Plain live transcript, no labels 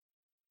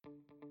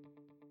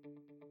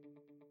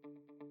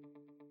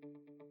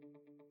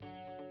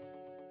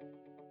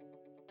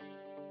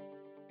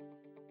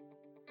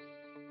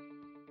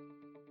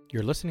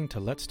You're listening to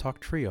Let's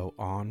Talk Trio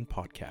on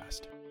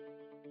podcast.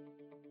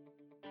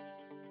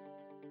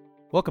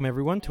 Welcome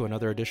everyone to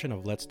another edition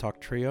of Let's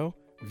Talk Trio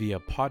via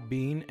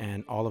Podbean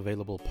and all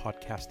available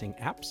podcasting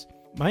apps.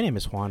 My name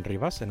is Juan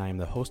Rivas and I am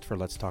the host for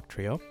Let's Talk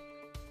Trio.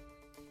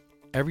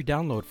 Every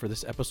download for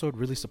this episode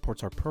really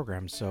supports our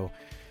program, so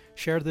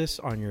share this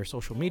on your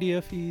social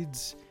media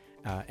feeds,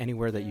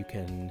 anywhere that you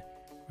can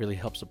really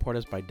help support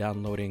us by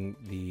downloading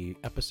the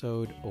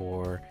episode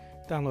or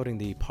downloading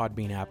the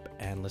Podbean app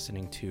and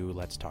listening to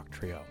Let's Talk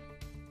Trio.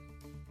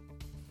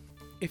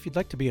 If you'd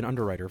like to be an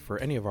underwriter for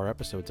any of our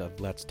episodes of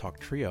Let's Talk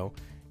Trio,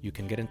 you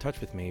can get in touch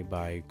with me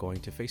by going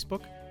to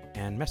Facebook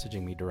and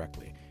messaging me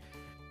directly.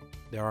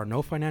 There are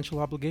no financial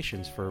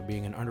obligations for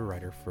being an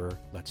underwriter for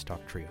Let's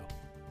Talk Trio.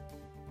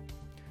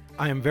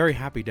 I am very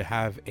happy to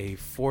have a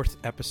fourth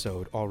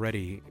episode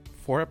already,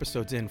 4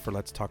 episodes in for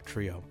Let's Talk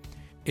Trio.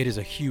 It is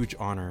a huge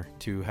honor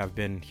to have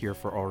been here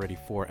for already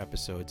 4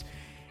 episodes,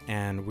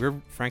 and we're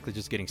frankly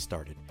just getting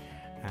started.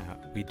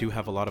 We do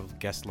have a lot of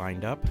guests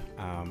lined up,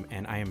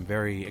 and I am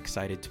very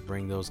excited to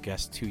bring those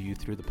guests to you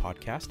through the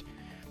podcast.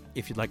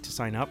 If you'd like to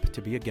sign up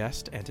to be a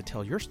guest and to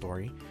tell your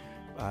story,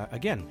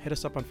 again, hit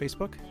us up on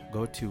Facebook,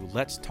 go to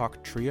Let's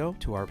Talk Trio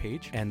to our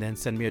page, and then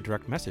send me a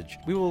direct message.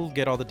 We will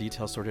get all the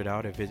details sorted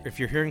out. If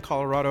you're here in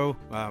Colorado,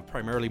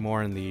 primarily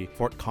more in the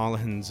Fort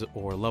Collins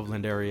or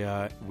Loveland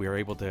area, we are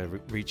able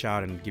to reach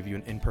out and give you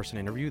an in-person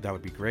interview. That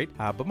would be great.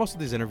 But most of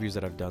these interviews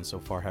that I've done so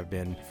far have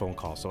been phone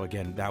calls. So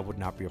again, that would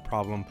not be a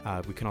problem.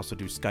 We can also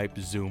do Skype,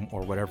 Zoom,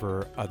 or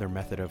whatever other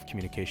method of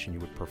communication you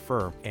would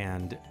prefer.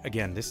 And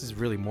again, this is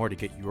really more to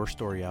get your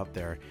story out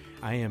there.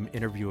 I am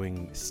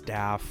interviewing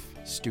staff,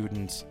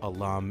 students,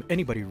 alum,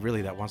 anybody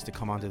really that wants to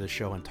come onto the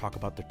show and talk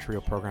about the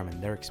TRIO program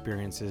and their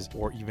experiences,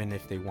 or even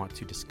if they want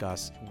to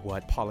discuss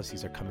what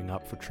policies are coming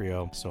up for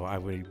TRIO. So I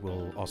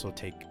will also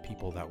take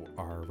people that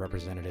are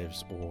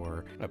representatives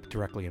or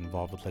directly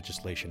involved with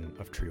legislation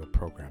of TRIO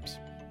programs.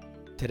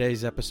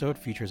 Today's episode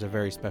features a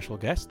very special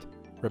guest,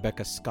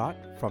 Rebecca Scott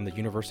from the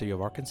University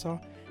of Arkansas.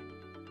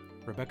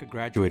 Rebecca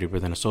graduated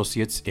with an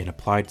Associate's in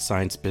Applied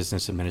Science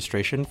Business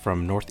Administration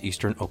from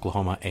Northeastern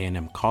Oklahoma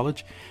A&M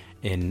College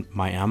in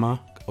Miami,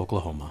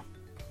 Oklahoma.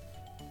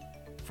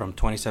 From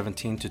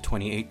 2017 to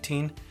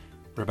 2018,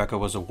 Rebecca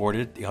was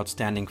awarded the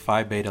Outstanding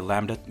Phi Beta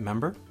Lambda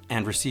member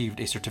and received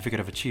a Certificate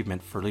of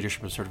Achievement for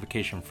Leadership and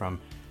Certification from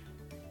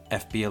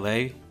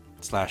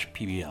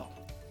FBLA/PBL.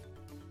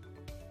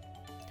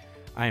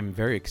 I am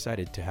very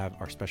excited to have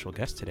our special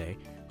guest today,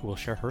 who will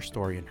share her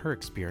story and her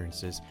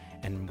experiences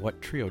and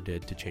what TRIO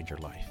did to change her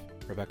life.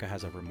 Rebecca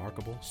has a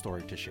remarkable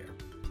story to share.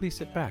 Please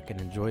sit back and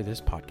enjoy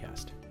this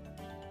podcast.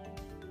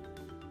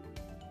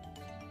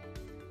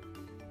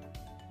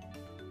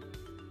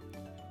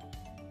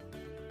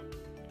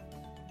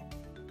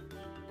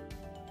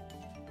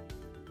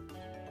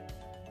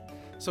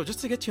 So just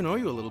to get to know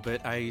you a little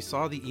bit, I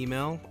saw the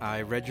email,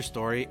 I read your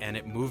story, and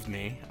it moved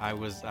me.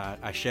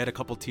 I shed a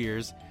couple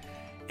tears,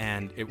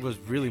 and it was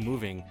really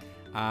moving.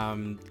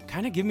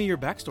 Kind of give me your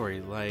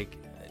backstory, like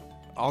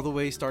all the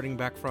way starting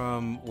back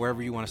from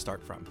wherever you want to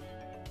start from.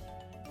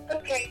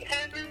 Okay,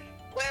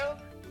 well,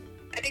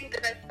 I think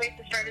the best place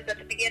to start is at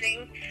the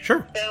beginning.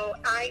 Sure. So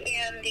I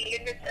am the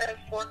youngest of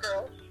 4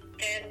 girls,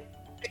 and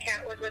the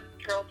cat was a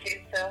girl too,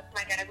 so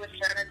my dad was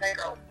surrounded by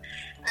girls.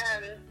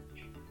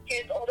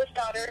 His oldest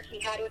daughter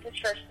he had with his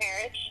first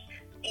marriage,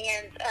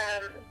 and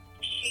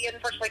she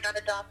unfortunately got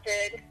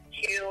adopted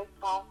to,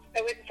 well,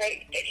 I wouldn't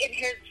say, in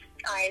his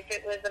eyes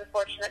it was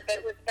unfortunate, but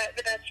it was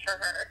the best for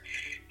her.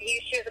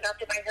 She was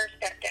adopted by her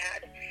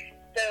stepdad.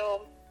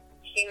 So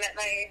he met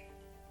my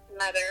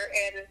mother,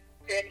 and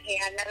then he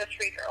had another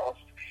 3 girls.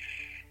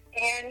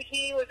 And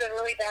he was a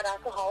really bad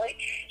alcoholic.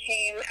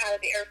 Came out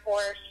of the Air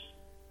Force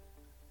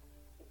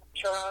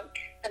drunk,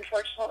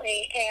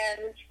 unfortunately.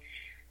 And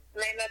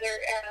my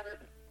mother,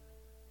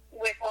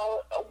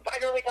 I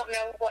really don't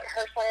know what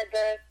her side of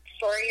the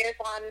story is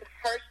on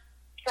her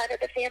side of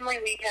the family.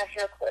 We have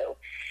no clue.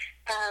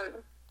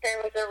 There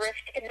was a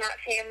rift in that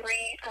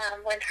family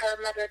when her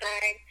mother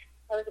died.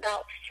 I was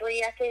about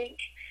 3, I think,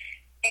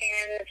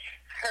 and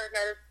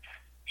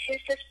his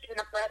sister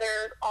and a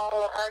brother all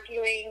are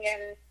arguing,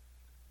 and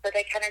so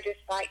they kind of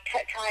just like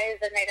cut ties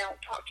and they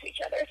don't talk to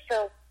each other.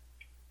 So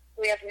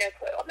we have no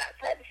clue on that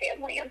side of the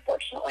family,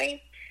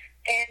 unfortunately.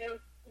 And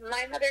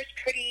my mother's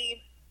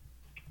pretty,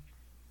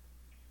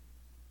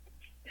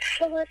 I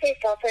don't want to say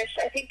selfish.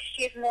 I think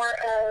she doesn't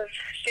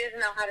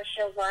know how to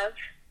show love.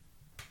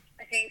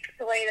 I think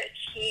the way that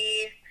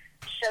she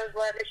shows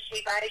love is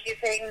she buys you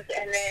things,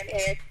 and then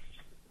it's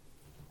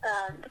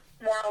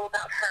more all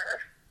about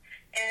her.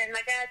 And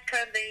my dad's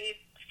kind of the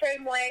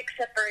same way,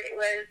 except for it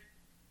was,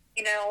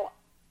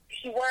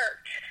 he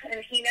worked,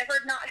 and he never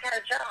not had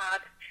a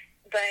job,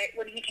 but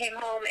when he came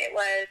home, it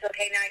was,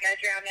 okay, now I got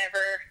to drown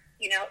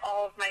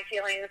all of my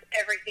feelings,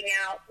 everything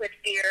out with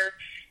beer,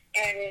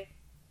 and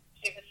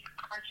he was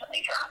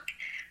constantly drunk.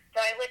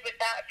 So I lived with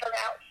that for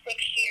about 6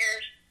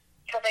 years,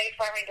 till they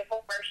finally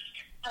divorced.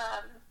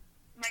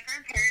 My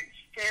grandparents,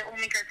 the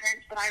only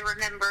grandparents that I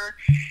remember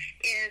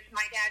is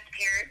my dad's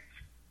parents.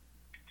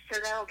 So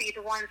they'll be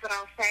the ones that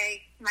I'll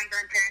say my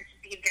grandparents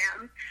would be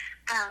them.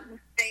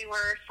 They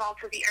were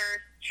salt of the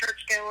earth,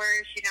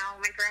 churchgoers. You know,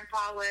 my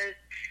grandpa was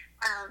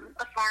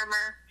a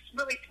farmer,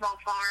 really small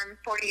farm,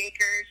 40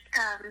 acres,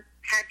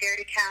 had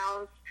dairy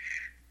cows,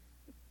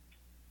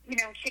 you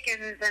know,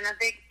 chickens and a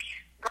big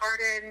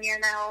garden, you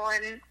know,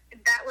 and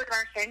that was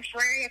our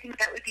sanctuary. I think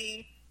that would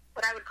be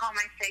what I would call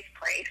my safe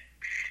place.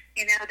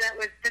 You know, that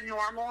was the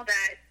normal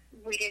that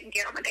we didn't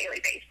get on a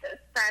daily basis.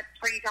 That's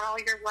where you got all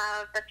your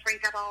love. That's where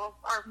you got all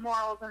our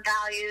morals and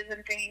values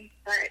and things.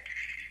 But,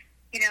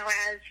 you know,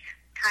 as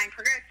time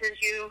progresses,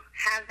 you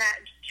have that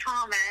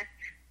trauma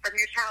from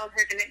your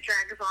childhood, and it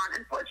drags on,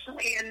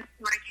 unfortunately, in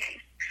my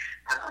case.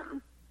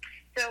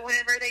 So when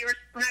I was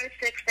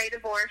 6, they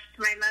divorced.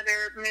 My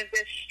mother moved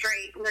us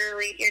straight,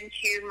 literally,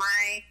 into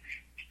my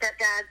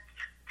stepdad's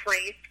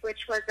place,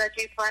 which was a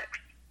duplex.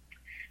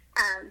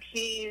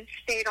 He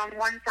stayed on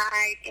one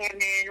side,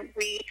 and then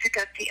we took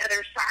up the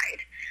other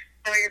side.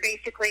 So you're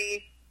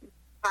basically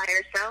by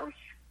ourselves,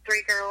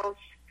 3 girls.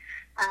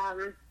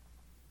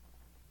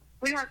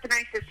 We weren't the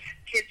nicest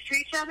kids to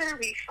each other.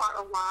 We fought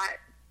a lot.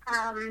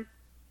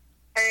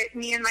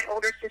 Me and my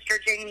older sister,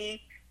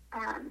 Janie,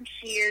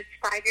 she is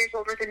 5 years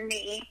older than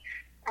me.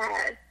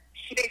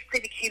 She basically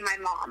became my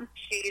mom.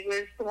 She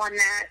was the one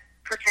that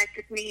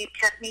protected me,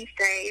 kept me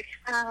safe.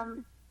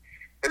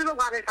 There was a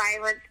lot of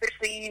violence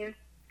between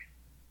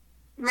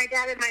my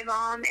dad and my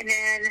mom, and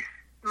then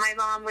my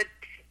mom would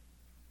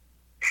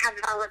have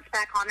violence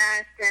back on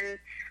us, and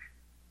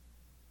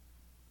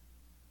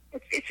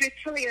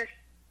it's really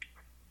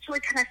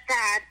kind of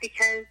sad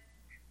because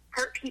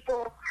hurt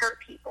people,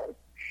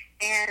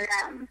 and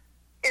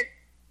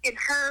in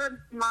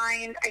her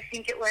mind, I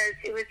think it was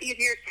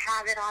easier to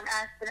have it on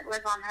us than it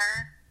was on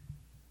her.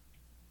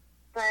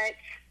 But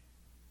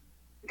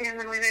then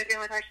when we moved in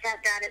with our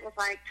stepdad, it was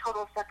like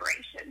total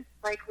separation.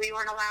 Like, we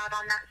weren't allowed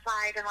on that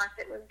side unless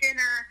it was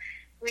dinner.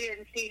 We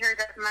didn't see her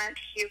that much.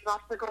 She was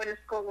also going to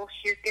school while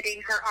she was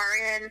getting her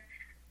RN,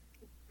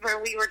 where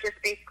we were just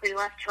basically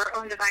left to our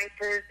own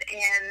devices.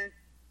 And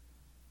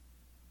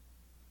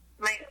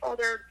my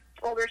older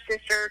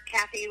sister,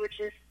 Kathy, which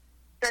is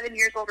 7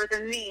 years older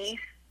than me,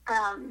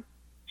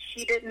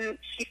 she's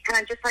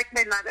kind of just like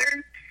my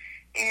mother,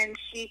 and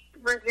she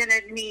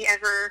resented me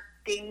ever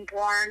being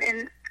born.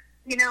 And,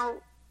 you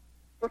know,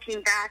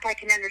 looking back, I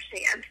can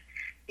understand.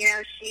 You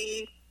know,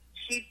 she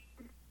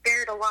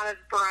bared a lot of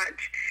brunt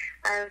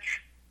of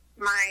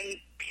my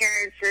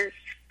parents'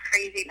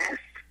 craziness,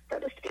 so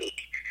to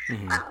speak.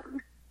 Mm-hmm.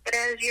 But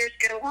as years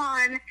go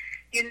on,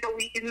 you know,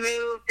 we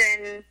moved,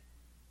 and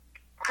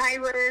I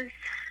was,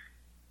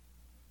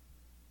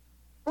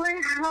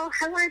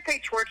 I want to say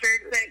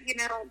tortured, but, you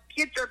know,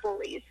 kids are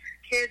bullies.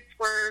 Kids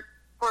were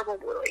horrible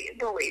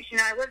bullies. You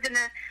know, I lived in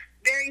a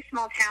very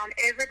small town.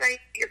 Everybody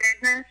did your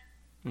business.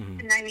 Mm-hmm.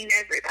 And I mean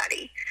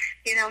everybody.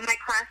 You know, my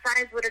class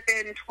size would have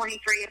been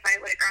 23 if I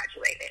would have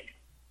graduated.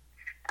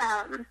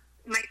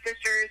 My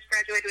sisters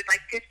graduated with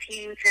like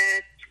 15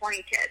 to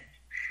 20 kids.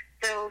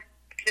 So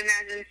you can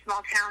imagine,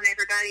 small town,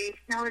 everybody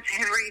knows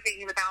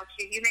everything about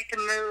you. You make a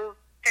move,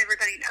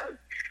 everybody knows.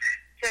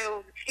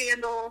 So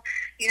scandal,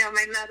 you know,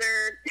 my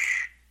mother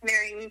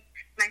marrying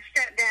my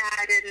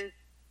stepdad, and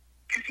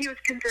because he was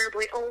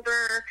considerably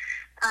older,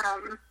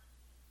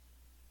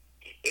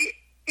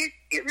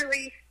 it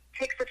really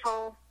takes a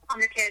toll on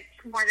the kids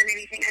more than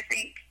anything, I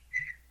think.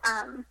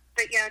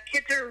 But yeah,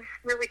 kids are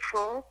really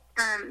cruel.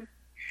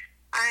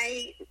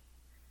 I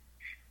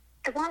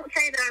won't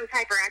say that I was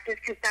hyperactive,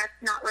 because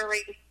that's not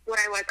really what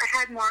I was. I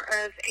had more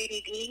of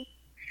ADD,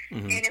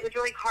 mm-hmm. and it was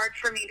really hard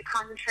for me to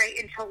concentrate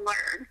and to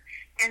learn.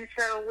 And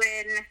so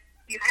when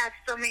you have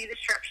so many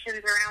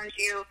disruptions around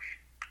you,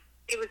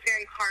 it was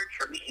very hard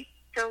for me.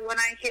 So when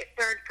I hit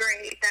 3rd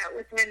grade, that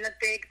was when the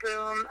big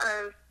boom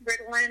of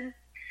Ritalin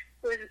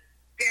was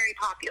very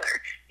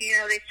popular. You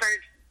know, they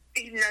started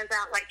feeding those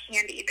out like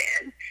candy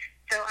then.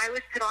 So I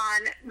was put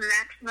on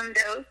maximum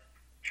dose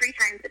 3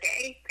 times a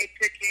day. I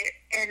took it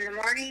in the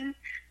morning,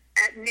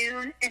 at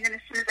noon, and then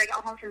as soon as I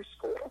got home from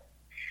school.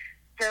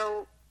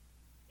 So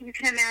you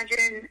can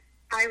imagine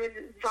I was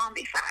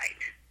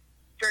zombified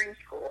during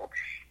school.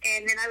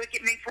 And then I would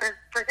get made fun of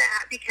for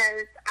that,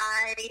 because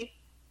I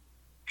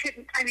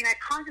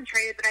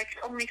concentrated, but I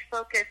could only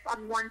focus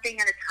on one thing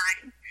at a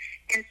time.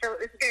 And so it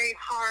was very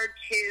hard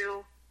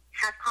to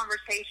have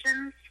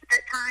conversations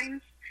at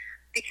times,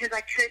 because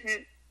I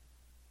couldn't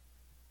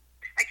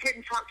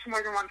talk to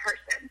more than one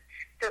person.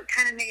 So it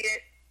kind of made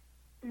it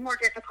more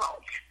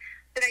difficult.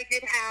 But I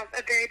did have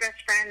a very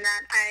best friend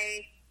that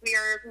we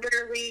are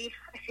literally,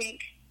 I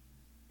think,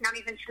 not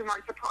even 2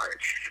 months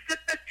apart.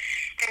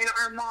 And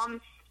our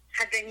moms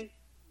had been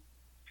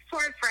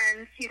sort of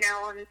friends, you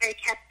know, and they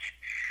kept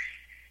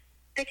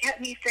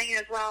me sane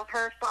as well.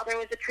 Her father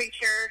was a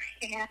preacher,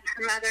 and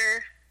her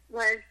mother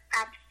was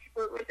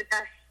absolutely the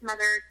best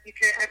mother you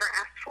could ever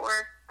ask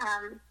for.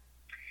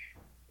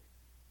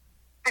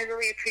 I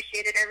really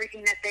appreciated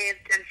everything that they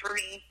have done for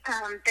me.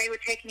 They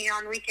would take me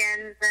on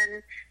weekends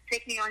and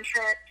take me on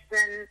trips,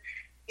 and,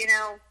 you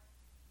know,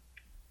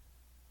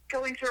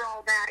 going through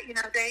all that, you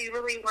know, they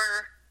really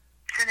were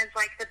kind of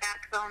like the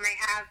backbone they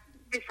have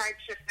besides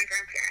just my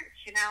grandparents,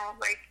 you know,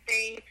 like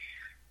they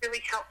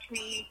really helped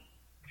me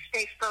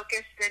stay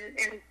focused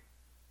and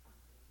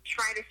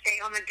try to stay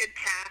on a good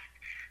path.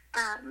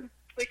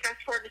 We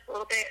fast forward just a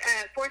little bit.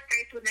 Fourth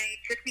grade, when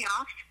they took me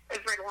off of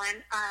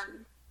Ritalin,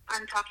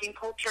 I'm talking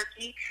cold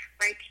turkey,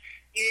 like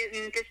you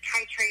didn't just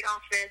titrate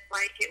off this,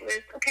 like it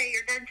was, okay,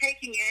 you're done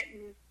taking it.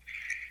 And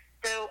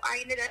so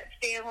I ended up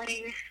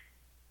failing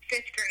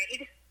fifth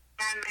grade.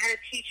 I had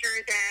a teacher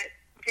that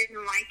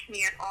didn't like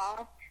me at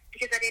all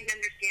because I didn't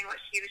understand what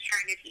she was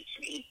trying to teach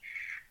me.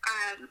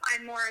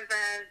 I'm more of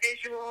a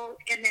visual,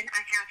 and then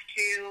I have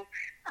to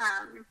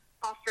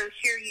also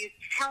hear you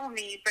tell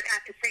me, but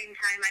at the same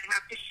time, I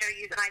have to show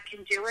you that I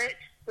can do it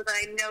so that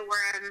I know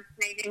where I'm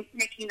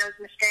making those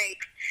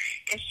mistakes.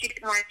 And she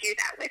didn't want to do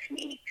that with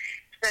me.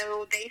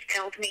 So they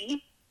failed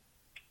me,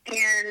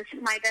 and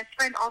my best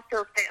friend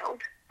also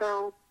failed.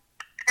 So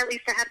at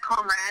least I had a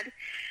comrade.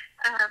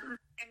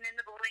 And then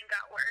the bullying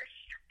got worse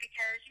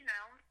because, you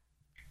know,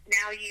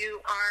 now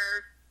you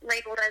are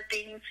labeled as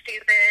being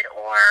stupid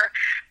or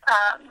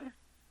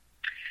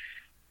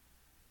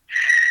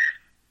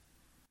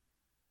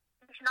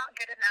it's not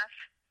good enough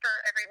for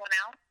everyone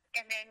else.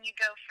 And then you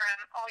go from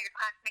all your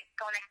classmates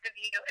going ahead of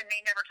you and they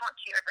never talk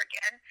to you ever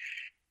again.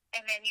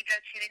 And then you go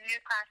to the new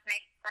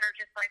classmates that are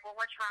just like, well,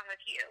 what's wrong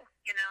with you?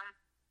 You know?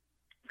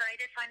 But I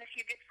did find a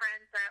few good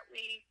friends that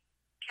we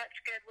kept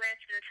good with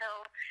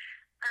until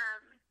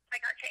I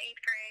got to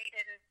 8th grade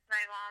and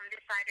my mom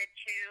decided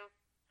to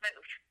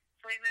move.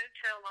 So we moved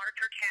to a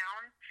larger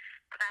town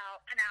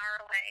about an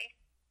hour away.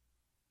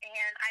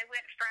 And I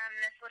went from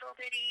this little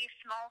bitty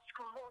small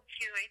school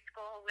to a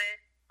school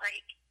with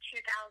like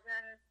 2,000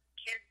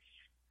 kids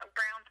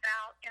around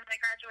about in my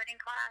graduating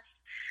class.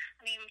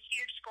 I mean,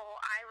 huge school.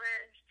 I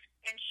was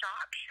in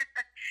shock.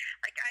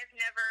 Like, I've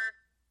never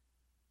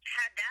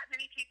had that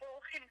many people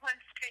in one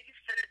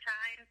space at a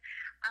time.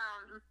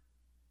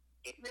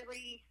 It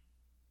really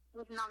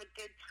was not a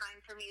good time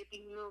for me to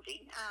be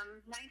moving.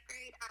 9th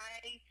grade,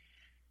 I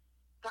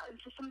got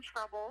into some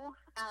trouble.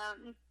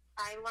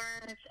 I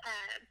learned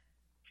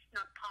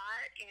smoke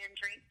pot and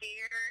drink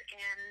beer,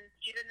 and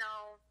even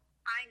though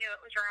I knew it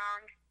was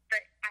wrong,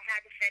 but I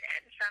had to fit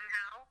in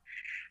somehow.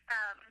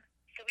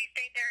 So we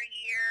stayed there a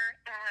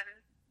year.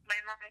 My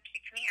mom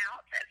kicked me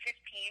out at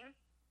 15.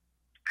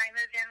 I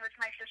moved in with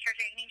my sister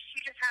Janie. She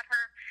just had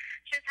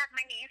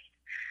my niece.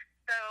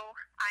 So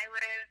I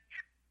was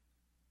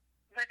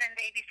live-in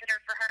babysitter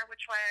for her,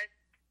 which was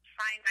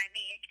fine by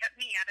me. It kept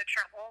me out of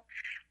trouble.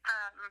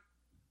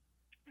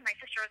 My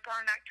sister was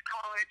going back to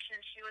college,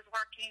 and she was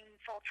working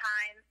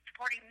full-time,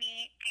 supporting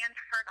me and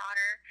her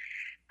daughter.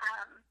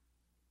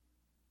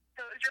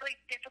 So it was really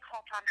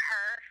difficult on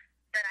her,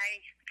 but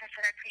like I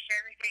said, I appreciate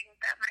everything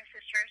that my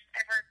sister's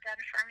ever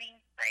done for me.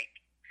 Like,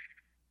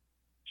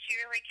 she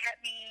really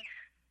kept me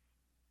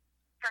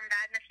from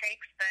bad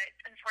mistakes, but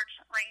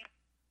unfortunately,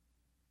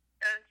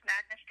 those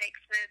bad mistakes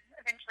would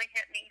eventually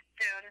hit me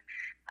soon.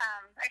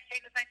 I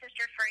stayed with my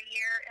sister for a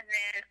year, and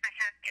then I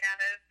had to get out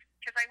of,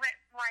 because I went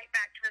right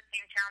back to the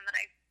same town that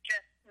I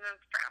just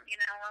moved from. You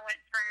know, I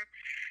went from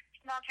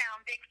small town,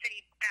 big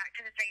city, back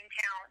to the same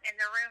town, and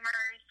the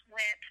rumors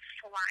went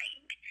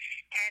flying.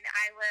 And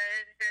I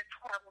was this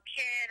horrible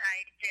kid.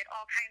 I did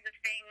all kinds of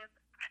things.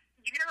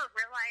 You never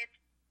realize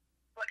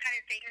what kind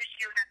of things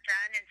you have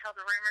done until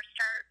the rumors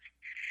start.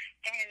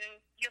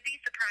 And you'll be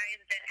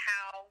surprised at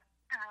how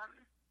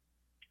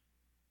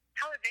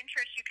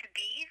adventurous you could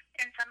be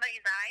in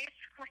somebody's eyes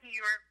when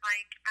you were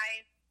like,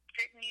 I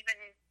didn't even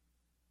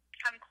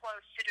come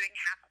close to doing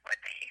half of what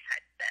they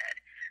had said.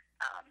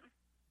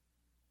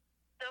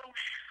 So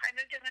I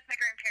moved in with my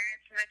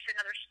grandparents and moved to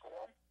another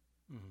school.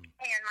 Mm-hmm.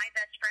 And my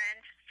best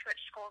friend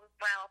switched schools as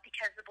well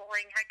because the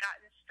bullying had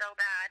gotten so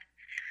bad.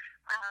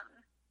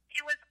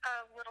 It was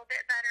a little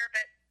bit better,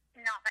 but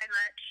not by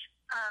much.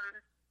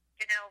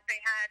 You know, they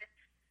had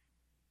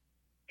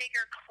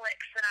bigger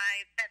cliques than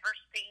I've ever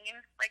seen.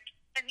 Like,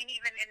 I mean,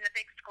 even in the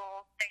big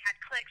school, they had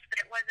cliques,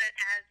 but it wasn't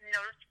as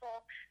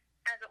noticeable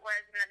as it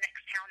was in the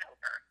next town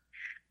over.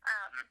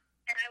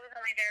 And I was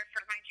only there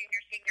for my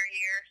junior, senior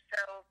year,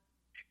 so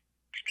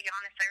to be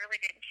honest, I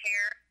really didn't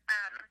care.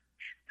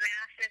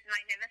 Math is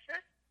my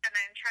nemesis, and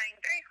I'm trying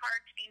very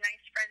hard to be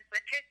nice friends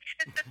with it.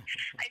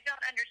 I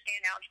don't understand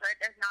algebra.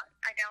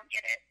 I don't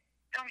get it.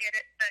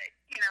 But,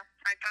 you know,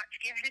 I've got to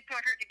get it in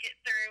order to get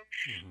through.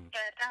 Mm-hmm.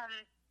 But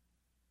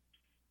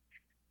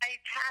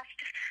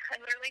I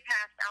literally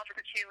passed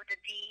Algebra 2 with a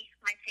D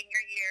my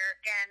senior year,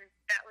 and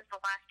that was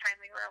the last time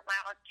we were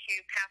allowed to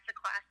pass a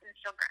class and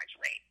still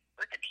graduate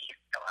with a D.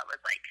 So I was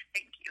like,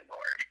 thank you,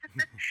 Lord.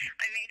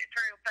 I made it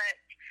through. But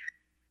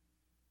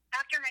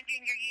after my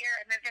junior year,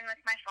 I moved in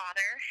with my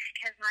father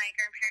because my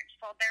grandparents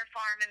sold their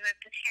farm and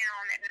moved to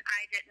town, and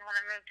I didn't want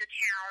to move to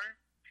town.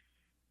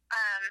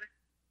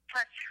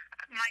 Plus,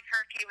 my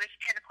curfew was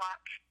 10 o'clock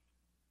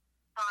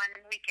on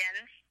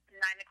weekends, 9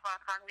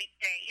 o'clock on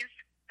weekdays.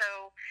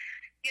 So,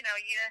 you know,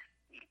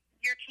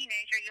 you're a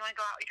teenager, you want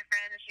to go out with your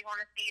friends, you want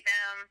to see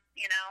them,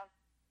 you know.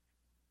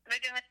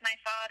 Moved in with my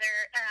father.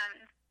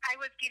 I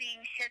was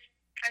getting his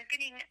I was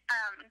getting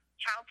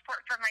child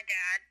support from my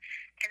dad,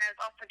 and I was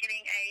also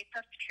getting a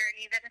Social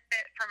Security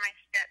benefit from my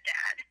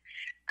stepdad.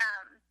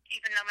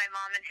 Even though my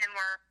mom and him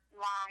were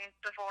long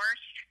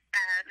divorced,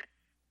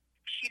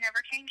 she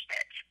never changed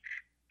it.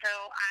 So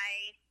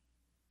I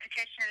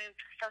petitioned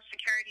Social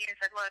Security and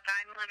said, look,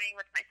 I'm living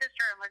with my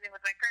sister, I'm living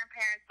with my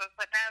grandparents, with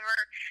whatever.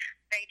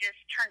 They just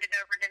turned it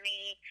over to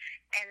me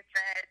and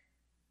said,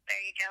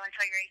 there you go,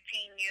 until you're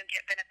 18, you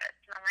get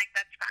benefits. And I'm like,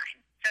 that's fine.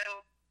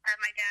 So at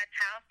my dad's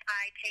house,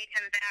 I paid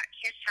him back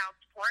his child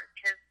support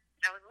because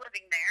I was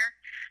living there,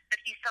 but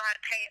he still had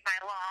to pay it by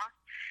law.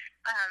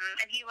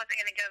 And he wasn't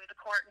going to go to the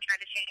court and try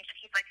to change it.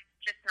 He's like,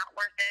 it's just not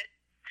worth it.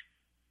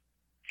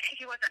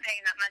 He wasn't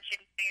paying that much. He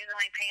was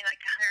only paying like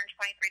 $123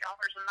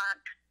 a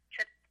month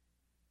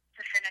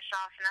to finish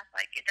off, and that's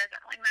like, it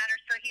doesn't really matter.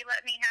 So he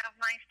let me have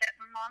my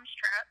stepmom's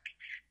truck,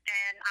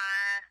 and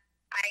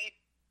I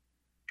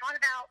got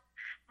about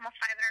almost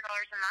 $500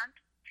 a month.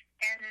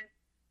 And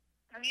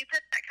when you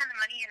put that kind of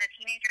money in a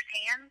teenager's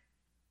hands,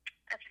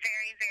 that's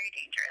very, very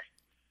dangerous.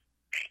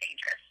 Very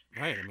dangerous.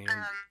 Right. I mean,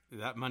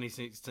 that money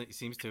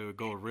seems to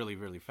go really,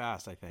 really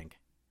fast, I think.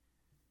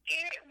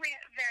 It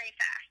went very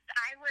fast.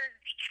 I was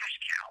the cash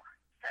cow.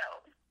 So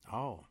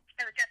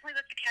I was definitely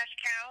the cash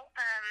cow.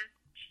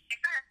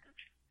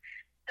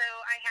 So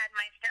I had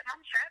my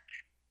stepmom's truck,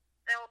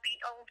 the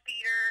old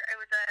beater. It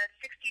was a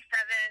 67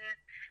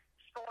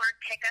 Ford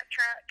pickup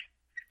truck,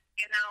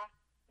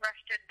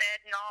 rusted bed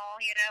and all,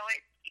 it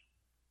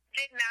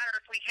didn't matter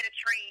if we hit a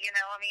tree, it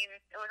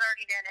was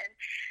already dented.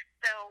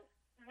 So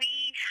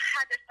we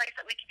had this place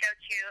that we could go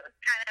to. It was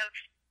kind of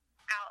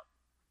out.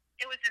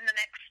 It was in the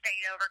next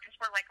state over because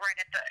we're like right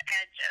at the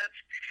edge of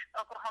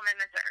Oklahoma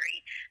and Missouri.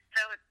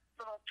 So it's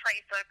a little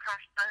place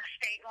across the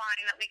state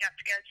line that we got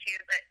to go to,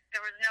 but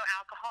there was no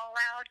alcohol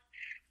allowed.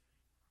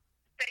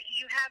 But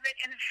you have it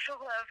in the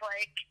middle of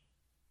like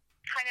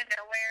kind of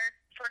nowhere,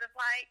 sort of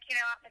like,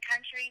 out in the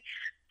country.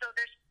 So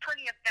there's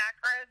plenty of back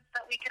roads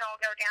that we could all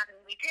go down,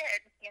 and we did.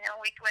 We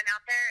went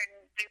out there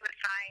and we would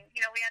find,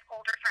 we had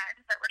older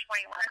friends that were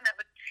 21 that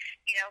would,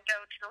 go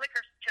to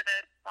the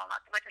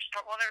not the liquor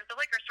store. Well, there was the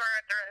liquor store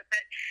at the road,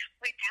 but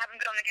we'd have them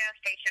go to the gas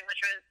station,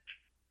 which was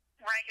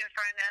right in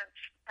front of,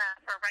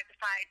 or right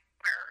beside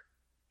where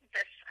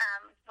this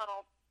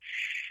little,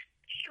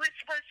 it was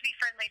supposed to be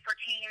friendly for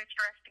teens,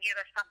 for us to give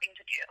us something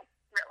to do,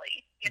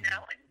 really, and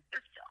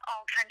it's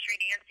all country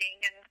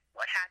dancing and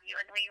what have you,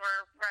 and we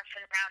were rough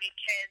and rowdy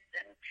kids,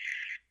 and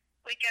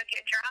we'd go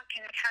get drunk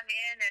and come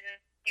in and,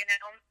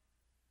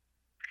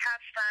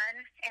 have fun,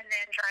 and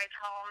then drive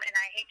home, and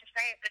I hate to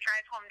say it, but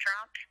drive home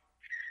drunk.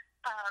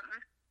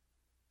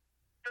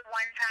 The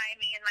one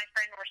time me and my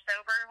friend were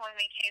sober when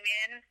we came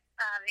in,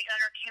 the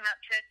owner came up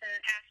to us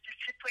and asked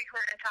us if we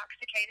were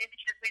intoxicated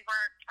because we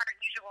weren't our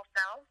usual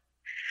selves.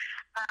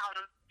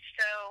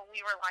 So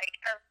we were like,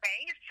 okay.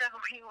 So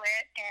we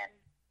went and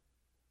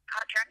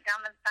got drunk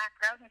down the back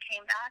road and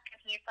came back, and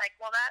he's like,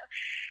 well, that,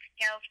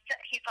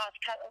 he saw us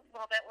a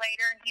little bit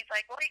later, and he's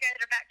like, well, you guys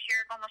are back to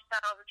your normal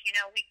selves.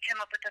 We came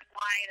up with this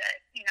lie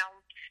that,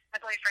 my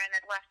boyfriend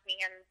had left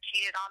me and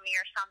cheated on me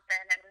or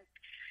something, and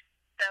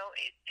so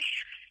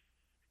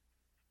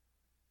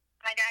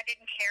my dad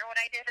didn't care what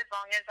I did as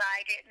long as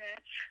I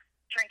didn't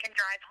drink and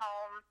drive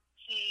home.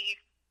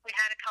 We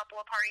had a couple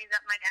of parties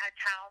at my dad's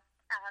house.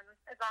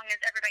 As long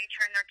as everybody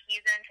turned their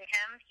keys in to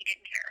him, he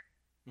didn't care.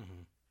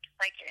 Mm-hmm.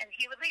 And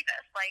he would leave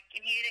us.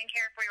 And he didn't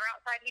care if we were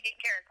outside. He didn't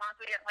care as long as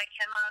we didn't wake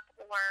him up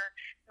or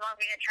as long as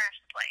we didn't trash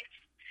the place.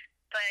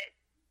 But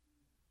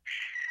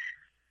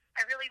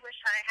I really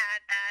wish I had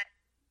that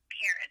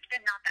parent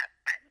and not that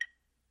friend.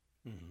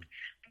 Mm-hmm.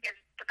 Because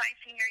my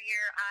senior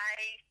year,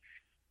 I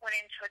went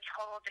into a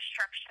total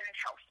destruction and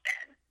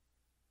tailspin.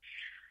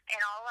 And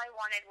all I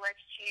wanted was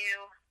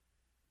to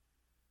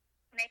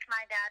make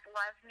my dad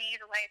love me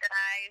the way that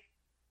I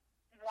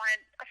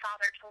wanted a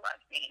father to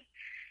love me.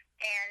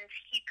 And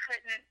he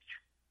couldn't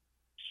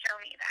show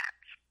me that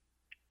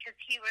because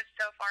he was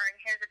so far in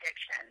his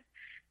addiction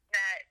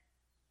that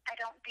I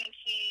don't think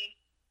he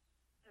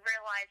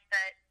realized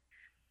that,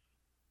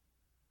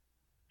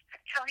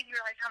 until he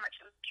realized how much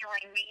it was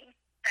killing me,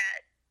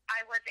 that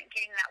I wasn't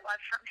getting that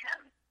love from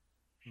him.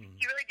 Mm-hmm.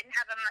 He really didn't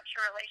have a much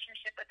of a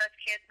relationship with us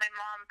kids. My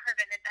mom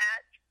prevented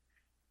that.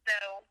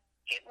 So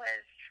it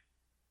was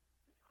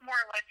more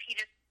or less he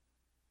just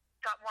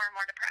got more and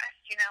more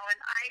depressed, and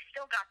I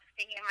still got to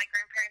see him. My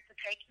grandparents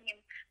would take me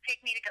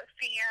to go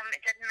see him.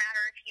 It didn't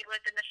matter if he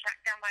lived in the shack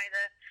down by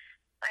the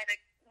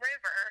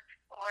river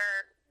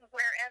or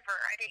wherever.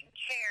 I didn't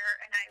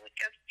care, and I would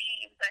go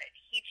see him, but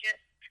he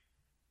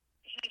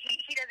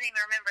doesn't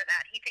even remember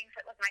that. He thinks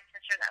it was my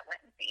sister that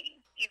went and see him,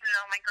 even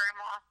though my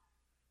grandma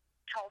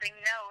told him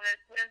no,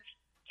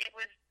 it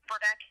was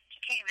Rebecca.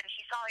 She came and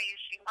she saw you,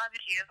 she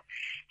loves you,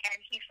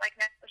 and he's like,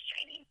 that was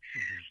Janie.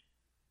 Mm-hmm.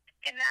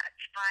 And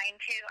that's fine,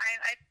 too.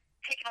 I've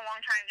taken a long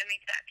time to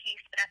make that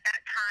peace, but at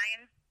that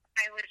time,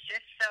 I was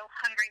just so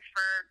hungry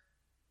for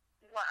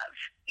love.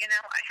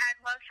 I had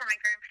love from my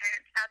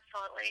grandparents,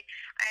 absolutely.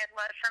 I had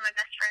love from my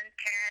best friend's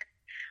parents,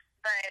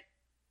 but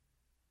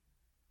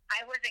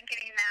I wasn't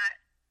getting that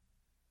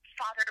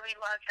fatherly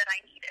love that I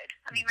needed.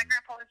 I mean, my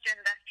grandpa was doing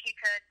the best he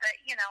could, but,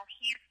 you know,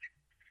 he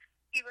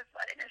was,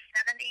 in his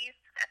 70s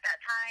at that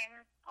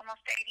time,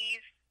 almost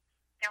 80s.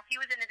 You know, he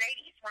was in his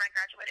 80s when I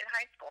graduated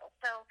high school.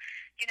 So,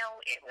 you know,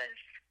 it was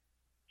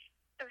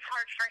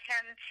hard for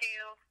him to,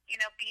 you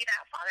know, be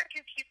that father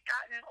because he's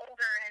gotten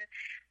older, and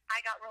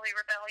I got really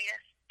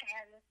rebellious.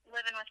 And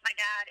living with my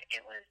dad,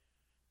 it was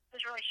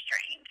really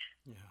strange.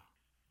 Yeah.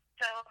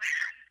 So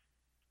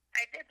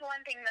I did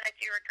one thing that I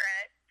do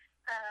regret.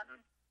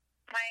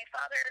 My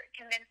father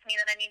convinced me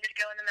that I needed to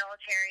go in the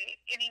military,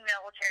 any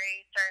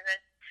military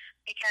service,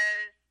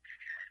 because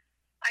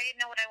I didn't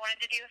know what I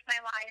wanted to do with my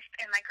life,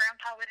 and my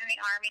grandpa was in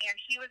the Army, and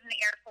he was in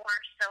the Air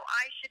Force, so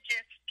I should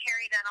just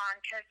carry that on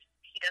because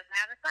he doesn't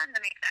have a son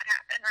to make that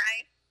happen,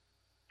 right?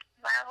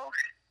 Well,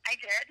 I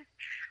did,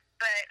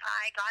 but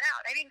I got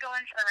out. I didn't go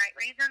in for the right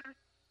reasons,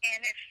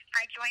 and if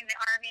I joined the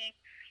Army,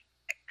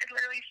 I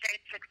literally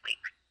stayed 6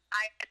 weeks.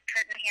 I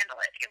couldn't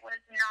handle it. It was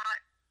not,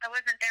 I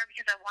wasn't there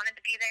because I wanted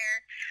to be there.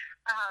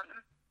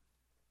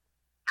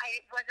 I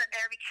wasn't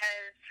there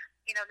because,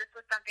 you know, this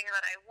was something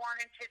that I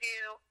wanted to do.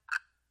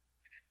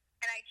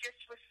 And I just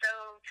was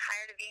so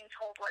tired of being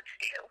told what to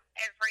do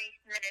every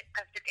minute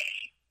of the day,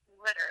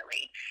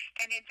 literally.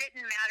 And it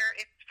didn't matter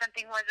if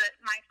something wasn't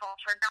my fault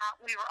or not.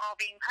 We were all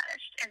being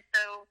punished. And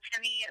so to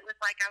me, it was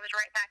like I was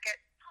right back at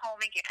home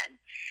again.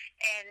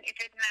 And it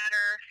didn't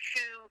matter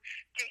who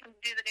didn't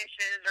do the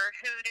dishes or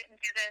who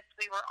didn't do this.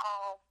 We were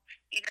all,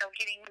 you know,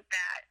 getting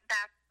that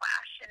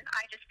backlash. And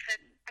I just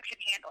couldn't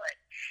handle it.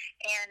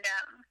 And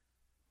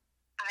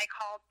I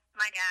called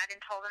my dad and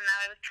told him that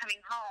I was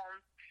coming home.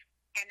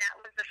 And that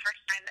was the first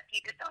time that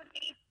he disowned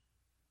me.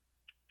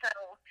 So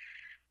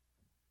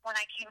when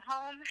I came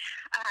home,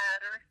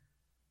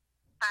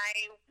 I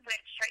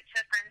went straight to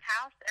a friend's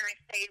house, and I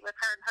stayed with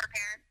her and her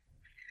parents.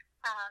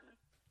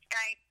 And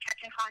I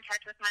kept in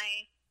contact with my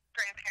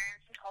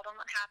grandparents and told them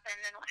what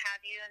happened and what have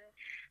you. And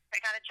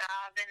I got a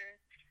job and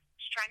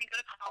was trying to go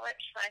to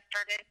college. So I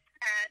started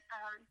at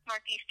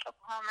Northeast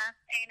Oklahoma,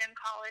 A&M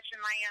College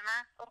in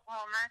Miami,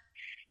 Oklahoma,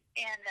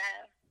 and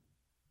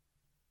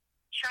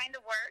trying to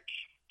work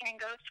and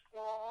go to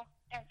school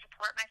and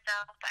support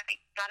myself. I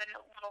got a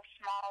little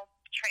small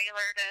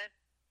trailer to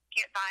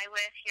get by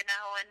with, you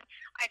know, and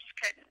I just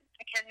couldn't.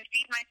 I couldn't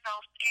feed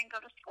myself and go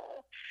to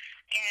school.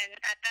 And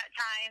at that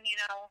time, you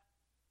know,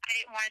 I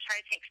didn't want to try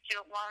to take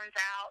student loans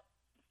out.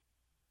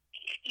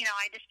 You know,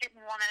 I just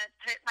didn't want to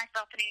put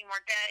myself in any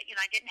more debt. You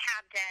know, I didn't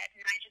have debt,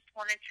 and I just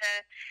wanted to,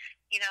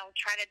 you know,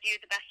 try to do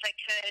the best I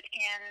could.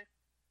 And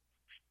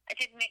I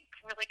didn't make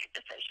really good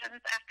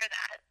decisions after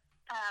that.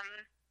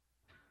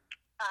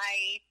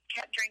 I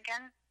kept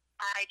drinking.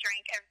 I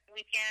drank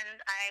every weekend.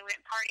 I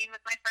went partying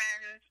with my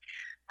friends.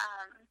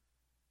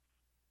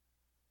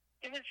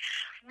 It was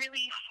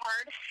really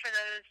hard for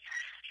those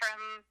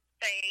from,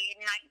 say,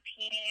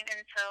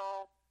 19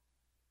 until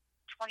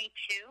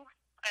 22.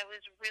 I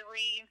was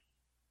really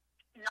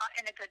not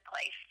in a good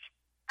place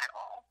at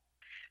all.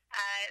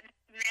 I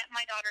met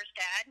my daughter's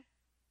dad,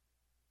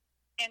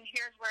 and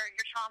here's where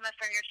your trauma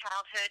from your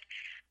childhood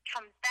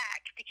comes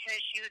back, because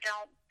you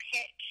don't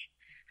pick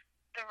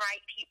the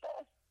right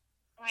people.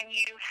 When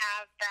you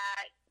have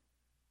that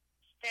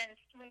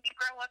sense, when you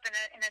grow up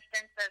in a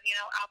sense of, you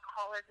know,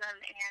 alcoholism,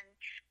 and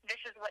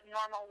this is what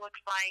normal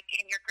looks like,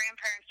 and your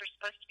grandparents are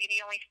supposed to be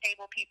the only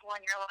stable people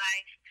in your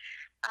life,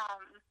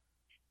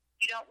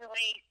 you don't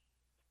really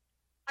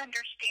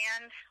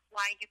understand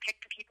why you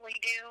pick the people you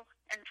do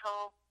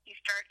until you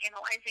start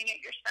analyzing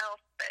it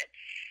yourself. But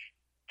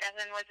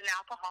Devin was an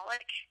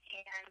alcoholic,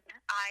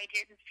 and I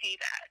didn't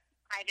see that.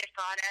 I just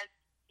thought, as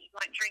he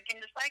went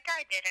drinking just like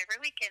I did every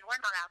weekend. We're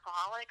not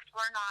alcoholics.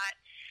 We're not,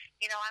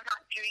 you know, I'm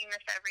not doing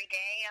this every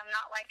day. I'm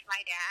not like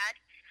my dad.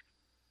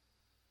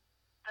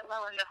 But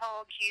lo and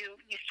behold, you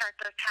start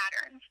those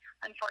patterns,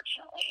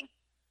 unfortunately.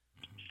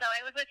 So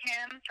I was with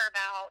him for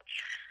about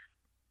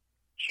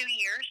 2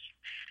 years.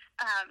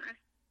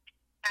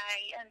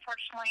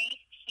 Unfortunately,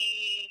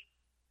 he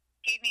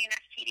gave me an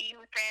STD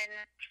within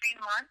 3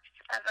 months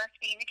of us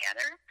being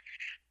together.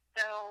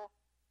 So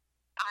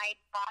I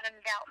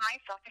bottomed out my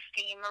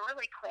self-esteem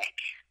really quick,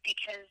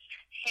 because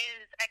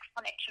his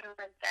explanation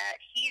was that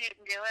he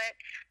didn't do it.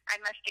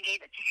 I must have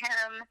gave it to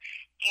him,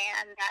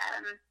 and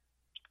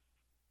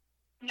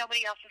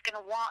nobody else is going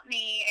to want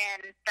me,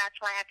 and that's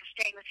why I have to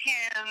stay with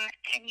him.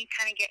 And you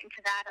kind of get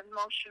into that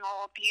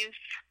emotional abuse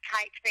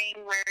type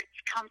thing where it's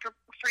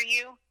comfortable for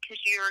you because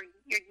you're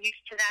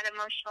used to that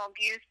emotional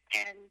abuse,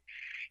 and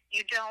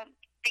you don't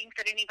think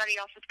that anybody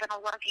else is going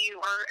to love you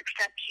or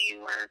accept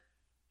you or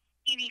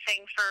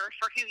anything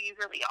for who you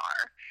really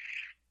are.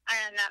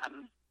 And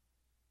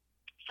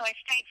so I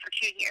stayed for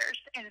 2 years,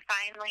 and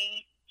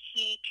finally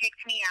he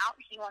kicked me out.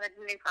 He wanted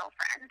a new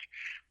girlfriend.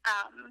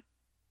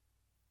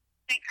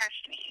 It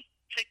crushed me.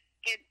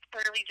 It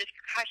literally just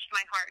crushed my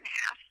heart in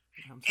half.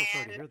 I'm so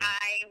sorry to hear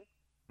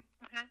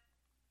that.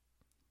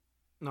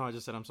 No, I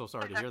just said I'm so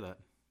sorry to hear that.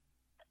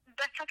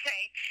 That's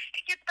okay.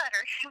 It gets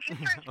better.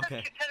 It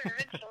Okay. gets better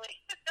eventually.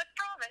 I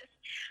promise.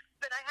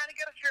 But I had to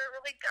go through a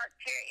really dark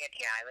period.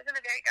 Yeah, I was in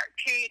a very dark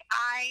period.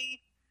 I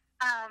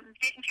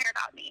didn't care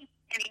about me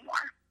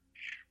anymore.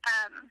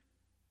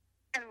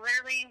 I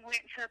literally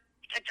went to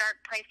a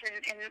dark place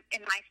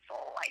in my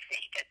soul, I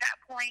think. At that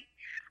point,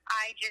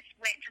 I just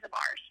went to the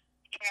bars,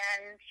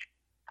 and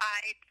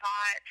I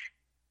thought,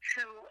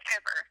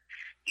 whoever,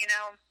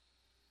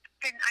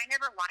 and I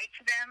never lied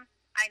to them.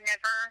 I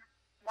never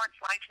once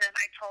lied to them.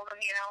 I told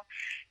them,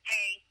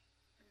 hey,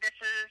 this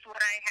is what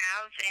I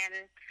have,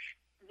 and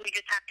we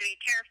just have to be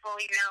careful,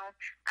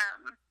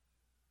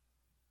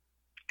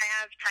 I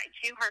have type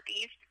 2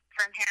 herpes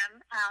from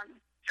him,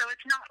 so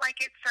it's not like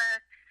I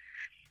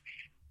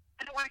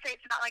don't want to say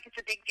it's not like it's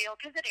a big deal,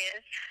 because it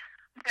is,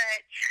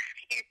 but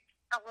it's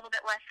a little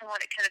bit less than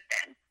what it could have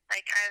been.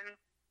 Like, I'm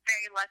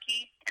very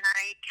lucky, and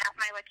I count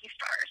my lucky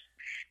stars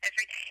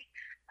every day.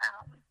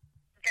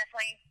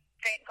 Definitely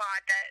thank God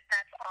that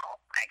that's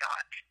all I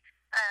got.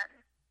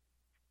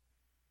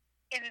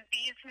 And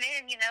these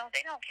men,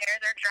 they don't care.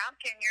 They're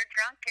drunk, and you're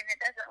drunk, and it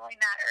doesn't really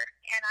matter.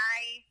 And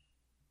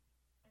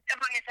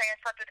I'm not going to say I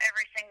slept with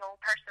every single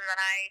person that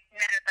I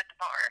met at the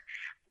bar,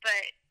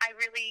 but I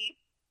really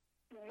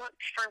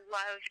looked for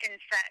love in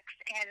sex,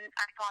 and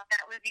I thought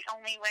that was the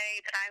only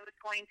way that I was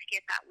going to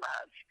get that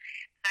love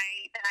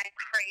that I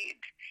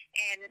craved.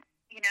 And,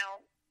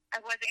 I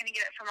wasn't going to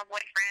get it from a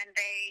boyfriend.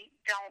 They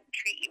don't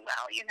treat you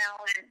well,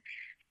 and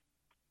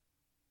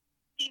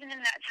even in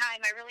that time,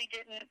 I really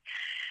didn't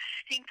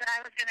think that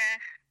I was going to,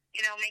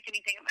 make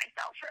anything of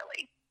myself,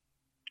 really.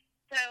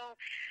 So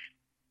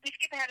we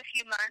skip ahead a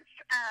few months.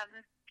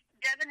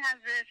 Devin has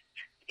this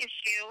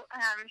issue.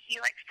 He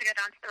likes to go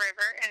down to the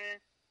river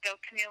and go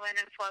canoeing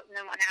and floating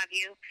and what have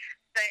you.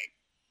 But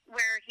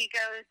where he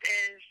goes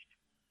is,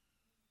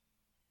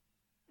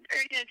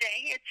 during the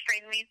day, it's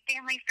family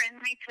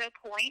friendly to a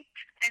point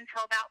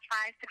until about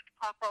 5, 6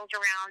 o'clock rolls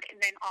around, and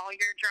then all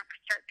your drunks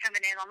start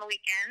coming in on the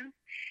weekends,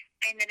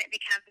 and then it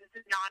becomes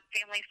not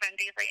family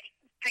friendly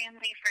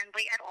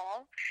at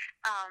all.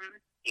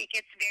 It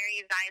gets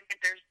very violent.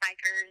 There's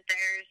bikers,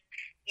 there's,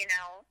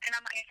 and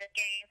I'm not going to say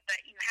gangs, but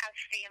you have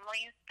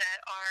families that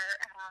are,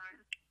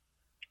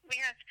 we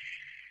have,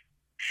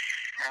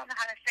 I don't know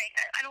how to say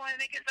it. I don't want to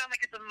make it sound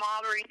like it's a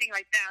mob or anything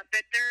like that,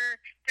 but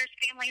there's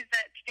families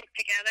that stick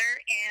together,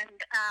 and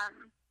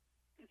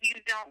you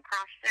don't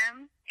cross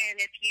them. And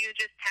if you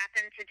just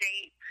happen to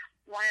date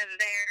one of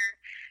their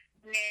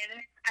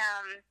men,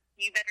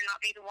 you better not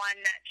be the one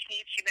that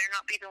cheats. You better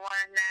not be the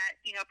one that,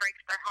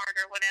 breaks their heart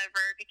or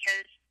whatever,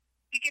 because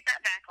you get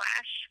that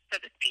backlash, so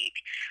to speak.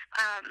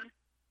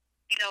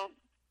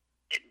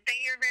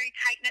 They are very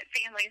tight-knit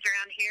families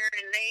around here,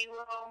 and they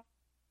will,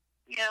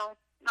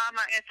 I'm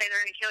not going to say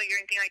they're going to kill you or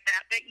anything like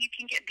that, but you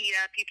can get beat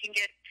up. You can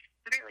get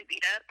severely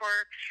beat up,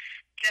 or,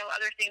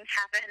 other things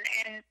happen.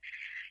 And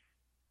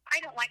I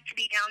don't like to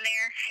be down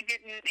there. It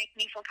didn't make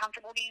me feel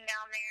comfortable being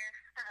down there.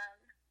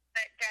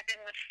 But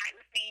Devin would fight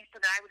with me so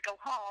that I would go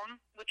home,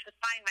 which was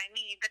fine by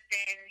me, but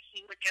then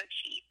he would go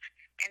cheat.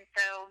 And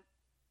so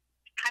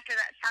after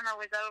that summer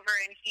was over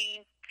and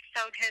he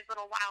sowed his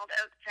little wild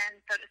oats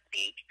in, so to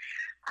speak,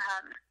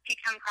 he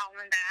come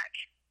crawling back,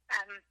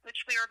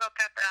 which we were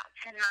broke up about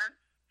 10 months.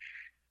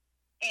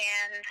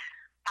 And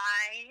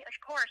I, of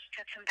course,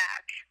 took him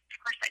back. Of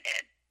course I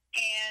did.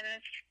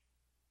 And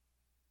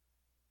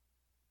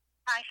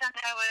I found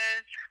out I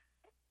was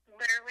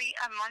literally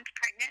a month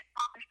pregnant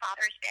on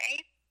Father's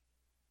Day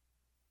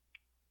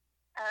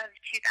of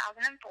 2004.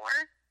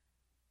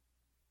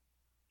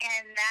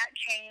 And that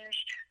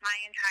changed my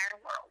entire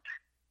world.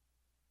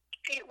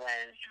 It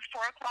was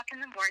 4 o'clock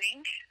in the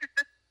morning.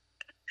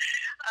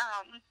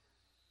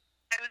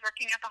 I was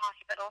working at the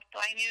hospital, so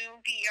I knew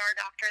the ER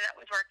doctor that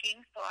was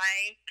working, so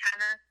I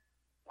kind of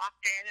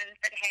walked in and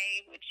said,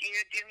 hey, would you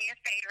do me a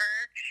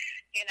favor?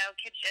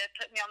 Could you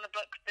put me on the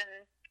books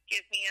and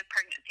give me a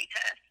pregnancy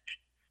test?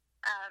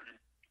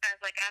 I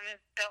was like,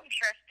 I don't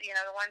trust, the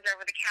ones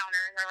over the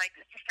counter, and they're like,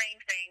 it's the same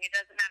thing. It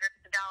doesn't matter if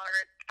it's $1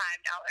 or it's $5.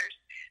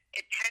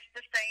 It tests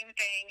the same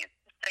thing. It's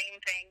the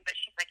same thing. But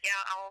she's like, yeah,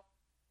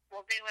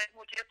 we'll do it.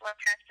 We'll do a blood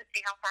test to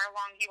see how far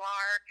along you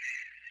are.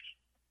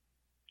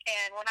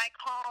 And when I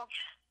called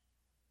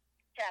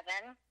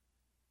Devin,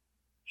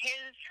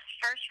 his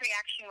first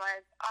reaction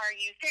was, are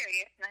you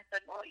serious? And I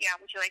said, well, yeah,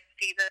 would you like to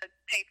see the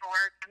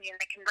paperwork? I mean,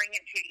 they can bring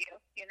it to you,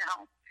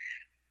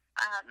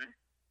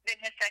 Then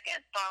his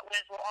second thought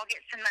was, well, I'll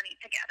get some money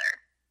together.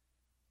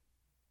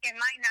 In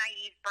my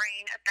naive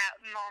brain at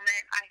that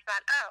moment, I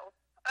thought, oh,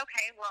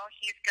 okay, well,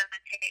 he's going to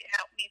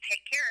help me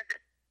take care of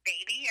this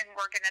baby, and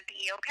we're going to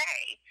be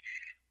okay.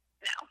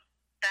 No,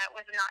 that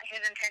was not his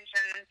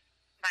intention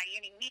by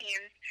any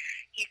means.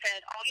 He said,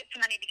 I'll get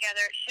some money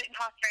together. It shouldn't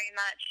cost very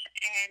much,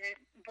 and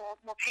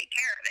we'll take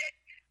care of it.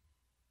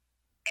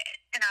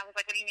 And I was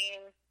like, what do you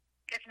mean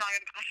it's not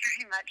going to cost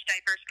very much?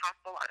 Diapers cost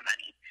a lot of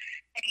money.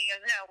 And he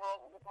goes, no,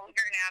 well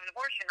you're going to have an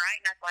abortion, right?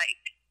 And I was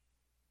like,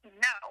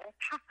 no.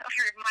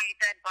 For my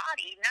dead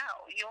body,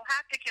 no. You'll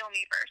have to kill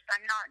me first.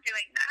 I'm not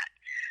doing that.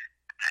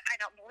 I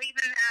don't believe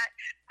in that.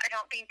 I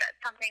don't think that's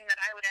something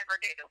that I would ever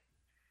do.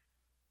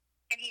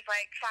 And he's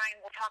like, fine,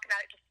 we'll talk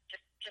about it.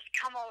 Just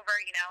come over,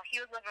 He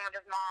was living with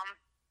his mom.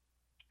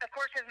 of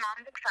course, his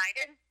mom's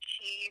excited.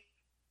 She's,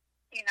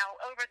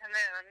 over the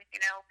moon,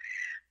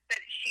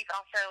 but she's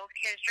also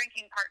his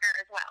drinking partner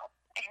as well.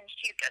 And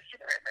she goes to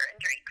the river and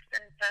drinks.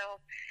 And so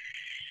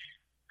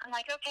I'm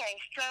like, okay,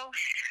 so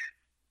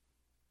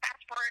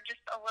fast forward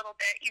just a little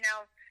bit,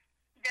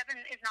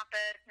 Devin is not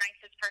the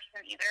nicest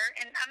person either.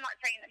 And I'm not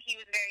saying that he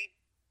was very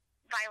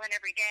violent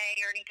every day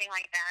or anything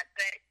like that,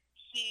 but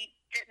he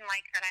didn't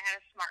like that I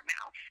had a smart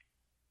mouth.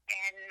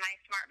 And my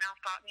smart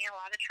mouth got me a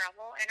lot of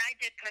trouble. And I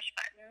did push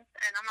buttons.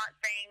 And I'm not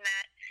saying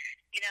that,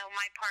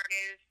 my part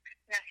is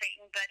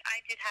nothing, but I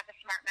did have a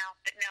smart mouth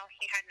that no,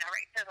 he had no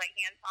right to lay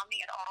hands on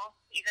me at all,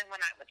 even when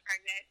I was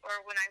pregnant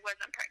or when I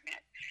wasn't pregnant.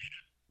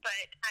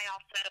 But I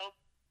also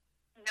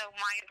know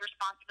my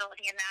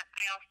responsibility in that.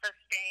 I also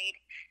stayed,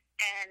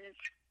 and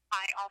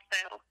I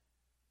also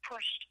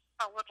pushed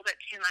a little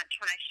bit too much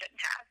when I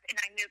shouldn't have, and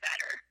I knew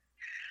better.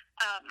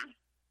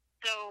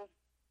 So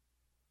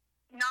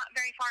not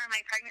very far in my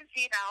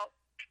pregnancy, about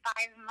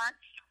 5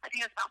 months, I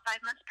think it was about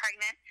 5 months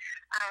pregnant,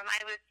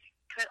 I was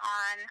put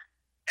on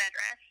bed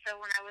rest. So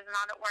when I was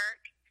not at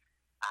work,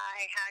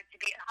 I had to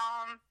be at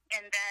home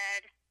in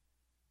bed,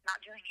 not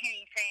doing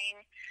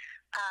anything.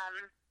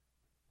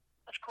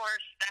 Of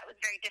course, that was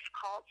very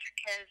difficult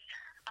because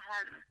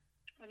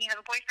when you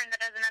have a boyfriend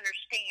that doesn't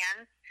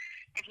understand,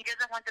 and he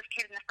doesn't want this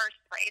kid in the first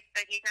place,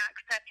 but he's not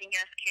accepting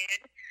this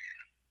kid,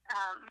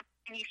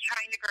 and he's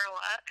trying to grow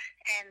up,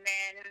 and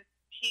then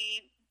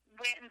he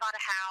went and bought a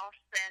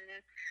house,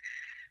 and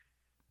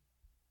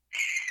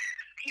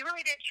he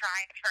really did try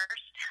at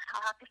first,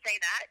 I'll have to say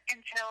that,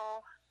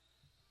 until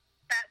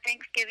that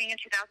Thanksgiving in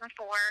 2004,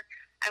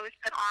 I was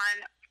put on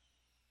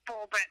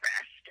full bed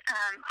rest.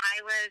 I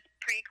was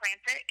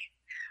preeclamptic.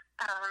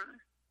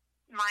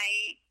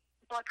 My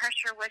blood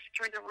pressure was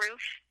through the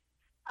roof.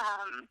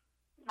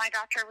 My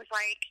doctor was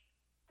like,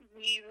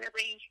 we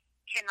really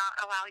cannot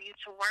allow you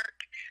to work.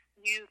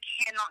 You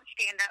cannot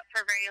stand up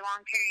for very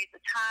long periods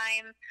of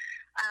time.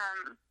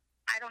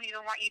 I don't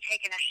even want you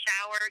taking a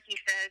shower. He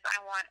says,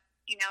 I want,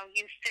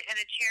 you sit in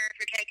a chair if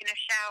you're taking a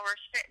shower,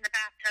 sit in the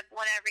bathtub,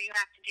 whatever you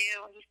have to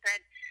do. He said,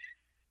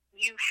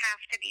 you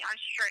have to be on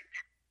strict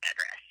bed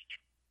rest.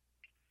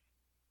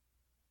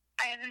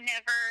 I have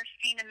never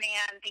seen a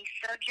man be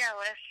so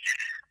jealous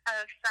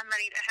of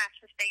somebody that has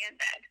to stay in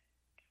bed.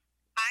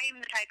 I am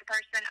the type of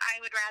person,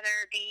 I would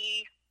rather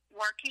be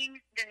working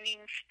than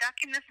being stuck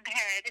in this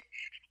bed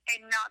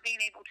and not being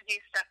able to do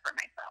stuff for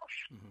myself.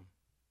 Mm-hmm.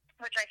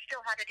 Which I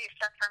still had to do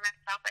stuff for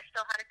myself. I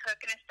still had to cook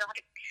and I still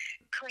had to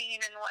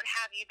clean and what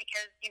have you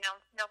because,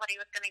 nobody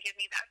was going to give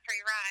me that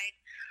free ride.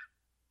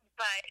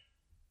 But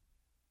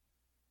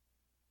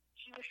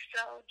he was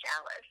so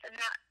jealous, and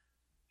that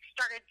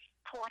started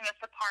pulling us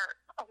apart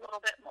a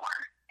little bit more.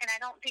 And I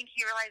don't think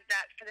he realized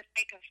that for the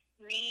sake of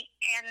me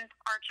and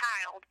our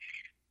child,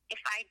 if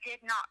I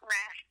did not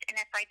rest and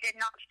if I did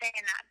not stay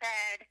in that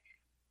bed,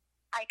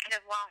 I could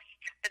have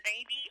lost the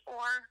baby,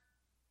 or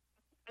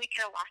we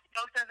could have lost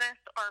both of us,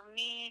 or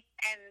me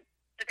and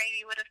the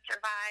baby would have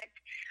survived.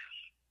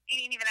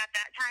 And even at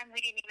that time,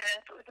 we didn't even know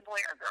if it was a boy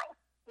or a girl.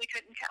 We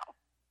couldn't tell.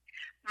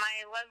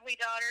 My lovely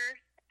daughter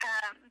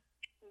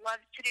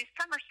loves to do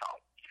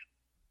somersaults.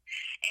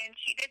 And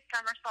she did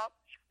somersaults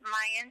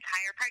my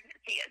entire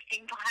pregnancy, it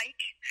seemed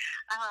like.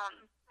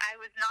 I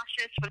was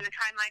nauseous from the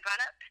time I got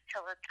up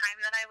till the time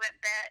that I went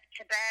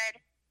to bed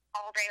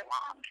all day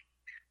long.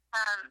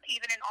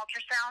 Even in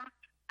ultrasound,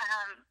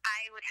 I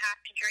would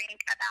have to drink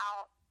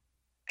about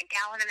 1.5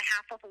 gallons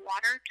of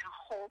water to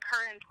hold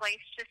her in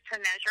place just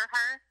to measure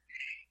her,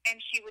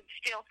 and she would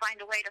still find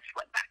a way to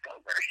flip back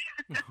over.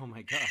 Oh,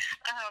 my gosh.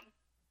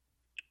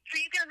 So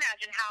you can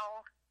imagine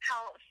how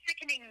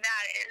sickening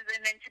that is,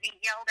 and then to be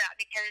yelled at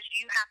because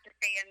you have to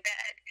stay in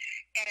bed.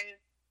 And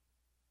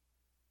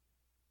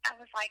I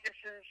was like, this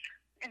is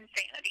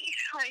insanity.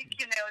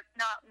 It's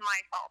not my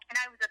fault. And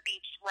I was a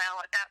beached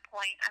whale at that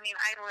point. I mean,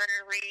 I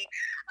literally,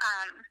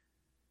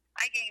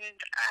 I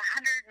gained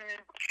 110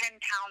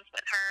 pounds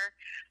with her.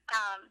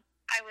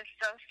 I was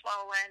so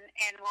swollen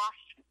and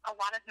lost a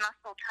lot of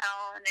muscle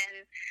tone,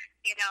 and,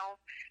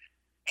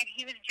 and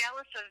he was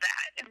jealous of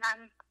that. And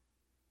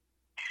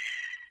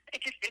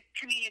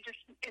to me,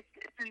 it's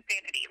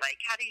insanity. Like,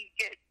 how do you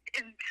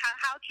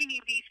how can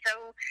you be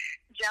so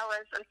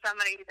jealous of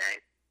somebody that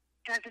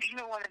doesn't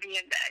even want to be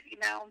in bed,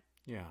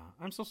 Yeah,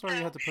 I'm so sorry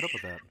you had to put up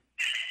with that.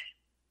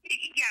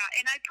 Yeah,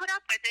 and I put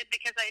up with it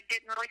because I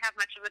didn't really have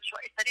much of a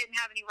choice. I didn't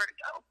have anywhere to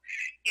go.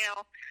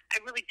 I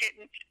really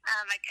didn't.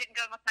 I couldn't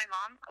go with my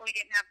mom.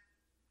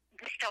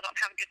 We still don't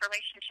have a good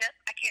relationship.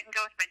 I couldn't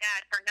go with my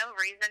dad for no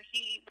reason.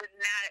 He was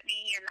mad at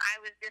me, and I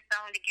was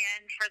disowned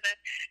again for the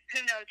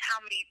who knows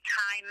how many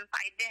times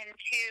I'd been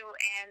to.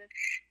 And,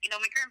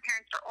 my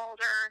grandparents are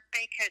older.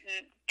 They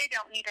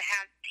don't need to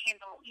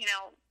handle,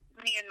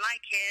 me and my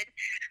kid.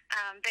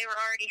 They were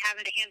already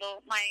having to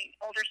handle my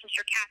older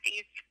sister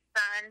Kathy's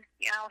son.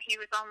 He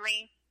was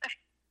only a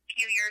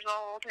few years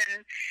old,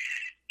 and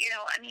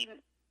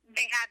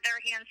they had their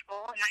hands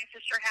full, and my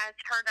sister has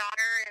her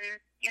daughter,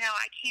 and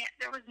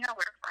there was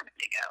nowhere for him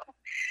to go.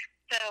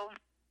 So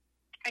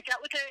I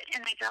dealt with it,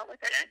 and I dealt with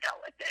it, and I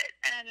dealt with it.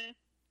 And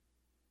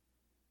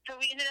so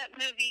we ended up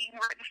moving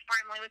right before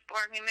Emily was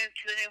born. We moved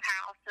to the new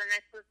house, and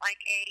this was like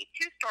a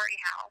 2-story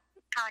house.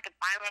 It's kind of like a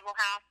bi-level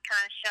house,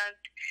 kind of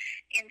shoved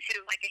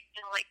into like a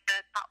hill, like the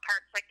top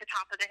part's like the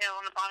top of the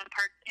hill, and the bottom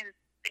part's in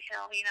the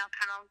hill, you know,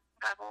 kind of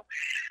level.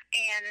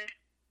 And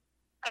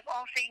of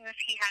all things,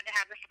 he had to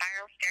have a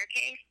spiral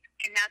staircase,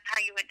 and that's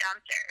how you went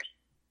downstairs.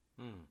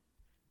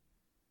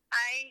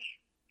 I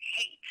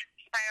hate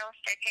spiral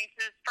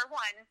staircases. For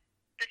one,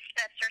 the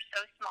steps are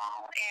so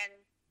small, and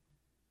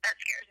that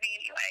scares me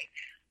anyway.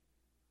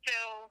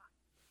 So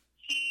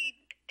he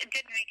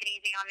didn't make it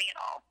easy on me at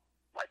all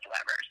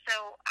whatsoever.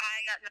 So I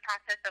got in the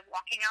process of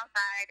walking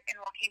outside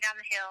and walking down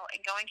the hill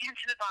and going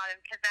into the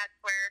bottom, because that's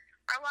where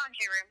our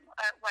laundry room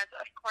was.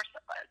 Of course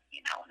it was,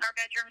 you know, and our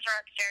bedrooms are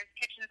upstairs,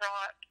 kitchens are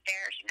all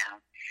upstairs, you know.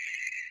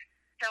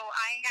 So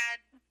I had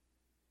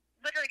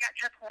literally got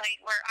to a point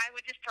where I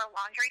would just throw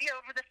laundry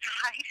over the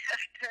side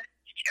of the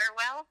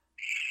stairwell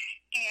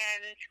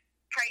and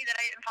pray that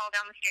I didn't fall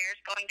down the stairs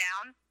going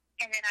down.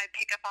 And then I'd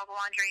pick up all the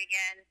laundry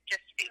again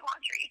just to do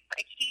laundry.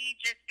 Like, he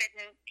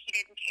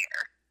didn't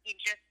care.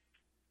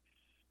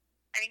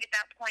 I think at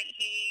that point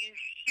he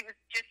was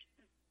just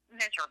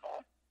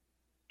miserable.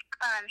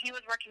 He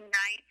was working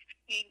nights.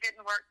 He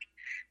worked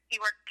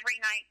 3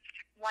 nights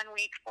 1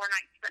 week, 4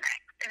 nights the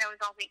next, and it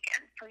was all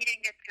weekends. So he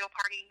didn't get to go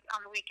party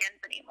on the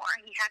weekends anymore.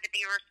 He had to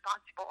be a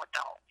responsible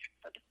adult,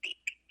 so to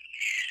speak.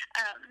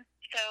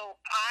 So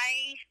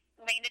I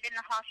landed in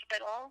the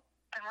hospital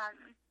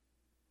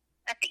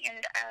at the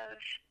end of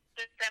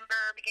December,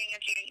 beginning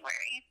of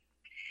January.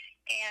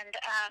 And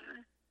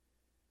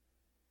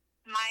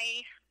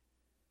my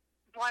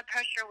blood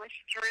pressure was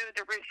through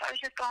the roof. I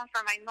was just going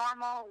for my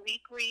normal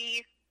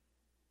weekly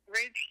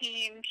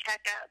routine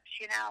checkups,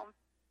 you know.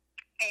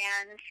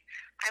 And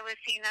I was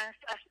seeing a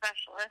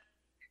specialist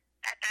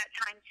at that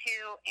time,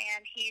 too.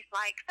 And he's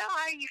like, so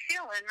how are you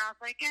feeling? And I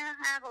was like, I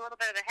have a little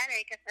bit of a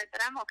headache. I said,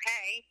 but I'm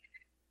okay.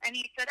 And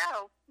he said,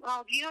 oh,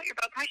 well, do you know what your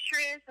blood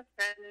pressure is? I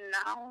said,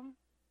 no.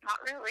 Not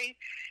really.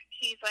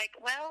 He's like,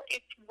 well,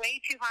 it's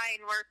way too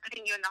high, and we're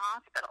putting you in the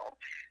hospital.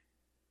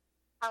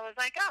 I was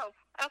like, oh,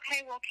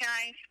 okay, well, can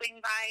I swing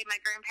by my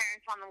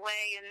grandparents on the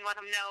way and let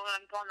them know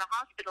I'm going to the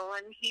hospital?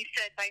 And he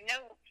said, by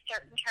no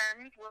certain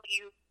terms will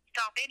you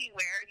stop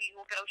anywhere. You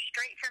will go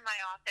straight from my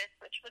office,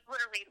 which was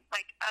literally,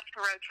 like, up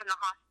the road from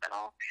the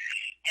hospital.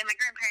 And my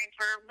grandparents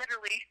were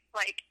literally,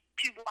 like,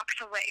 2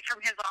 blocks away from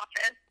his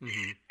office.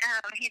 Mm-hmm.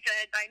 He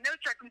said, by no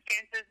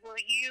circumstances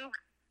will you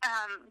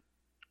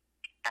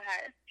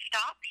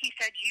stop. He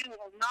said, you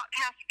will not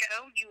pass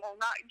go. You will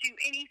not do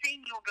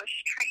anything. You will go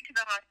straight to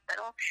the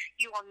hospital.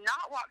 You will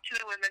not walk to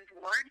the women's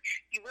ward.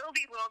 You will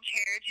be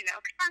wheelchaired, you know,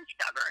 because I'm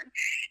stubborn.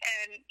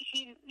 And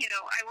he, you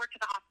know, I worked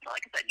at the hospital.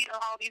 Like I said, you know,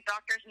 all these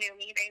doctors knew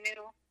me. They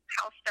knew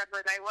how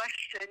stubborn I was,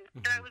 and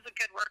that I was a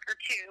good worker,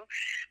 too.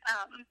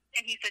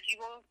 And he said,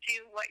 you will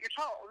do what you're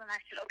told. And I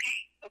said,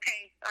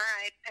 okay, all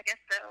right, I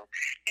guess so.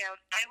 You know,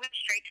 I went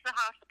straight to the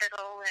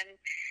hospital, and,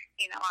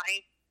 you know,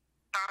 I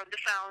borrowed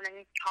the phone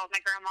and called my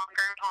grandma and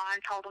grandpa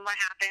and told them what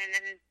happened,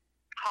 and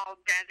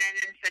called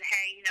Devin and said,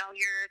 hey, you know,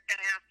 you're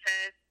going to have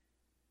to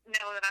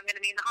know that I'm going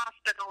to be in the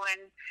hospital,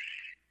 and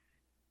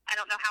I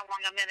don't know how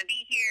long I'm going to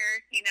be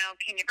here. You know,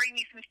 can you bring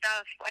me some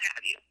stuff, what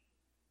have you?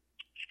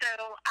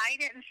 So I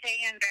didn't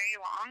stay in very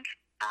long.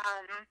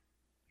 I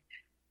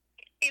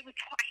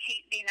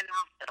hate being in the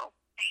hospital.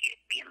 I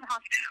hate being in the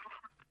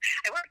hospital.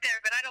 I work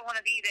there, but I don't want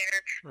to be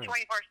there 24/7,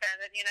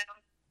 you know.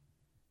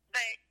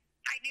 But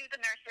I knew the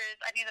nurses,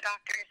 I knew the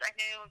doctors, I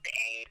knew the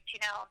aides, you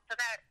know, so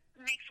that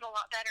makes it a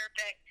lot better,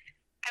 but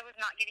I was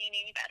not getting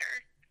any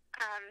better.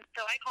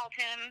 So I called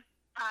him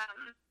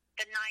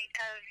the night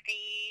of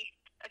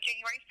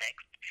January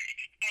 6th,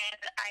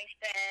 and I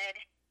said,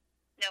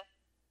 no,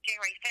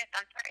 January 5th,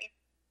 I'm sorry.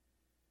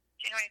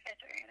 January 5th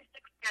or January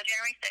 6th? No,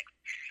 January 6th.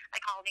 I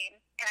called him,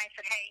 and I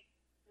said, hey,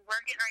 we're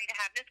getting ready to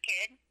have this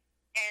kid,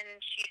 and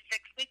she's 6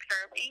 weeks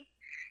early.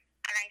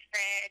 And I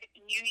said,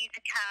 you need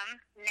to come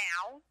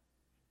now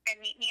and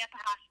meet me at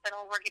the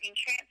hospital. We're getting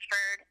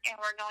transferred, and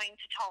we're going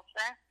to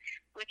Tulsa,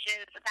 which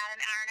is about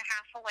an hour and a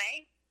half away.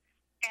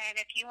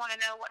 And if you want to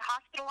know what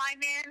hospital I'm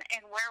in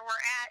and where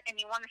we're at, and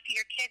you want to see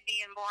your kid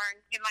being born,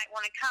 you might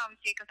want to come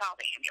so you can call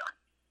the ambulance.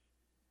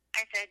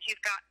 I said,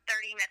 you've got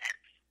 30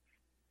 minutes.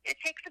 It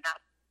takes about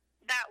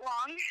that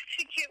long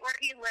to get where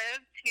he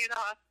lives to the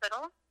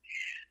hospital.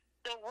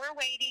 So we're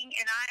waiting,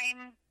 and I'm,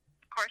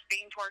 of course,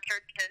 being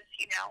tortured because,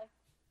 you know,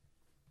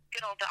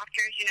 good old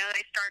doctors, you know,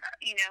 they start,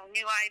 you know,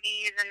 new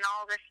IVs and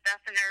all this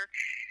stuff, and they're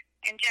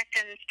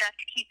injecting stuff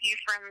to keep you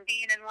from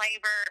being in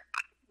labor.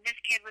 This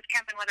kid was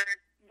coming whether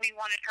we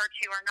wanted her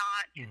to or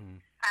not. Mm-hmm.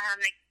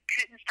 They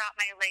couldn't stop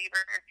my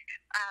labor.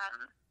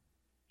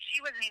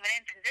 She wasn't even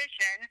in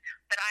position,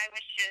 but I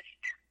was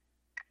just,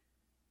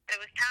 it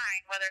was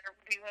time, whether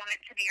we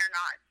wanted to be or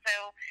not.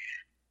 So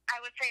I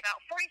would say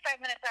about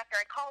 45 minutes after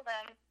I called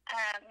them,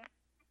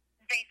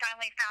 they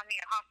finally found me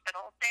at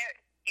hospital.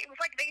 It was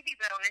like baby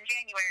boom in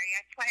January,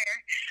 I swear.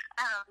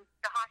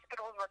 The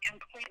hospitals were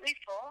completely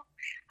full.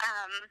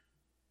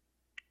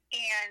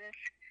 and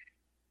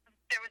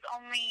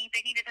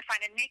they needed to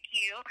find a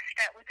NICU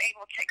that was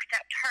able to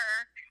accept her,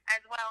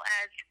 as well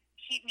as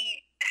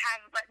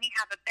let me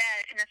have a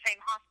bed in the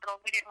same hospital.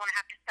 We didn't want to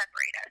have to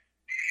separate us.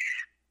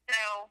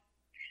 So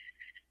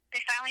they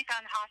finally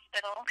found the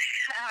hospital.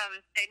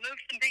 They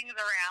moved some things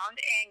around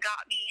and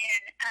got me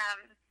in.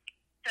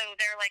 So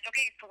they're like,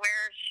 okay, so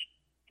where's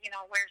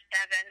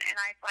Devin? And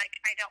I was like,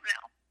 I don't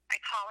know. I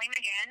call him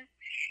again,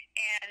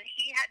 and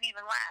he hadn't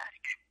even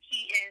left.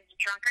 He is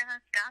drunker than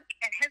a skunk,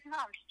 and his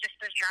mom's just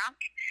as drunk.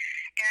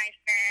 And I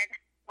said,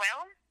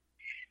 well,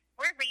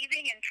 we're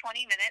leaving in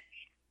 20 minutes.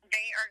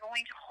 They are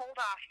going to hold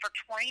off for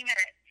 20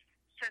 minutes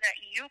so that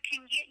you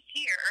can get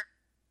here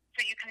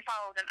so you can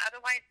follow them.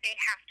 Otherwise, they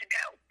have to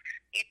go.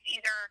 It's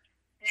either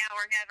now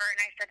or never.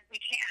 And I said,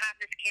 we can't have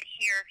this kid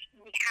here.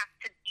 We have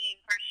to be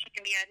where she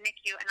can be at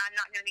NICU, and I'm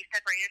not going to be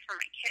separated from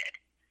my kid.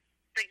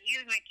 So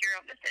you make your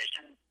own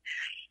decisions.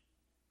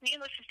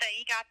 Needless to say,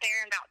 he got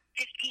there in about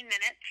 15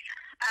 minutes.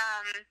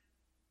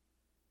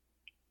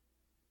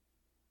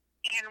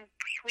 And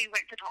we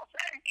went to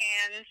Tulsa.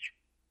 And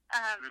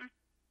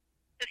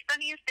the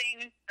funniest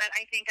thing that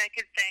I think I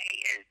could say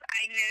is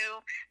I knew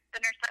the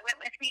nurse that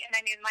went with me, and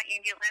I knew my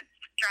ambulance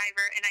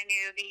driver, and I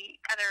knew the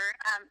other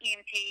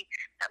EMT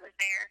that was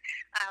there.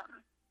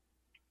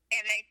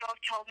 And they both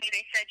told me,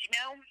 they said,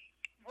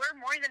 we're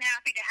more than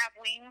happy to have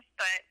wings,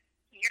 but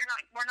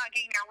we're not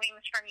getting our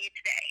wings from you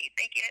today.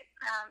 They get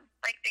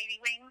like baby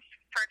wings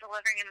for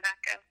delivering in the back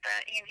of the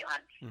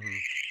ambulance. Mm-hmm.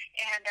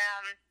 And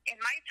in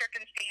my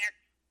circumstance,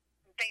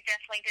 they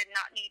definitely did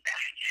not need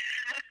that.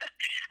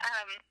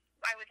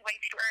 I was way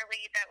too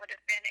early. That would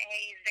have been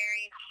a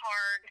very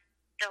hard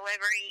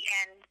delivery,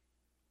 and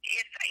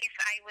if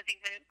I was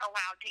even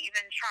allowed to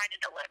even try to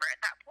deliver at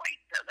that point.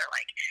 So they're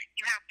like,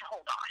 you have to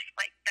hold off.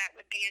 Like, that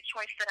would be a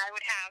choice that I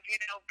would have,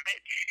 but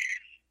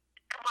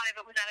a lot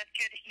of it was out of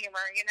good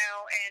humor,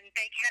 and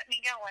they kept me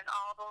going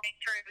all the way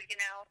through,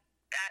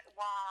 that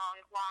long,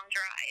 long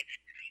drive.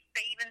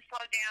 They even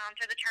slowed down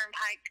to the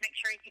turnpike to make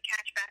sure he could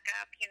catch back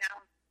up,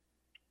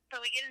 So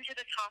we get into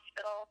this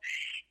hospital,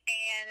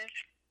 and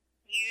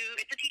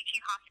it's a teaching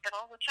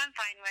hospital, which I'm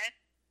fine with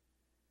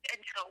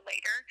until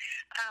later.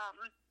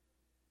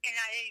 And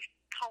I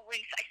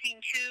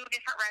seen two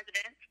different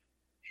residents.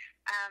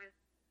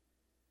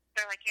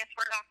 They're like, yes,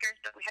 we're doctors,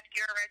 but we have to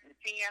do our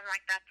residency. I'm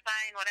like, that's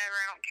fine, whatever.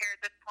 I don't care at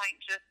this point.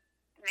 Just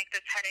make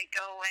this headache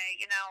go away.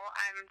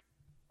 I'm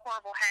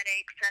horrible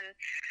headaches. And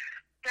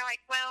they're like,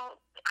 well,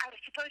 I was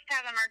supposed to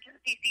have an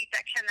emergency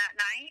C-section that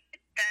night.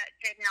 That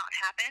did not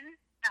happen.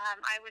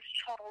 I was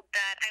told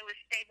that I was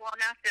stable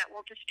enough that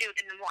we'll just do it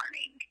in the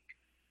morning.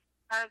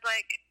 I was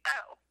like,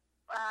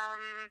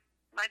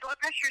 my blood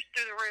pressure's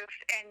through the roof,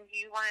 and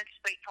you wanted to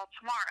wait till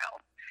tomorrow.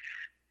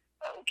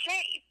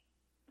 Okay.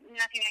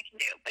 Nothing I can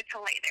do but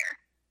to lay there.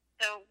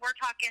 So we're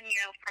talking,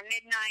 from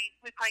midnight.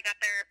 We probably got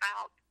there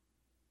about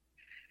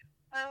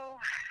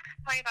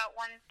 1:30,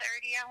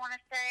 I want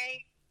to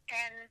say.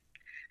 And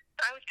so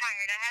I was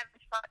tired. I haven't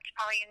slept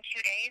probably in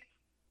 2 days.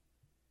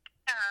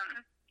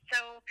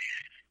 So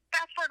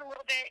fast forward a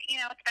little bit,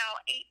 it's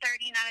about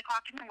 8:30, 9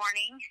 o'clock in the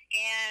morning,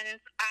 and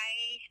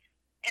I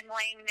am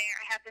laying there.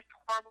 I have this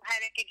horrible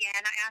headache again.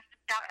 I asked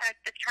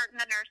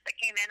the nurse that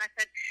came in, I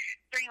said,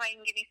 is there any way you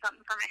can give me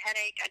something for my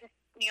headache? I just,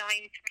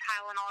 maybe some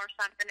Tylenol or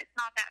something. It's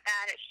not that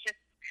bad. It's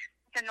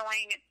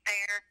annoying. It's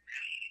there.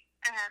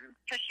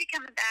 So she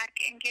comes back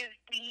and gives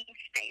me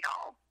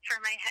Stadol for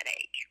my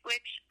headache,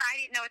 which I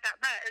didn't know what that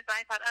was.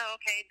 I thought, oh,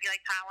 okay, it'd be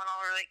like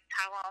Tylenol or like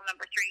Tylenol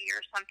number 3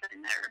 or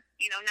something, or,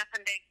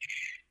 nothing big.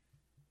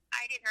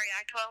 I didn't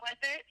react well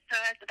with it. So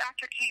as the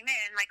doctor came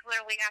in, like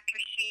literally after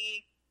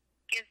she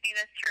gives me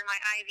this through my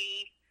IV,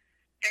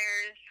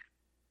 there's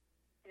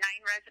 9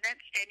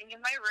 residents standing in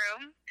my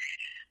room.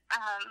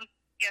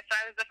 Yes,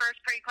 I was the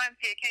first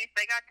preeclampsia case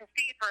I got to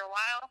see for a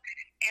while,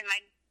 and my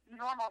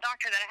normal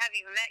doctor that I haven't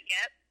even met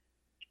yet,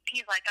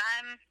 he's like,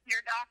 I'm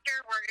your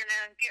doctor. We're going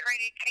to get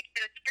ready to take you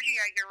to the surgery.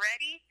 Are you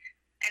ready?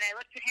 And I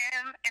looked at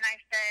him, and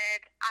I said,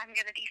 I'm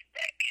going to be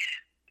sick.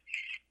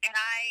 And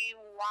I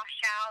wash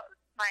out,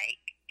 I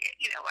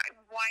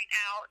white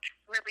out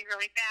really,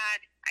 really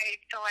bad. I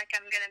feel like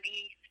I'm going to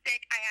be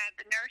sick. I had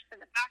the nurse and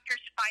the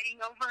doctors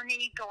fighting over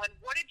me, going,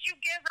 what did you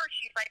give her?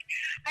 She's like,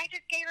 I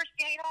just gave her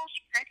Stadol.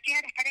 She said she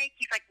had a headache.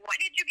 He's like, why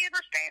did you give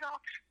her Stadol?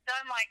 So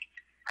I'm like,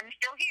 I'm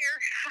still here,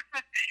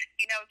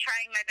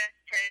 trying my best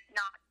to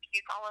not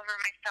puke all over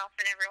myself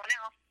and everyone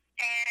else.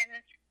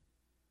 And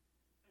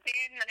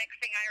then the next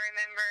thing I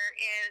remember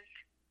is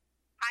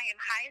I am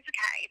high as a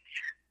kite.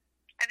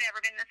 I've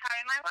never been this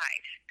high in my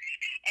life.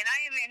 And I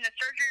am in the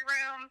surgery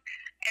room,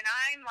 and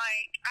I'm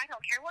like, I don't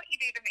care what you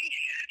do to me,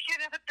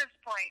 at this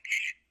point.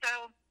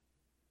 So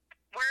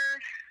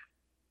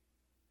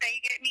they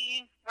get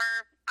me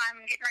where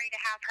I'm getting ready to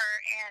have her,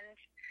 and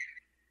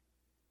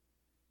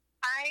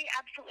I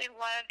absolutely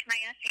loved my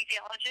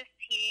anesthesiologist.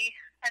 He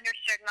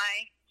understood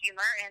my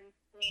humor and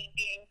me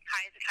being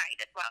high as a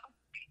kite as well.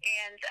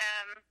 And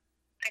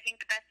I think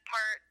the best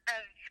part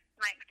of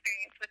my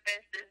experience with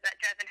this is that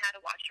Devin had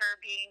to watch her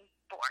being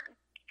born,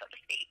 so to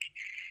speak.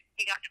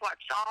 You got to watch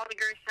all the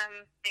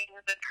gruesome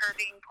things of her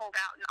being pulled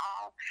out and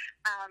all.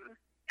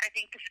 I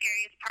think the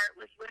scariest part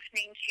was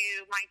listening to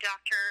my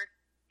doctor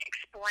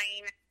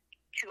explain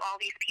to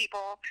all these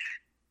people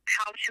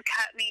how to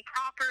cut me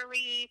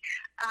properly.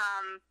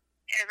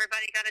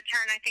 Everybody got a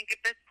turn, I think,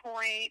 at this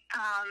point.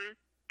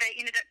 They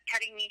ended up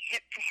cutting me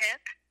hip to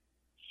hip.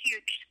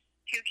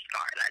 Huge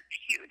scar. That's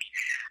huge.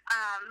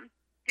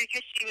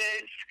 Because she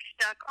was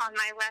stuck on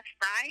my left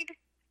side,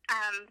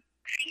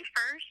 feet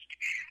first,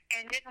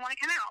 and didn't want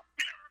to come out.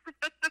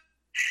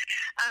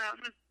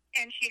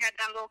 And she had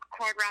that little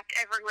cord wrapped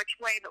every which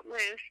way but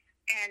loose,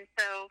 and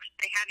so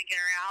they had to get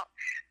her out.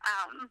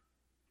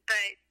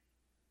 But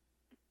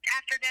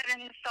after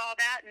Devin saw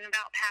that and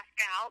about passed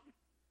out,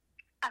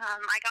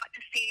 I got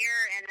to see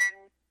her, and then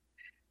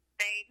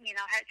they,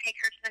 had to take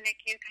her to the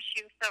NICU because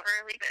she was so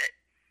early, but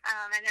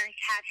and then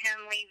had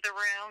him leave the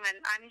room,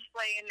 and I'm just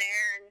laying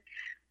there, and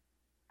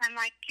I'm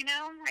like,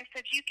 I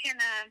said, you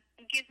can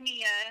give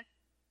me a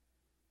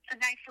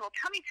nice little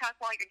tummy tuck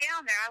while you're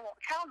down there. I won't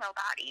tell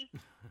nobody.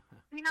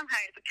 I'm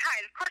high as a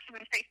kite. Of course I'm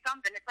going to say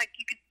something. It's like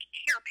you could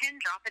hear a pin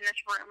drop in this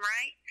room,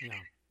 right? Yeah.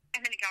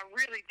 And then it got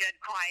really dead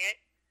quiet.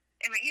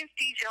 And my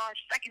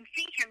anesthesiologist, I can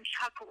see him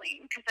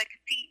chuckling because I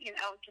could see,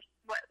 just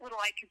what little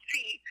I could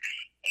see.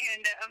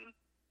 And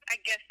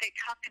I guess they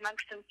talked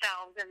amongst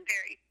themselves and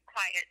very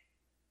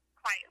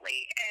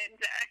quietly. And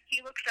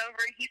he looks over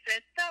and he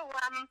says, so,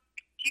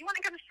 do you want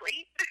to go to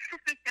sleep?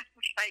 I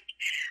was like,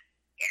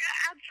 yeah,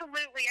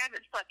 absolutely. I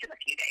haven't slept in a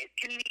few days.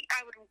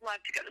 I would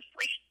love to go to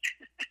sleep.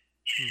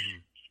 Mm-hmm.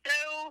 So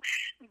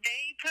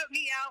they put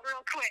me out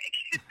real quick.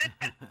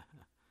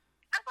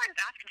 That's what I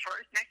was asking for.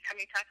 Next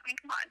time you talk to me,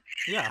 come on.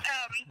 Yeah.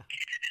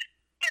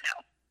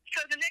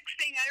 So the next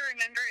thing I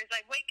remember is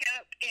I wake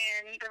up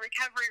in the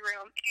recovery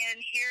room,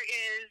 and here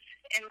is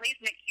Emily's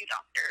NICU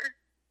doctor,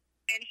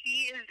 and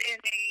he is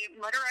in a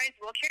motorized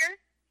wheelchair,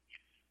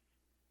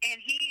 and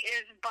he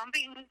is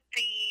bumping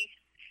the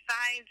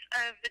sides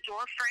of the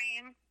door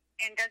frame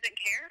and doesn't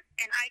care,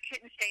 and I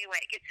couldn't stay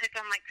awake. It took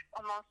them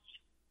almost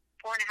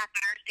 4.5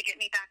 hours to get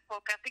me back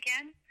woke up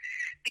again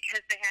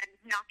because they had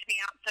knocked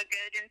me out so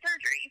good in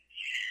surgery.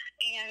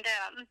 And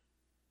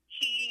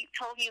he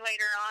told me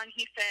later on,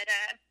 he said,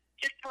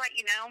 just to let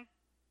you know,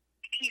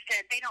 he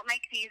said, they don't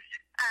make these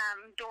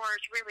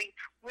doors really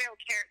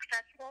wheelchair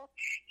accessible.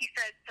 He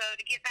said, so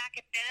to get back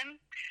at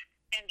them,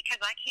 and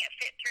because I can't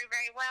fit through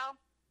very well,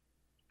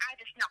 I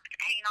just knock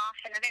the paint off,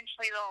 and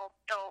eventually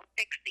they'll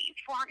fix these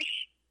for me.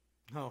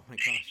 Oh, my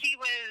gosh. He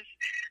was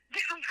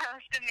the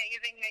most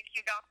amazing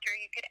NICU doctor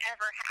you could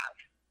ever have.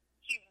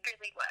 He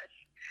really was.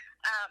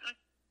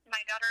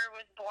 My daughter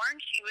was born.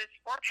 She was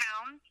 4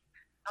 pounds,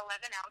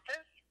 11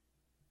 ounces.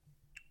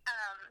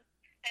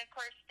 And, of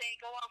course,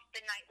 they go off the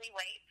nightly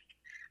weights.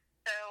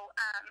 So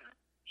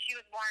she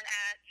was born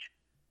at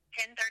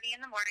 10:30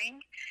 in the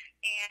morning.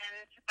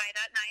 And by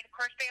that night, of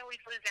course, they always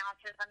lose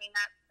ounces. I mean,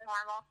 that's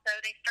normal. So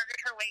they started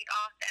her weight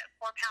off at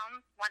 4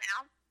 pounds, 1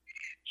 ounce.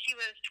 She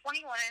was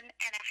 21.5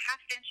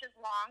 inches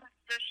long,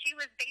 so she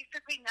was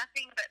basically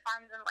nothing but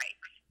arms and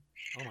legs.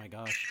 Oh, my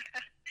gosh.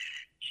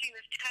 She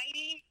was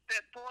tiny,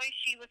 but boy,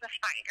 she was a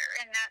fighter.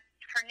 And that's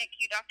her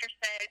NICU doctor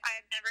said,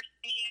 I've never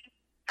seen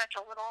such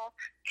a little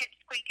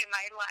pipsqueak in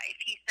my life.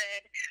 He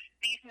said,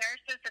 these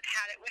nurses have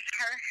had it with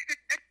her.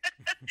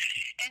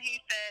 And he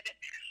said,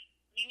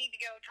 you need to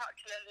go talk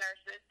to those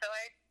nurses. So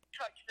I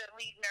talked to the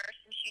lead nurse,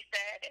 and she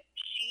said,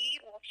 she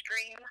will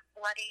scream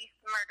bloody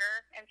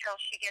murder until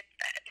she gets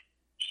fed.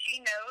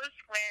 She knows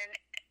when,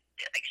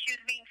 she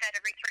was being fed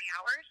every 3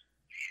 hours,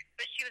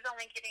 but she was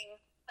only getting,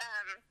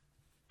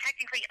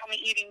 technically only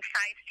eating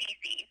 5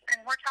 cc's.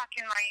 And we're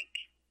talking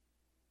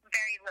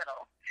very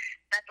little.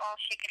 That's all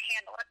she could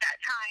handle at that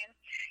time.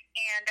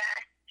 And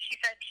she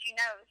said she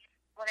knows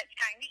when it's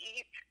time to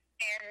eat.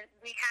 And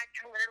we had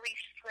to literally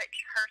switch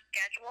her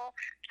schedule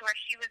to where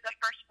she was the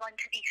first one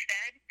to be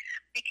fed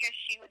because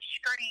she would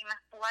scream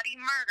bloody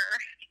murder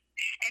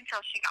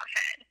until she got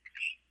fed.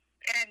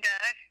 And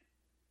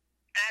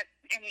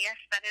yes,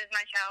 that is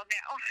my child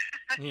now.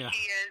 Yeah.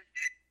 She is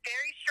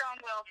very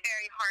strong-willed,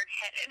 very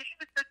hard-headed,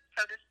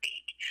 so to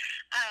speak.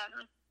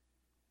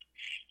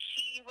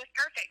 She was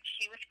perfect.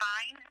 She was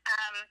fine.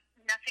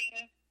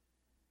 Nothing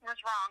was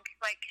wrong.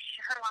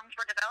 Her lungs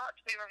were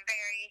developed. We were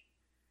very,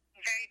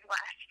 very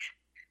blessed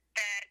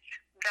that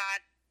God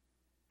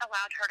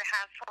allowed her to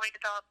have fully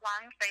developed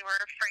lungs. They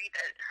were afraid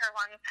that her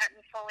lungs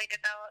hadn't fully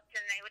developed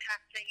and they would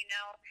have to,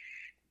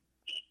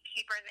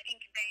 keep her in the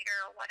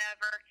incubator or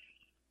whatever.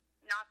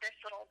 Not this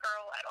little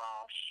girl at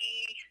all. She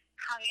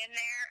hung in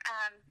there.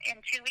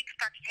 In 2 weeks,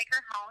 got to take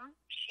her home.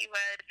 She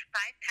was 5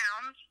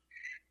 pounds,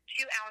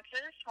 2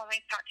 ounces when we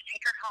got to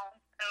take her home.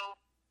 So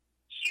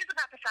she was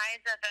about the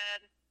size of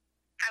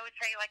I would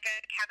say like a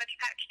Cabbage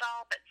Patch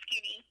doll, but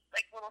skinny,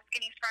 like little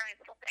skinny, scrawny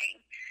little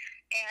thing.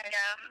 And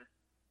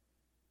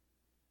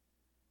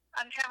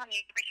I'm telling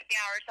you, every 50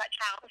 hours, that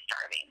child was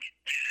starving.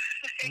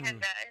 And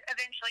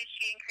eventually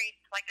she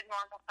increased like a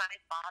normal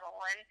size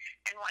bottle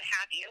and what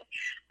have you.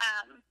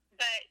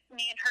 But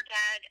me and her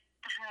dad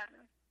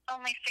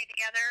only stayed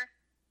together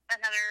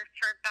another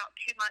for about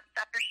 2 months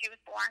after she was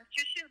born.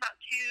 So she was about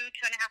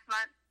 2.5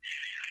 months.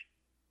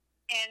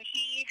 And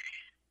he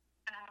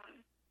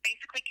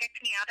basically kicked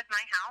me out of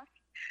my house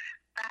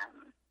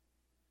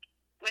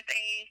with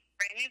a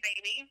brand new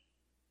baby.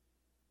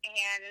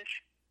 And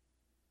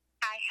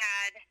I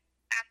had,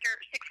 after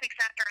 6 weeks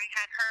after I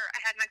had her, I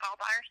had my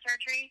gallbladder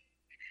surgery.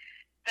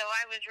 So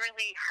I was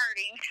really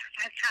hurting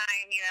at the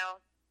time, you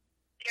know.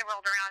 It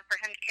rolled around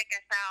for him to kick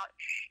us out.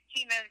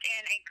 He moved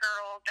in a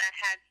girl that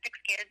had 6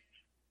 kids.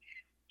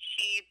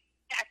 She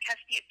had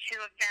custody of 2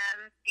 of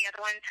them. The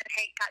other ones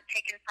got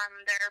taken from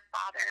their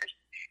fathers.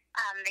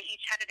 They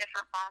each had a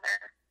different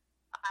father.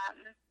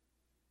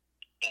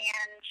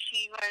 And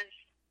she was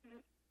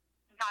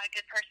not a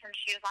good person.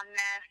 She was on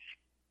meth,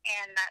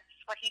 and that's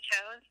what he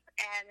chose.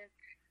 And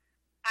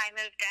I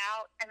moved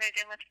out. I moved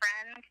in with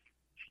friends,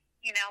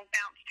 you know,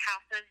 bounced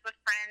houses with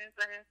friends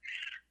and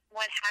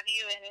what have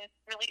you, and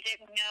really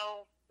didn't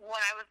know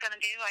what I was going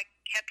to do. I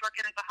kept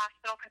working at the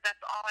hospital because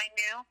that's all I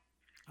knew.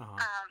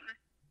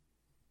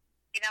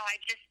 You know, I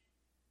just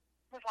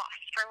was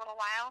lost for a little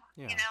while,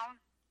 you know.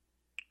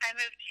 I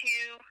moved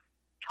to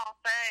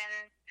Tulsa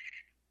and,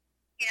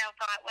 you know,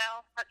 thought,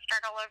 well, let's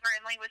start all over.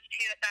 Emily was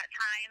 2 at that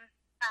time.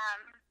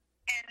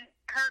 And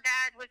her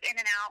dad was in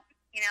and out,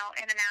 you know,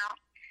 in and out.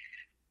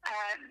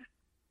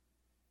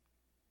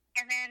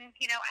 And then,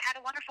 you know, I had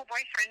a wonderful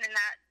boyfriend in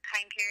that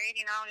time period.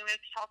 You know, we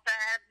moved to Tulsa.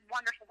 I had a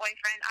wonderful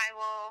boyfriend. I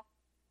will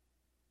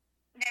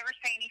never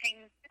say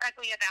anything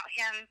ugly about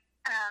him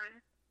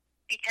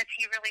because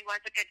he really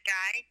was a good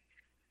guy.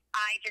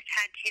 I just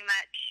had too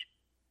much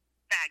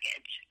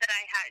baggage that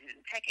I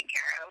hadn't taken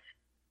care of.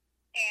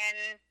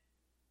 And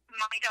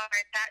my daughter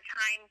at that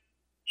time,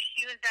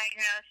 she was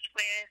diagnosed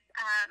with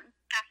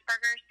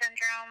Asperger's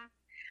syndrome,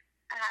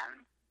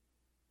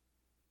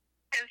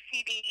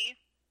 OCD.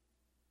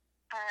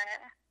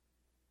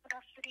 What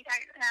else did he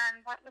die?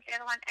 What was the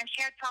other one? And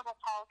she had cerebral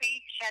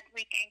palsy. She had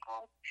weak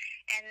ankles,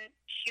 and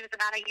she was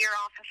about a year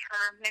off of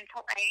her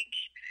mental age.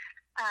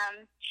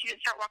 She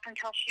didn't start walking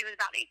until she was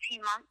about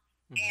 18 months,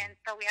 and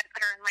so we had to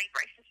put her in leg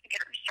braces to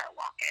get her to start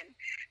walking.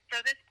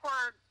 So this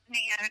poor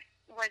man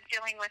was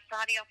dealing with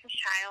somebody else's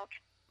child,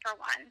 for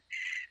one.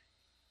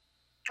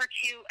 For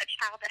 2, a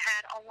child that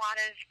had a lot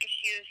of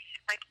issues,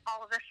 like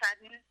all of a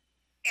sudden.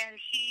 And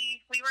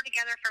we were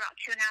together for about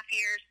 2.5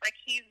 years. Like,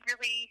 he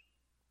really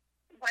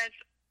was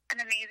an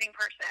amazing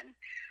person.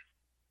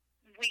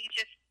 We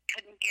just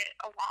couldn't get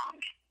along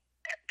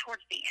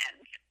towards the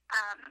end.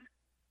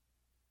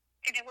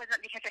 And it wasn't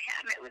because of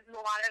him. It was, a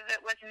lot of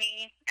it was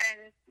me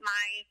and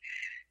my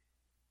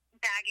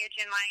baggage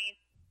and my,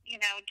 you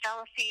know,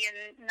 jealousy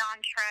and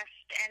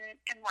non-trust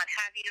and what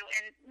have you.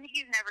 And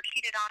he's never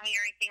cheated on me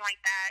or anything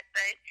like that,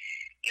 but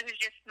it was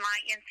just my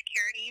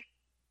insecurities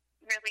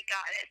really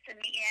got us in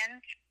the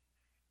end.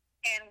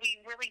 And we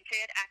really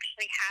did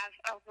actually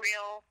have a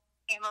real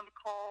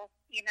amicable,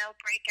 you know,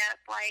 breakup.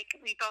 Like,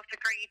 we both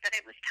agreed that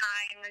it was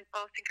time. We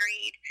both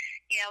agreed,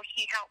 you know,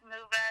 he helped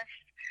move us,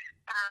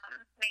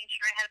 made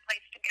sure I had a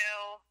place to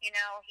go. You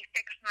know, he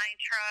fixed my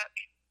truck.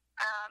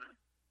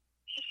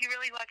 He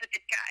really was a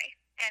good guy.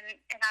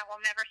 And I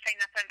will never say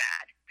nothing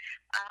bad.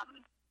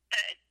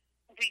 But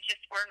we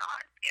just were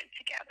not good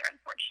together,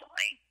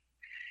 unfortunately.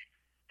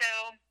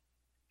 So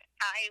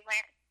I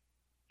went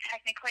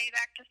technically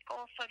back to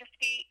school, so to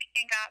speak,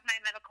 and got my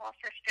medical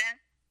assistant.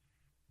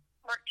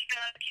 Worked for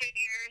another 2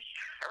 years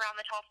around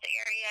the Tulsa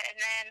area, and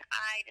then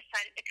I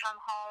decided to come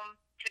home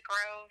to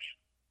Grove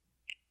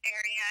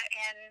area.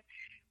 And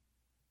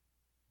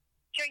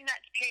during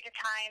that period of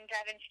time,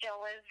 Devin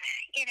still was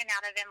in and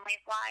out of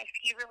Emily's life.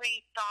 He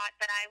really thought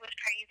that I was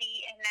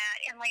crazy and that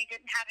Emily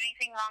didn't have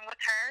anything wrong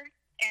with her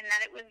and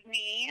that it was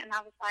me. And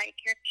I was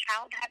like, your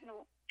child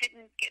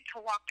didn't get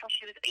to walk till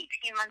she was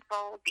 18 months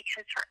old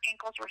because her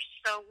ankles were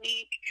so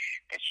weak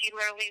that she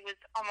literally was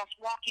almost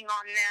walking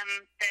on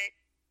them. That,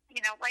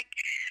 you know, like,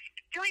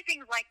 doing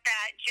things like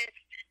that just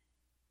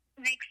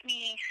makes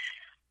me,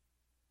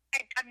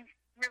 I'm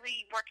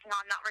really working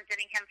on not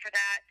resenting him for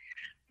that.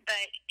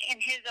 But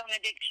in his own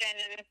addiction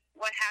and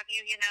what have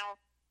you, you know,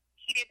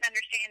 he didn't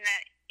understand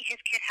that his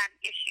kid had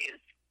issues,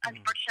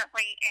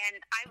 unfortunately, and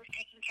I was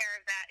taking care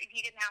of that, and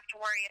he didn't have to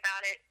worry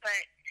about it.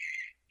 But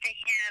to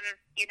him,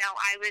 you know,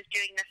 I was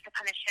doing this to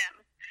punish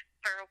him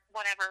for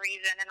whatever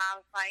reason, and I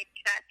was like,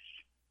 that's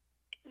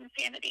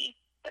insanity,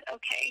 but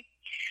okay.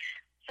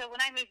 So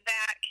when I moved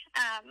back,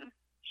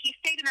 he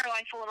stayed in our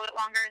life a little bit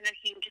longer, and then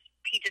he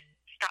just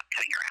stopped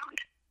coming around.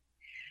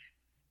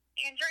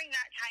 And during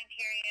that time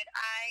period,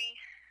 I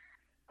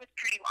was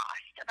pretty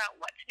lost about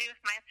what to do with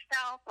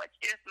myself, what to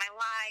do with my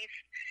life.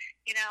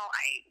 You know,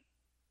 I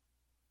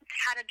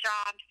had a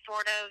job,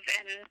 sort of,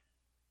 and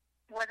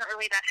wasn't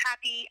really that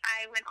happy.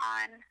 I went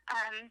on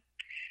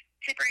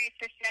temporary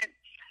assistance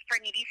for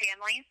needy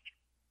families,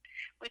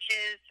 which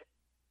is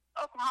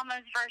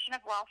Oklahoma's version of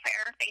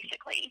welfare,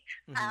 basically.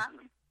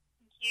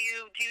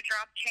 you do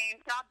job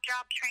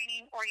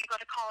training, or you go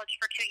to college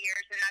for 2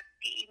 years, and that's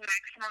the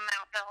maximum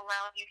amount they'll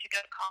allow you to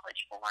go to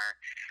college for.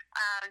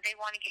 They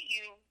want to get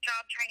you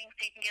job training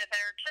so you can get a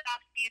better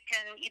job, so you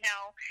can,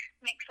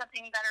 make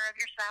something better of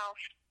yourself.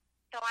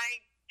 So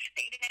I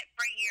stayed in it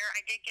for a year.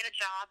 I did get a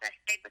job. I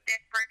stayed with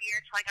it for a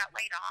year until I got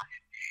laid off.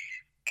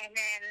 And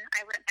then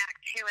I went back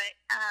to it.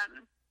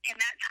 In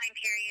that time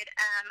period,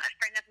 a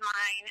friend of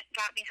mine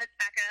got me hooked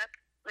back up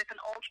with an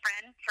old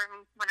friend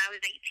from when I was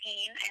 18,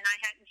 and I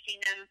hadn't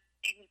seen him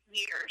in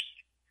years.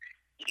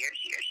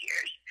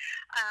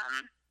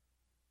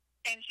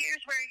 And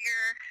here's where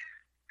your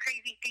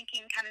crazy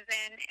thinking comes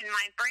in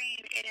my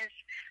brain is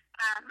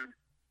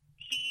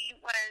he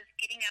was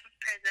getting out of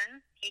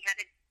prison. He had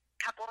a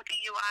couple of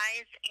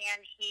DUIs,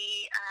 and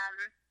he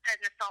had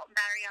an assault and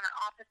battery on an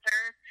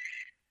officer.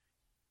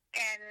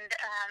 And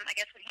I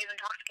guess when he was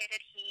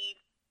intoxicated, he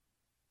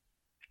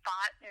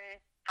fought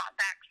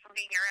back from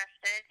being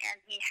arrested, and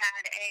he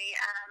had a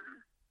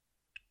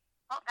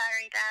assault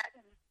battery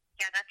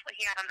that's what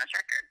he had on his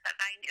record that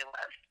I knew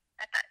of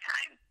at that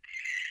time.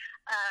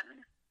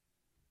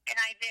 And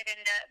I did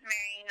end up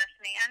marrying this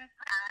man.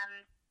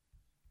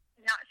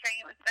 Not saying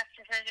it was the best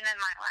decision in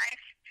my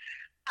life.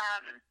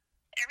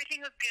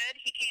 Everything was good.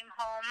 He came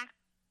home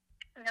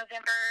in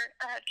November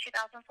of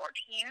 2014.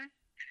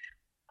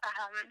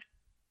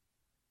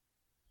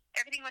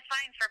 Everything was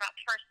fine for about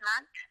the first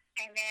month,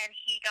 and then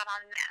he got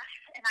on meth,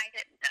 and I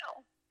didn't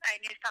know. I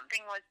knew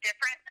something was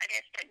different. I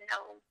just didn't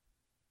know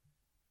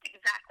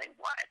exactly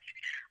what.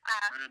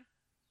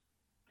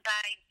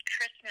 By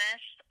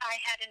Christmas, I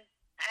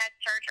had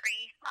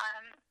surgery,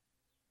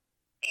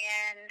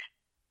 and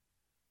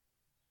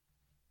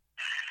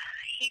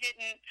he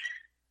didn't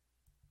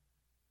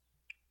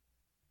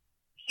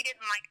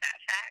like that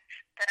fact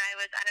that I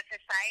was out of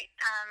his sight.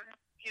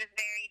 He was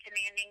very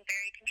demanding,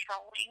 very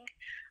controlling.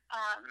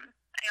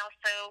 I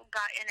also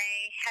got in a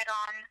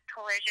head-on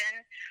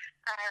collision.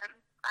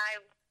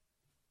 I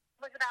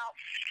was about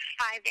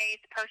 5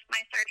 days post my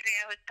surgery.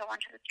 I was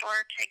going to the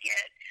store to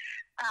get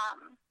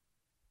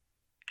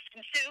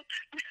some soup,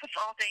 of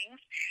all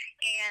things,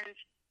 and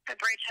the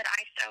bridge had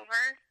iced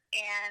over,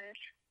 and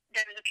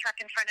there was a truck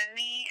in front of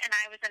me, and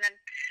I was in a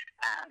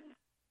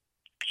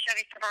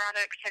Chevy Silverado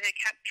extended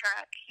cab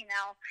truck,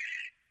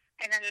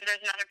 and then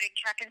there's another big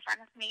truck in front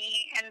of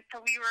me, and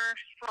so we were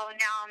slowing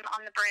down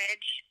on the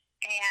bridge,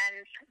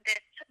 and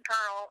this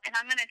girl, and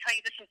I'm going to tell you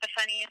this is the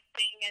funniest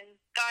thing, and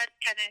God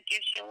kind of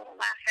gives you a little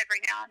laugh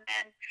every now and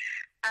then.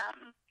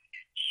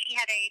 She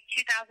had a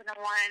 2001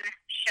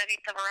 Chevy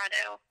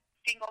Silverado,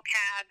 single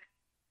cab,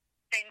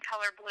 same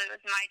color blue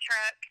as my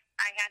truck.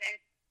 I had a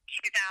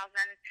 2000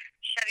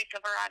 Chevy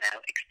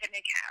Silverado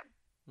extended cab.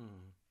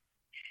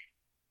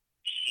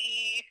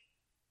 She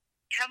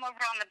come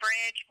over on the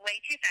bridge way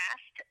too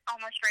fast,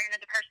 almost ran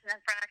into the person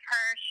in front of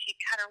her. She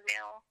cut her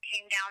wheel,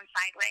 came down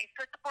sideways.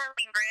 So it's a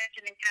four-lane bridge,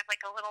 and then you have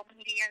like a little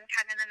median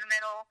kind of in the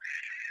middle.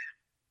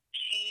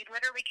 She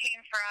literally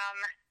came from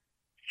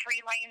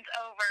 3 lanes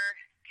over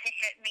to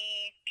hit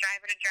me,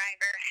 driver to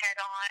driver, head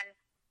on.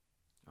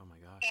 Oh my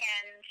gosh.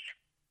 And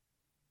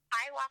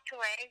I walked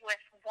away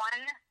with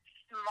one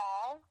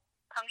small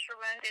puncture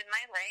wound in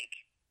my leg,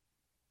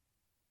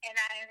 and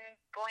I'm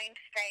going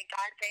to say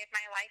God saved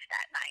my life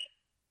that night.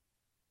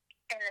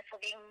 And this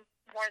will be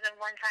more than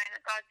one time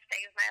that God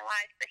saved my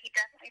life, but he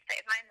definitely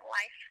saved my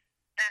life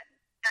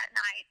that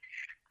night.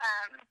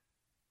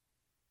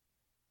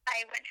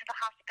 I went to the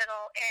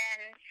hospital,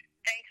 and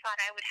they thought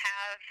I would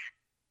have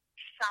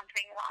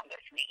something wrong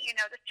with me.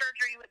 The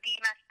surgery would be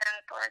messed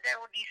up, or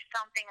there would be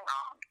something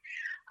wrong.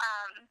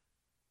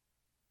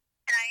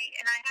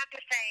 And I have to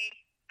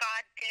say,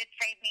 God did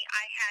save me.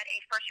 I had a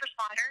first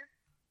responder.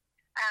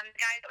 The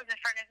guy that was in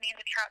front of me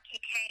in the truck, he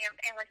came,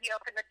 and when he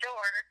opened the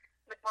door,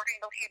 the door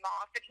handle came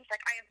off, and he's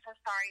like, I am so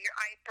sorry,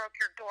 I broke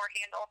your door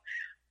handle.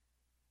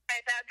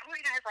 At that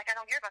point, I was like, I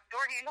don't care about the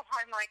door handle.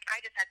 I'm like, I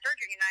just had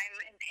surgery, and I'm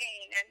in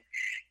pain. And,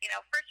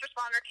 first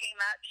responder came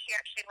up. She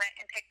actually went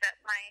and picked up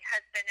my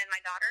husband and my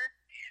daughter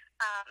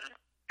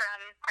from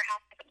our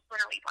house. It was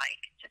literally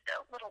just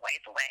a little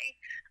ways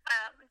away.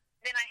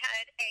 Then I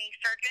had a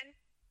surgeon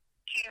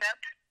came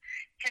up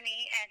to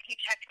me, and he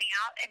checked me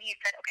out, and he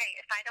said, okay,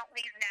 if I don't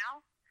leave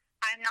now,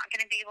 I'm not going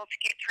to be able to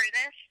get through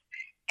this,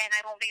 and I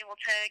won't be able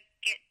to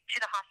get to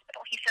the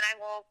hospital. He said, I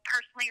will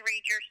personally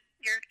read your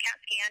CAT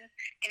scan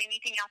and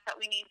anything else that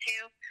we need to.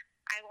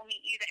 I will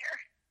meet you there.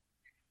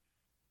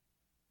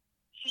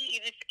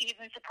 He was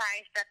even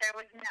surprised that there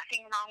was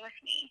nothing wrong with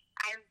me.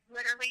 I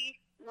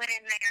literally went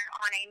in there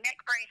on a neck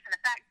brace and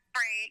a back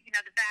brace,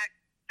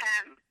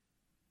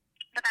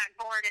 the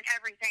backboard and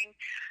everything,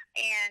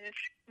 and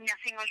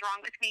nothing was wrong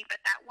with me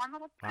but that one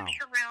little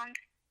puncture wound.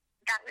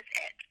 That was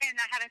it. And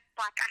I had 2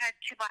 black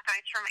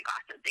eyes from my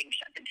glasses being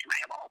shoved into my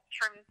eyeballs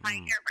from my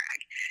airbag.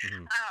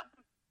 Mm-hmm.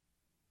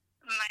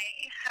 My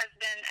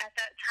husband at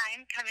that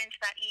time come into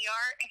that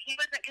ER, and he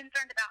wasn't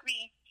concerned about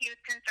me. He was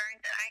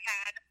concerned that I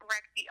had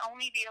wrecked the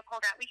only vehicle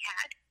that we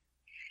had,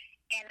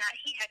 and that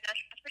he had no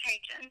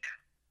transportation.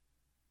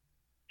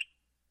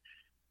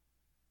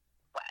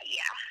 Well,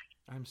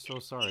 yeah. I'm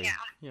so sorry. Yeah.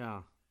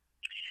 Yeah.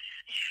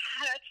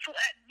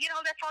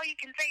 That's all you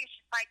can say. It's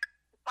just like,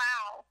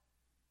 wow,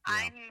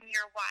 Yeah. I'm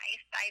your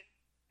wife. I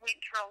went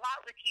through a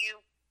lot with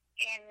you,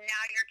 and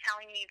now you're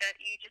telling me that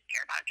you just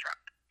care about a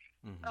truck.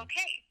 Mm-hmm.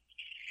 Okay.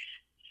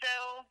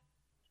 So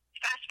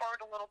fast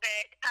forward a little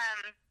bit.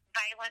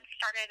 Violence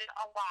started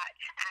a lot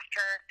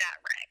after that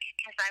wreck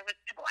because I was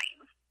to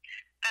blame.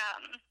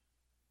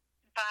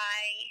 By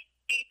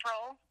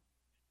April,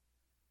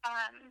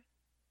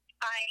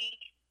 I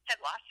had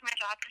lost my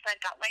job because I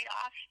got laid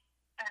off,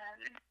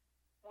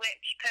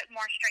 which put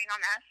more strain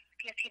on us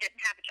because he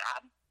didn't have a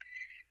job.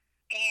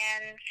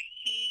 And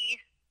he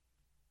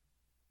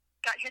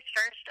got his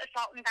first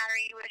assault and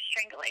battery with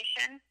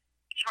strangulation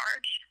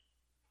charge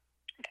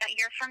that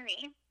year from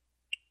me.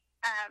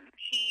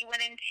 He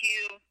went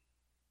into,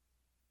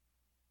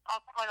 I'll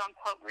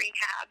quote-unquote,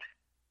 rehab.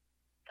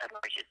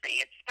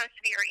 Allegedly, it's supposed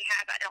to be a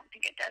rehab. I don't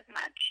think it does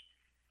much.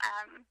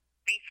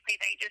 Basically,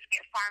 they just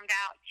get farmed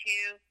out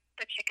to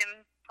the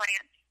chicken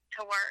plants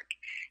to work,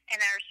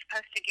 and they're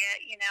supposed to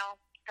get,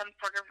 some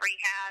sort of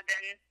rehab.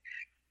 And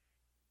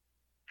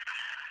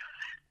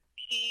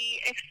he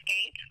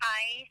escaped.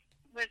 I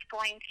was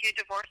going to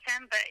divorce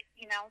him, but,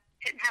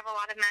 didn't have a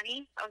lot of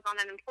money. I was on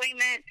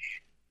unemployment,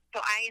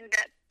 so I ended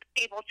up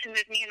able to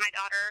move me and my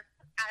daughter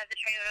out of the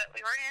trailer that we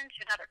were in to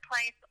another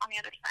place on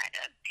the other side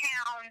of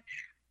town.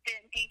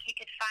 Didn't think he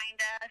could find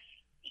us.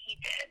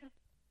 He did.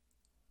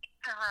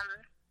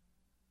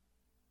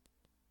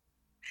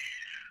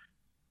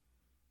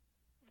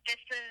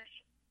 This is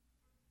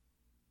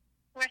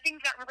where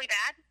things got really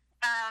bad.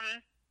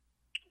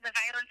 The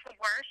violence was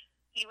worse.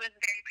 He was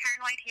very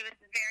paranoid. He was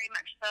very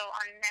much so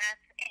on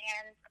meth.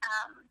 And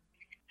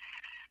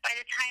by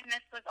the time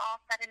this was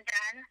all said and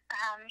done,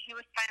 he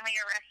was finally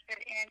arrested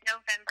in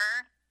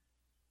November.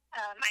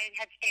 I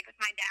had stayed with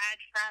my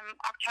dad from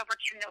October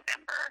to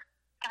November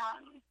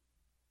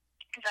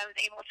because I was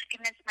able to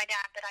convince my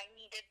dad that I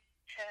needed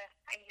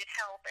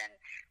help, and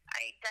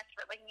I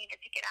desperately needed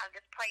to get out of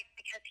this place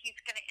because he's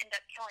going to end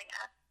up killing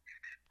us.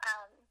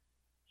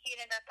 He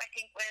ended up, I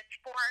think, with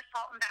 4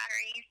 assault and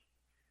batteries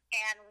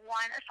and 1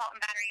 assault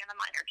and battery on a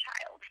minor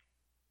child.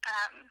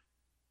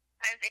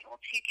 I was able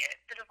to get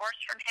the divorce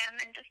from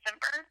him in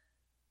December.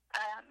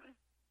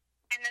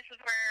 And this is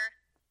where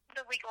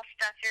the legal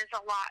stuff is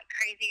a lot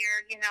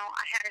crazier.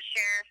 I had a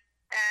sheriff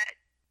that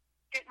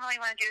didn't really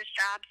want to do his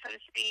job, so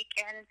to speak,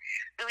 and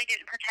really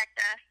didn't protect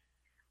us.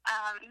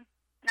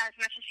 Not as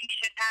much as he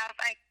should have,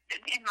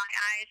 in my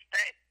eyes,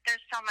 but there's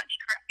so much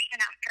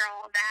corruption after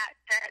all of that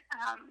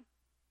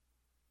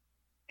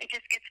it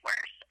just gets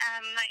worse.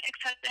 My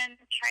ex-husband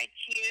tried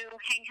to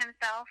hang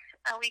himself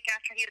a week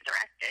after he was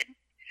arrested.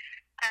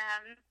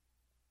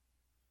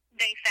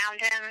 They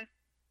found him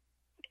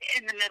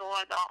in the middle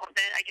of all of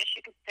it, I guess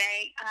you could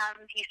say.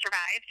 He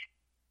survived.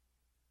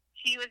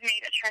 He was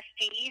made a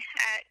trustee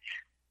at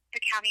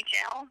the county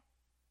jail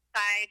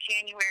by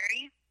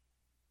January,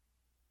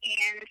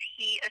 and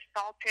he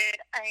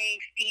assaulted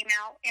a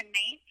female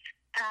inmate.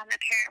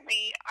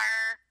 Apparently,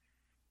 our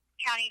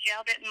county jail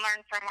didn't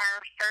learn from our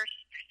first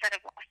set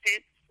of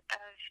lawsuits.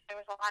 There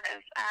was a lot of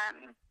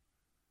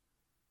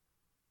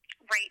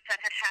rapes that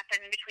had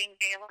happened between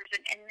jailers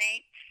and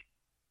inmates,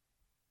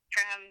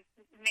 from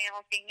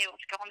males being able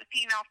to go on the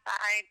female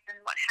side and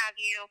what have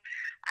you.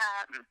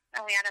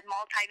 And we had a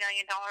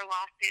multi-million-dollar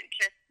lawsuit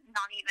just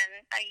not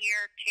even a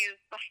year or 2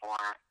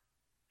 before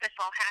this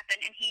all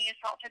happened, and he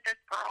assaulted this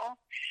girl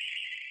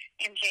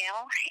in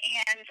jail.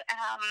 And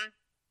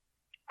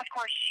of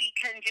course, she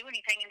couldn't do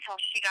anything until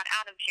she got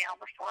out of jail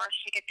before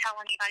she could tell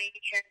anybody,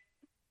 because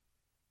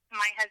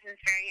my husband's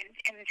very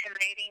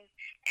intimidating,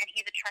 and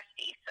he's a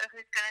trustee. So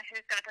who's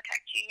gonna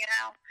protect you?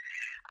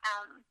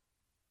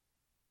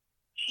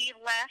 He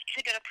left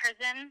to go to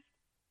prison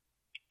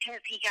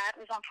because he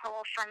was on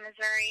parole from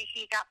Missouri.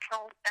 He got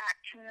paroled back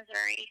to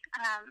Missouri.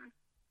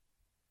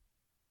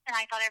 And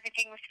I thought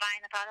everything was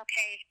fine. I thought,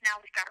 okay, now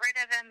we've got rid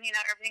of him.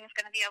 Everything's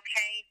going to be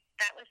okay.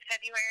 That was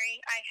February.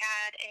 I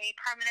had a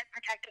permanent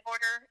protective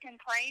order in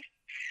place.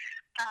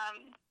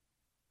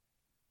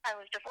 I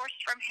was divorced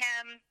from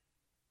him.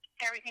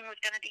 Everything was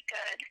going to be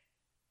good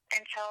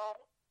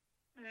until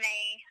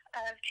May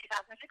of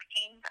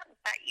 2016. That was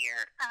that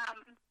year.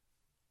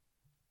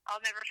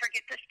 I'll never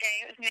forget this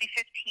day. It was May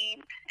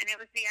 15th, and it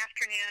was the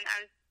afternoon. I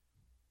was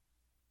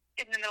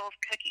in the middle of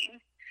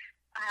cooking.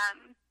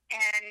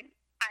 And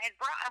I had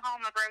brought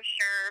home a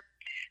brochure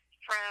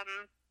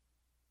from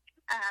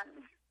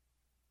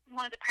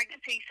one of the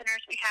pregnancy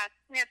centers we have.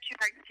 We have 2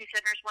 pregnancy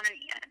centers, one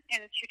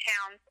in 2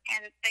 towns,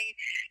 and they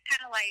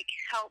kind of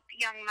help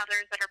young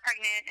mothers that are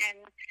pregnant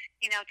and,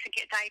 to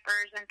get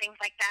diapers and things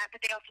like that. But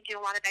they also do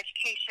a lot of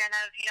education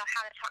of,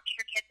 how to talk to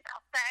your kids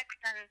about sex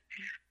and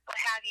what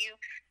have you.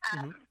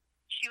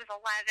 She was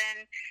 11,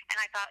 and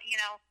I thought,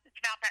 it's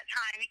about that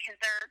time, because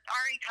they're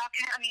already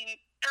talking. I mean,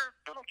 they're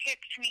little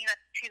kids to me.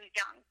 That's too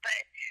young.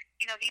 But,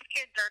 these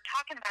kids are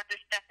talking about this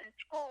stuff in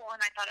school,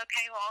 and I thought,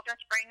 okay, well, I'll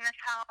just bring this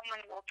home,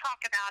 and we'll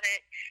talk about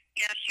it.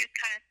 She was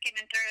kind of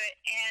skimming through it,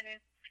 and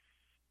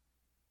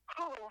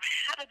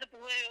out of the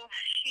blue,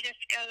 she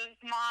just goes,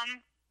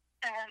 Mom,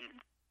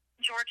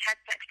 George had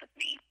sex with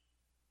me,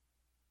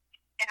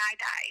 and I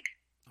died.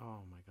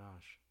 Oh, my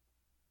gosh.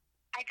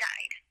 I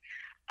died.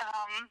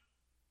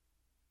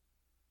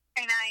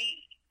 And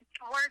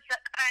the words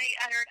that I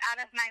uttered out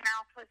of my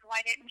mouth was, why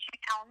didn't you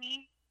tell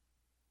me?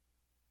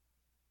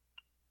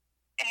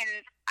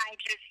 And I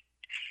just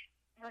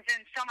was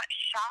in so much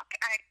shock.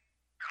 I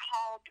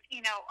called,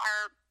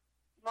 our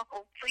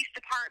local police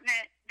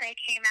department. They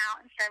came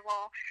out and said,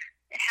 well,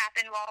 it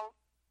happened while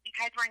you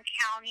guys were in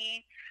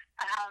county.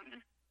 I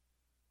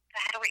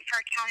had to wait for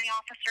a county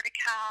officer to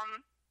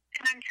come.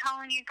 And I'm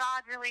telling you,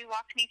 God really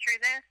walked me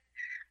through this.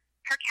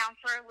 Her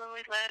counselor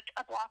literally lived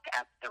a block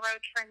up the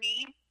road from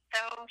me.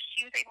 So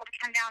she was able to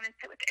come down and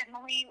sit with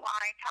Emily while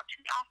I talked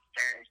to the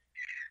officers.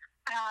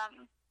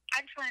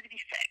 I just wanted to be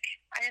sick.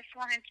 I just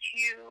wanted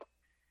to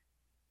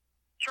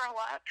throw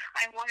up.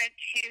 I wanted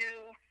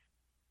to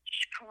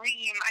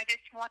scream. I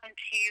just wanted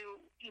to,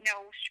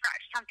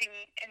 scratch something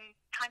and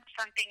punch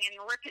something and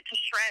rip it to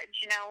shreds.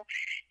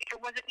 If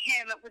it wasn't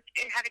him,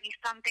 it had to be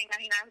something. I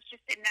mean, I was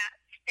just in that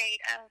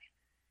state of,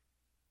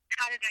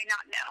 how did I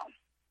not know?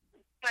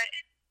 But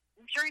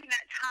during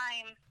that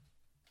time,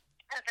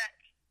 of that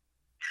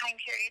time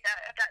period,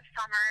 of that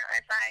summer,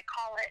 as I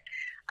call it,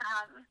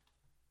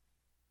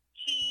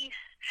 he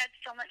had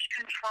so much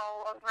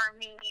control over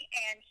me,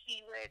 and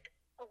he would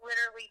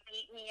literally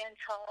beat me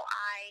until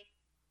I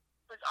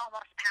was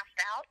almost passed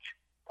out,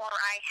 or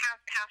I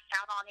have passed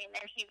out on him,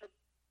 and he would,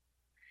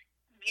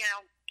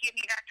 give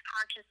me back to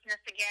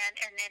consciousness again,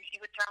 and then he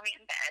would throw me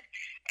in bed,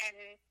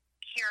 and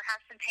here,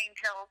 have some pain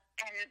pills,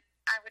 and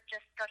I would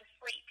just go to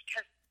sleep,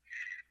 because,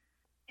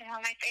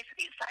 my face would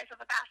be the size of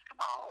a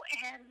basketball,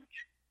 and,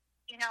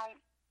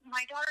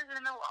 my daughter's in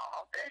the middle of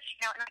all this,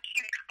 and I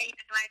can't explain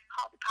it, and I'd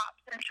call the cops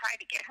and try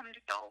to get him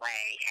to go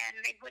away, and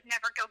they would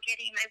never go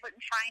get him, they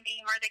wouldn't find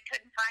him, or they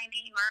couldn't find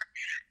him, or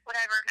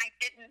whatever, and I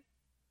didn't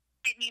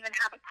even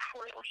have a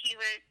clue. He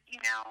would,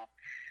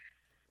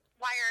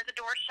 wire the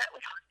door shut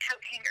with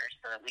coat hangers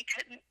so that we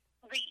couldn't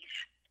leave,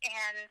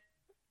 and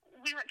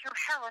we went through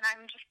hell, and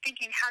I'm just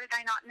thinking, how did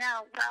I not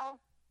know?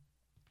 Well,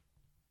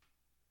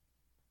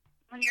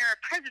 when you're a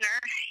prisoner,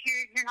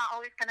 you're not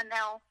always going to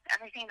know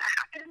everything that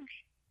happens.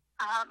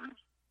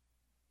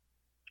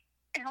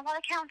 And a lot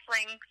of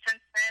counseling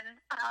since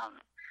then,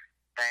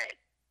 but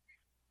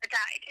I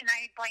died, and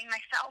I blamed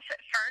myself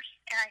at first,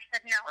 and I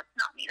said, no, it's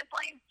not me to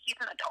blame. He's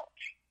an adult.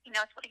 He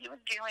knows what he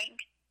was doing,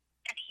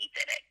 and he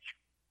did it.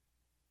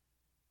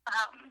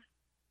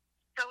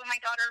 So when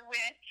my daughter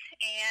went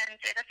and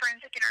did a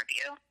forensic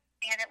interview,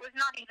 and it was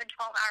not even 12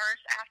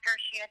 hours after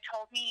she had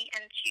told me,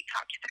 and she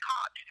talked to the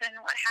cops and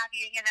what have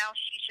you,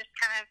 she's just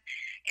kind of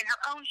in her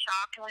own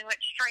shock, and we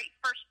went straight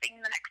first thing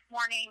the next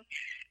morning,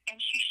 and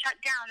she shut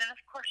down, and of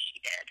course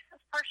she did. Of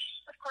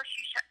course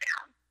she shut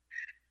down.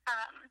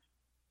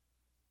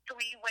 So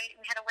we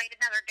had to wait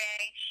another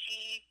day.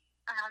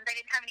 They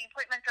didn't have any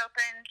appointments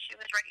open. She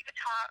was ready to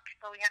talk,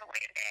 so we had to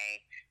wait a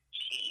day.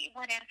 She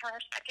went in for her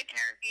second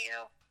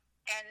interview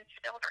and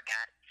spilled her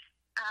guts.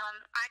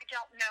 I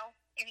don't know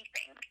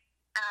anything.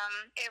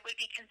 It would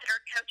be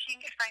considered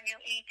coaching if I knew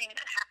anything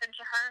that happened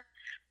to her,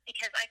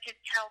 because I could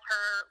tell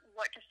her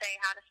what to say,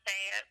 how to say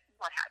it,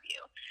 what have you.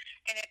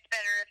 And it's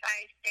better if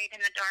I stayed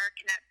in the dark.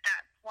 And at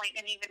that point,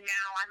 and even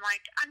now,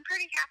 I'm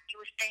pretty happy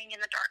with staying in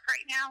the dark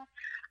right now.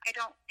 I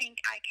don't think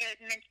I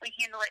could mentally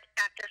handle it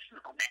at this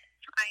moment.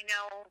 I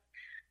know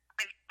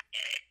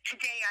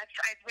today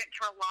I've went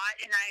through a lot,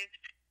 and I've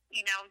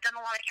done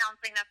a lot of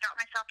counseling. I've got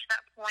myself to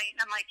that point,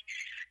 and I'm like,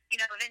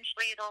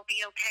 eventually it'll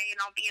be okay,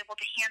 and I'll be able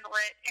to handle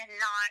it and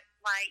not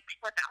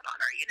flip out on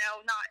her,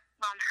 not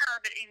on her,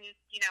 but in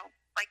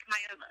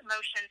my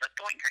emotions of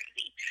going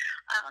crazy.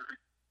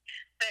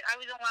 But I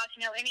wasn't allowed to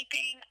know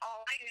anything.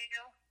 All I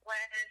knew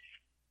was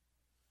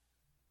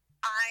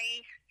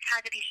I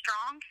had to be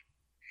strong,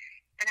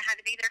 and I had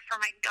to be there for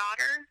my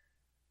daughter,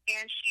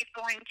 and she's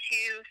going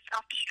to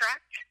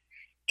self-destruct,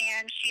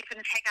 and she's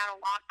going to take out a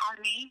lot on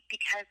me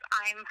because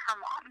I'm her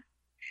mom.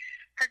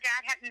 Her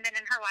dad hadn't been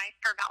in her life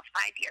for about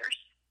 5 years.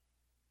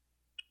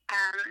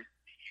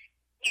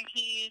 And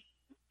he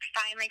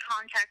finally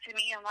contacted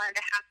me and wanted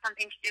to have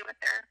something to do with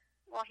her.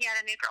 Well, he had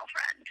a new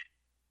girlfriend.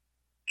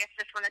 I guess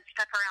this one had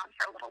stuck around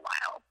for a little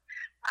while.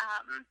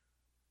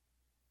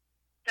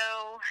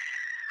 So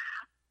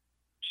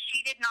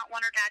she did not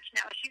want her dad to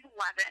know. She's 11,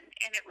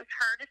 and it was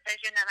her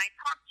decision. And I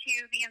talked to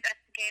the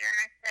investigator,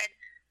 and I said,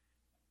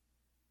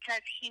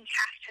 because he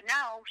has to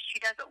know, she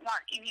doesn't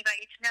want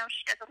anybody to know.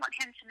 She doesn't want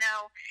him to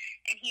know.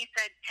 And he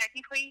said,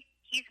 technically,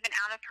 he's been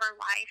out of her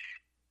life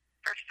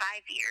for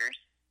 5 years.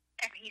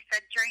 And he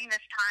said during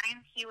this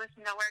time, he was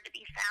nowhere to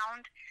be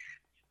found.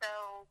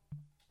 So,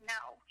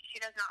 no,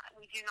 she does not.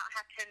 We do not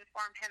have to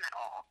inform him at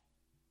all.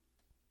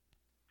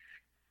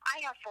 I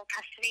have full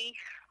custody.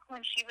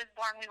 When she was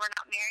born, we were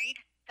not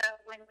married. So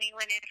when we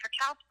went in for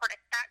child support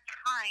at that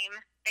time,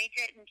 they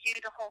didn't do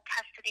the whole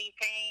custody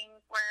thing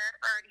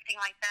or anything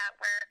like that,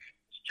 where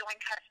it's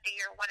joint custody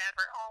or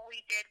whatever. All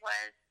we did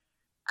was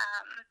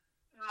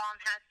mom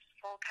has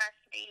full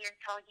custody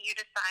until you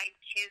decide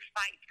to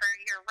fight for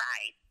your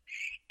rights.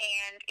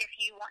 And if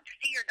you want to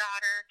see your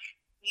daughter,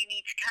 you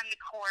need to come to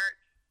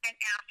court and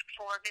ask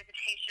for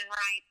visitation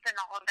rights and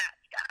all of that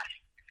stuff.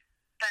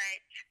 But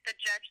the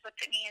judge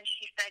looked at me and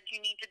she said, you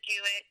need to do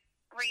it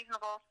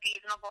reasonable,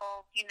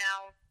 seasonable,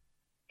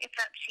 it's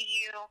up to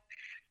you.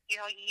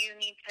 You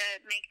need to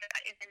make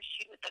that. And then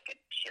she would look at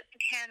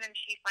him and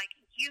she's like,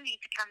 you need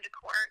to come to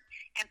court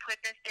and put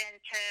this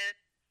into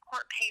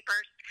court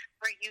papers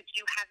where you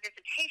do have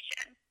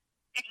visitation.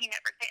 And he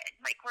never did.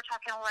 Like, we're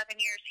talking 11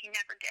 years, he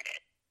never did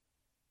it.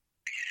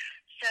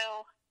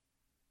 So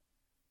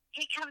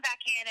he come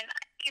back in and,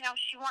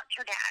 she wants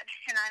her dad.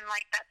 And I'm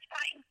like, that's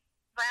fine.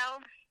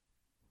 Well,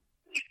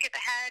 you skip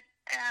ahead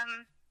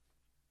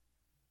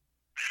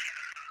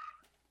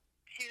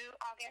to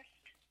August.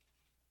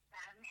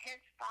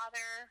 His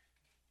father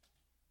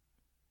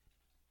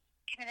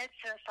committed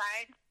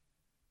suicide,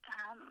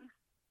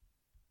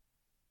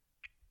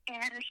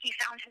 and he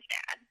found his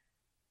dad.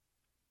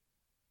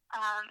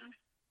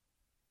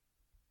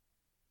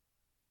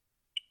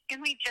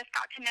 And we just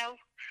got to know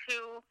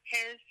who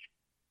his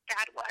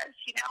dad was.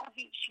 She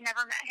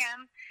never met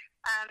him.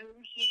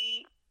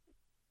 He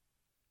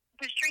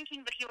was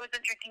drinking, but he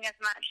wasn't drinking as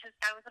much. His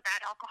dad was a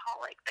bad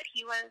alcoholic, but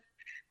he was,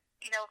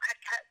 had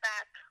cut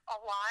back a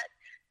lot.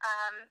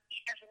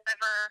 His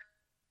liver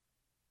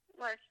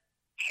was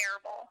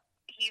terrible.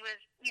 He was,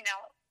 he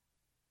was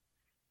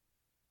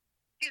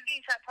getting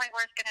to that point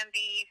where it's going to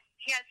be,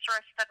 he had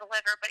cirrhosis of the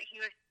liver, but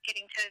he was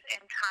getting to his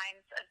end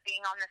times of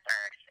being on this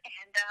earth.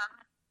 And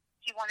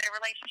he wanted a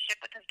relationship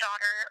with his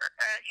daughter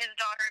and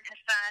his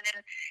son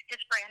and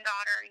his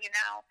granddaughter,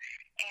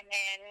 and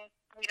then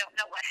we don't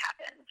know what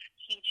happened.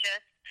 He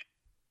just,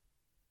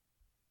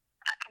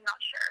 I'm not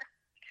sure.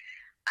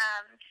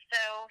 So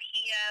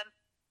he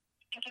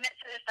committed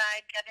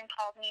suicide. Devin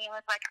called me and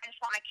was like, I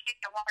just want my kid.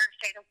 I want her to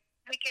stay the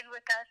weekend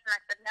with us. And I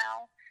said,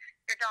 no,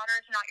 your daughter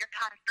is not your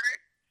comfort.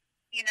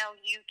 You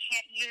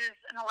can't use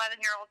an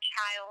 11-year-old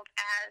child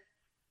as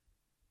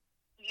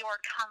your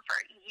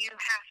comfort. You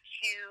have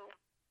to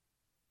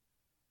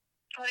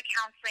go to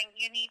counseling.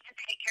 You need to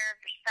take care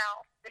of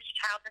yourself. This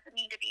child doesn't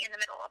need to be in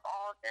the middle of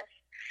all of this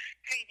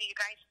crazy. You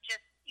guys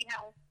just, you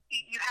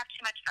have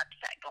too much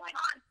upset going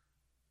on.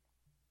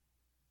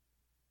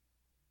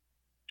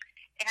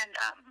 And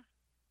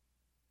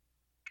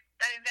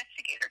that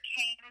investigator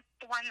came,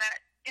 the one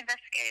that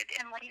investigated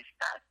Emily's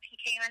stuff. He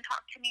came and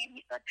talked to me, and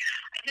he said,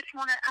 I just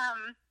want to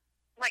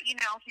let you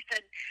know. He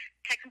said,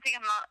 technically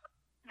I'm not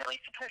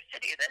really supposed to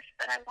do this,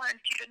 but I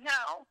wanted you to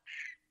know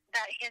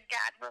that his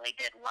dad really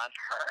did love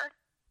her.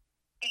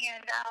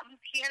 And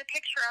he had a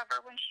picture of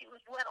her when she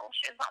was little.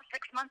 She was about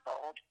 6 months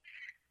old.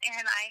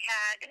 And I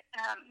had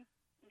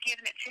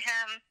given it to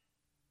him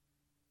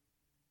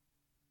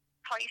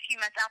probably a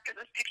few months after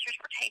those pictures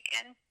were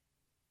taken.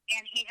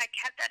 And he had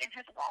kept that in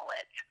his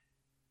wallet.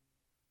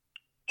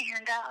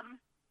 And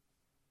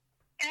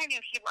I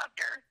knew he loved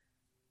her,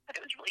 but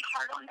it was really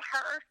hard on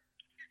her.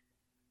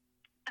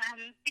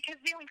 Because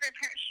the only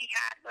grandparent she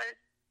had was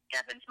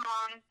Devin's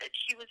mom that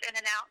she was in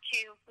and out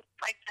to,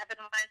 like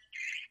Devin was,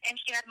 and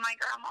she had my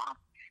grandma.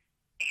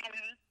 And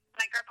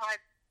my grandpa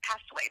had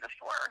passed away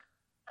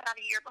about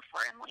a year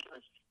before Emily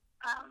was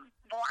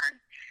born.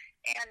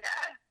 And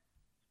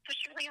so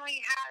she really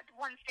only had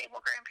one stable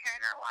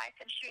grandparent in her life,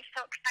 and she was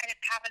so excited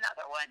to have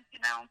another one,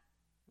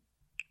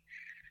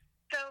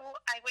 So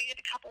I waited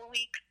a couple of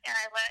weeks, and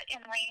I let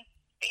Emily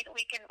stay the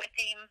weekend with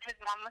him. His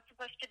mom was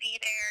supposed to be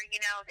there,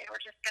 they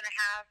were just going to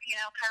have,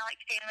 kind of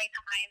like family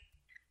time.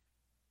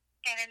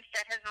 And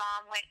instead his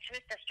mom went to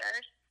his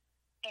sister's,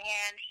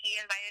 and he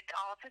invited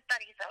all of his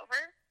buddies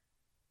over.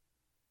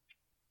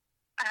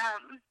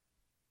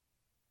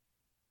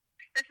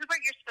 This is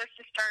where you're supposed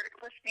to start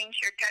listening to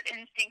your gut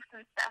instincts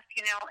and stuff,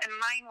 and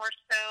mine were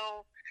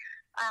so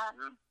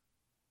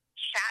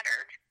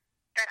shattered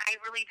that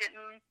I really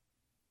didn't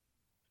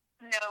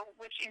know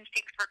which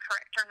instincts were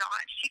correct or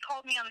not. She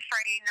called me on that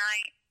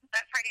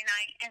Friday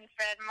night, and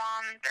said,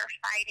 Mom, they're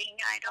fighting.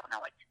 I don't know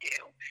what to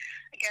do.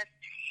 I guess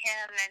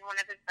him and one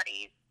of his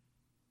buddies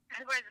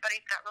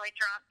got really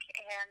drunk,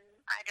 and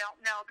I don't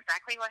know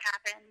exactly what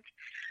happened.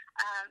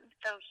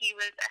 So he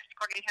was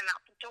escorting him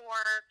out the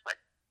door.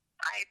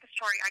 The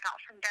story I got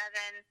from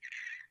Devin,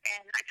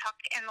 and I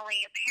talked to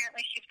Emily.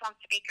 Apparently she was on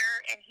speaker,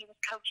 and he was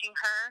coaching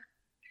her.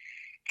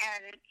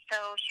 And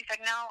so she said,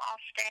 no,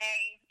 I'll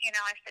stay.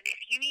 I said,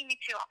 if you need me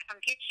to, I'll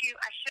come get you.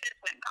 I should have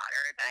went and got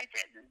her, but I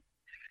didn't.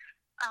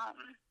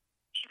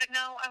 She said,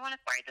 no, I want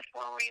to ride the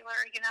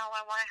four-wheeler.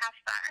 I want to have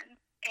fun.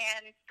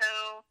 And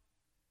so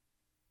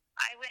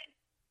I went.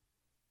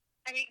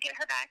 I didn't get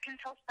her back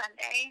until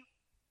Sunday.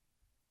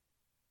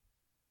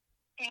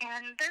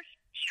 And this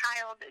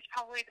child is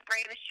probably the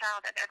bravest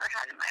child I've ever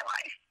had in my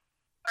life,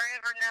 or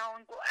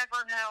will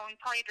ever know,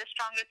 probably the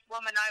strongest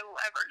woman I will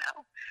ever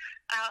know.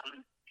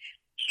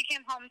 She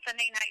came home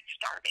Sunday night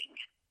starving.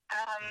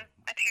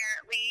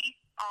 Apparently,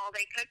 all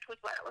they cooked was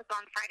what was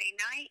on Friday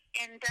night,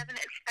 and Devin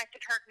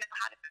expected her to know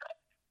how to cook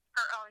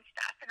her own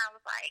stuff. And I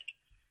was like,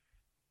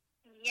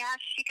 Yeah,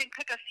 she can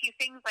cook a few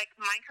things like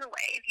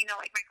microwave,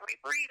 like microwave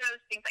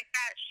burritos, things like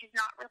that. She's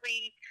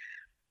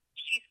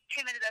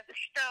timid of the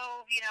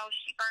stove,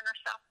 she burned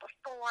herself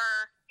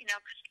before,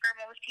 because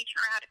grandma was teaching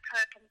her how to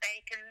cook and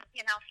bake and,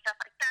 stuff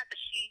like that. But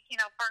she,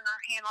 burned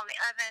her hand on the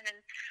oven,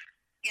 and,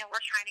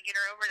 we're trying to get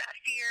her over that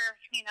fear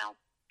of,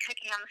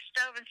 cooking on the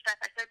stove and stuff.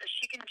 I said that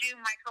she can do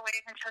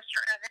microwave and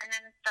toaster oven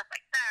and stuff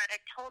like that. I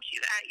told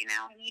you that,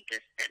 and he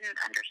just didn't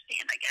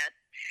understand, I guess.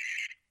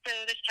 So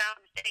this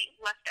child ate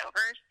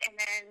leftovers, and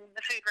then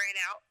the food ran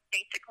out,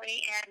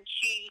 basically, and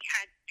she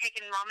had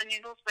taken ramen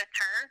noodles with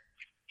her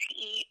to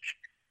eat,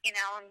 in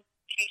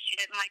case she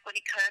didn't like what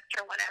he cooked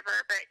or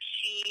whatever, but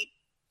she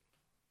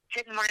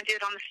didn't want to do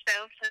it on the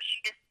stove, so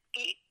she just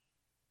ate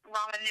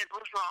ramen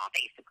noodles raw,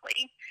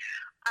 basically.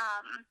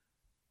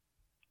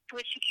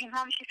 When she came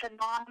home, she said,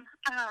 Mom,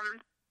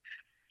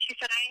 she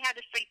said, I had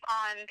to sleep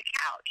on the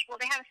couch. Well,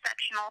 they had a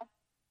sectional.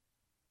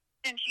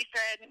 And she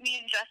said, me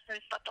and Justin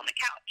slept on the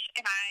couch,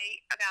 and I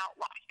about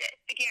lost it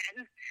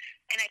again.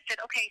 And I said,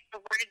 okay,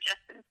 so where did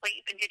Justin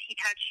sleep, and did he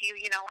touch you?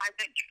 I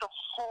went through the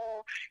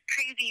whole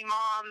crazy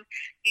mom,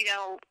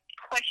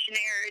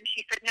 questionnaire, and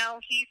she said, no,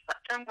 he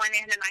slept on one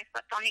end, and I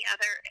slept on the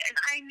other. And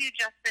I knew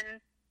Justin,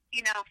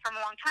 from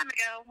a long time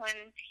ago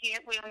when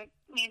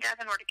me and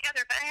Devin were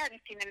together, but I hadn't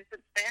seen him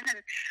since then. And,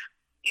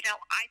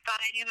 I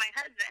thought I knew my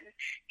husband,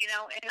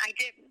 and I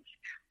didn't.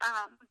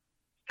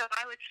 So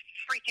I was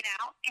freaking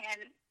out,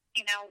 and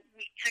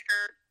we took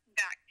her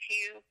back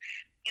to,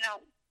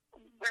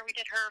 where we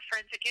did her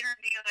forensic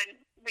interview, and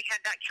we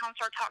had that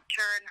counselor talk to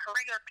her, and her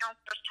regular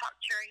counselors talk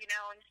to her,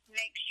 and just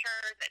make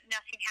sure that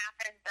nothing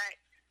happened. But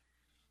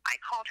I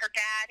called her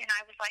dad, and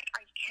I was like,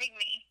 are you kidding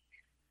me?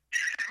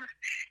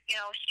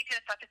 She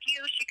could have slept with you.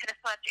 She could have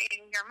slept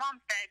in your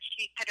mom's bed.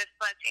 She could have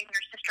slept in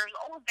your sister's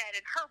old bed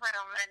in her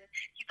room. And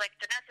he's like,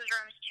 Vanessa's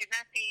room is too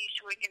messy.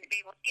 She wouldn't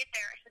be able to get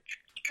there. I said,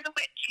 she could have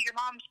went to your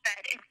mom's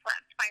bed and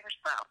slept by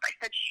herself. I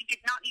said, she did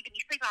not need to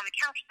be sleeping on the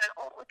couch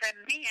with a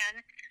man.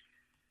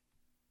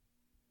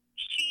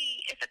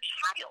 She is a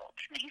child.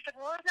 And he said,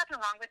 well, there's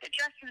nothing wrong with it.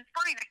 Justin's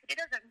fine. I said, it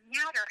doesn't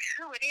matter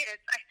who it is.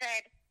 I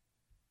said,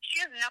 she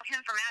doesn't know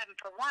him from Adam,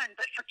 for one,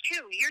 but for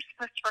two, you're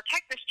supposed to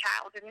protect this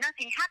child, and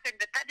nothing happened,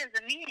 but that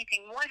doesn't mean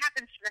anything. What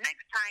happens the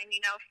next time,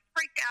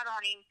 freaked out on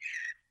him,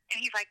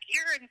 and he's like,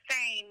 you're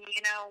insane,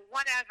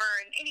 whatever,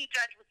 and any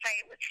judge would say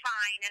it was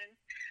fine, and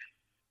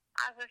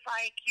I was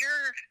like,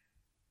 you're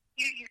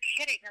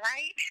kidding,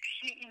 right?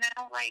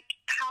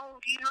 How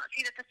do you not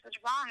see that this was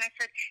wrong?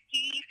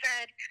 He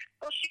said,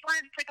 well, she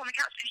wanted to sleep on the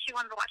couch because she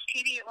wanted to watch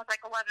TV. It was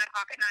like 11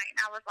 o'clock at night,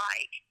 and I was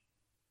like,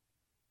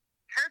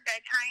 her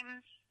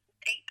bedtime's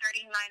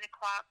 8:30, 9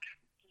 o'clock,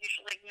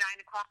 usually 9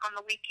 o'clock on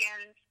the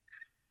weekends.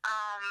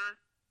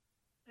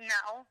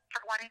 No,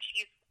 for one,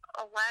 she's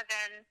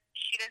 11.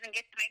 She doesn't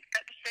get to make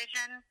that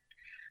decision.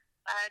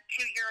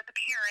 Two, you're the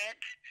parent,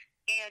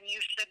 and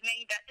you should have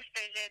made that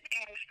decision.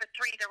 And for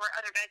three, there were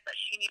other beds that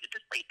she needed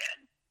to sleep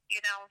in.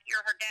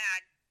 You're her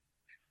dad.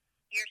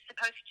 You're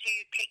supposed to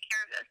take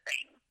care of those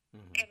things.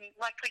 Mm-hmm. And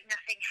luckily,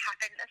 nothing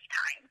happened this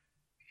time.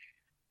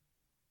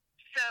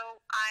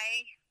 So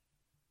I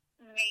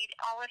made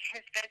all of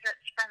his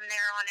visits from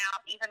there on out,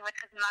 even with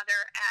his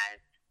mother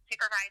as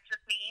supervised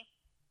with me.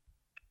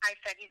 I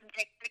said, you can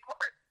take it to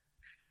court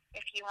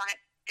if you want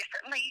it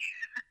differently.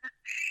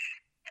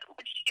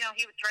 Which,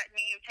 he would threaten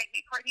me. He would take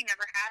me to court. He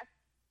never has.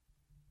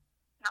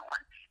 Not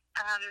once.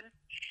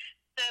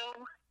 So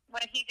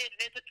when he did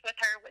visits with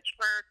her, which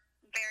were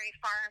very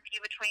far and few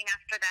between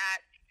after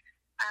that,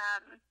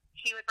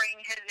 he would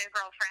bring his new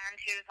girlfriend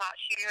who thought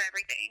she knew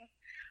everything.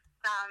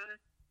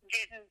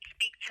 Didn't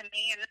speak to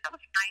me, and that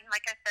was fine.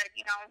 Like I said,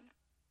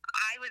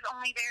 I was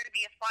only there to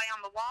be a fly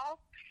on the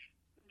wall.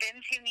 Them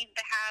two need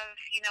to have,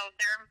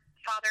 their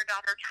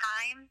father-daughter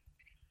time.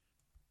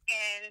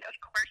 And, of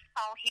course,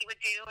 all he would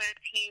do is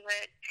he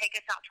would take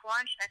us out to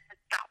lunch. And I said,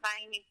 stop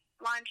buying me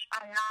lunch.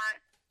 I'm not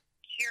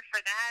here for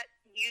that.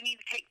 You need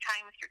to take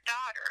time with your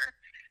daughter.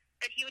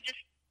 But he would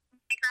just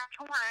take her out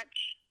to lunch,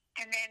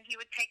 and then he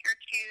would take her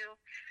to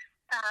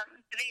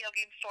the video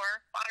game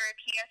store, bought her a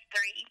PS3,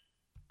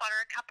 bought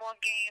her a couple of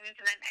games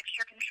and an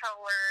extra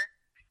controller,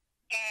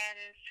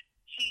 and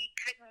he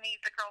couldn't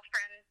leave the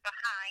girlfriend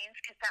behind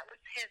because that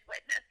was his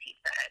witness, he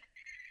said.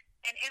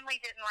 And Emily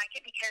didn't like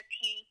it because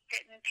he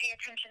didn't pay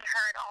attention to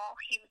her at all.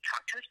 He would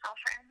talk to his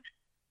girlfriend,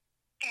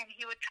 and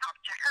he would talk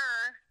to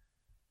her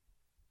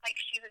like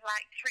she was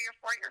like 3 or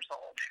 4 years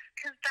old,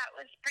 because that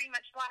was pretty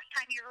much the last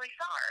time you really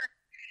saw her.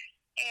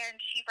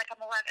 And she's like, I'm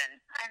 11,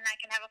 and I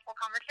can have a full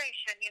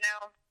conversation,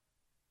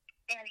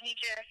 And he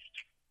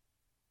just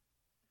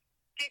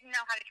didn't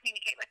know how to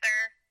communicate with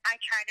her. I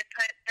tried to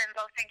put them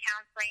both in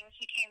counseling.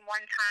 He came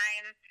one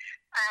time,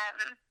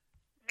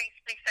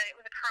 basically said it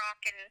was a crock,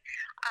 and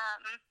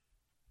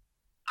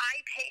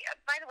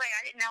by the way,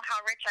 I didn't know how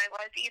rich I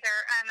was either.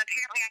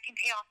 Apparently I can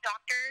pay off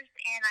doctors,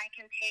 and I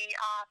can pay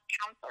off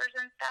counselors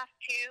and stuff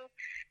too,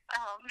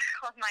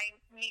 with my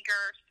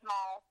meager,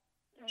 small,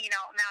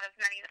 amount of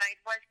money that I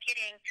was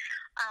getting,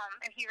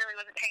 and he really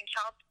wasn't paying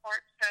child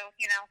support, so,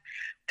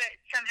 but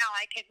somehow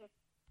I could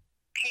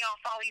pay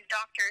off all these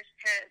doctors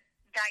to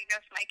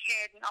diagnose my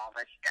kid and all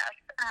this stuff.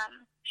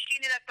 She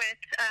ended up with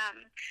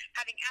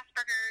having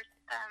Asperger's,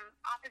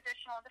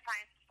 oppositional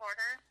defiance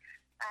disorder,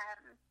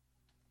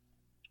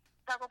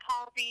 cerebral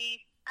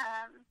palsy,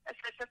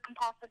 obsessive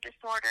compulsive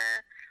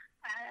disorder,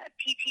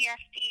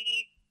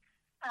 PTSD.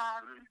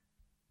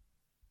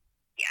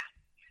 Yeah,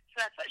 so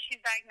that's what she's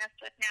diagnosed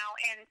with now,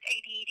 and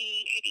ADD,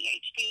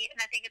 ADHD,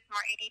 and I think it's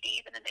more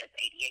ADD than it is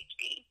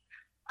ADHD.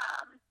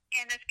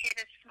 And this kid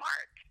is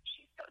smart.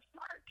 She's so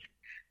smart.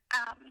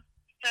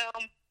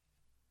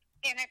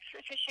 And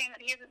it's a shame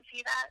that he doesn't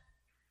see that.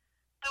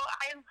 So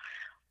I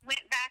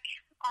went back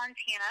on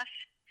TANF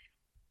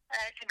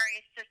to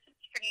various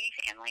assistance for needy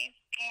families,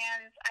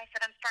 and I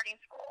said, I'm starting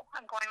school.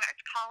 I'm going back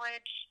to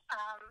college.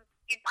 I'm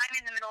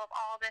in the middle of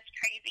all this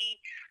crazy,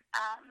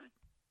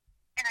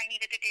 and I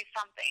needed to do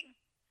something.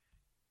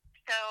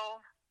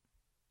 So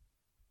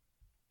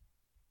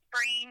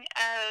spring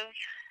of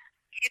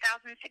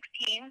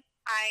 2016,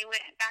 I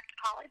went back to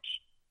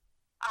college.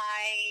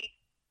 I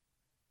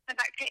went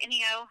back to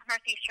NEO,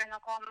 Northeastern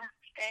Oklahoma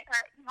A&M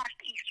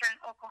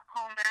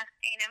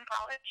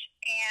College,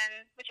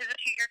 and which is a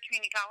 2-year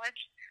community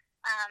college.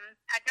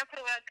 Had no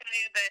clue what I was going to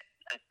do, but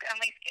at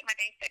least get my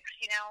basics.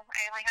 I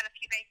only had a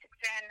few basics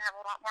in, have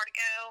a lot more to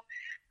go.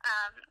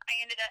 I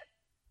ended up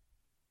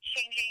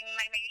changing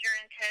my major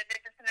into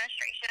business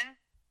administration.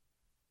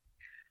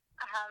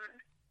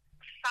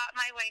 Fought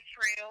my way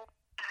through.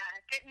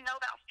 Didn't know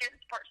about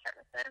student support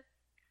services.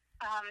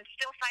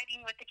 Still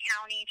fighting with the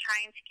county,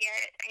 trying to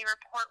get a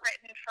report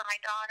written for my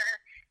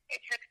daughter. It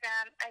took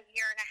them a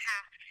year and a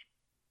half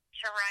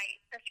to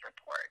write this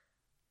report.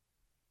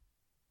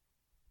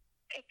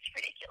 It's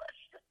ridiculous,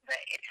 but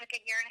it took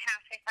a year and a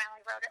half. They finally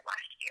wrote it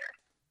last year.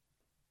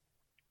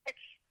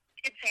 It's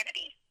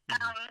insanity.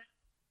 Mm-hmm.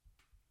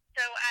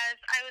 So as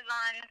I was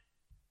on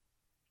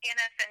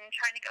TANF and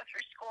trying to go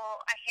through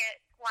school, I hit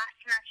last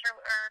semester,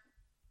 or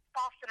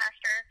fall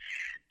semester.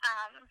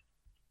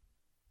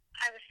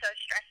 I was so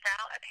stressed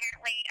out.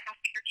 Apparently,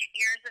 after 2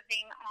 years of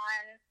being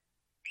on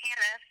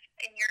TANF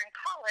and you're in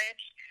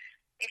college,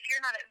 if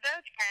you're not at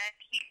VOTEC,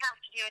 you have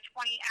to do a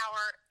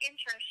 20-hour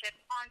internship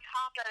on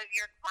top of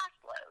your class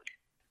load.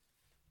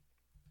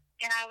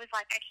 And I was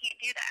like, I can't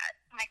do that.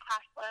 My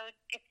class load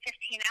is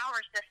 15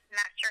 hours this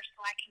semester, so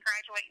I can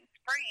graduate in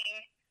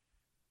spring.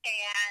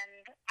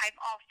 And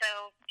I've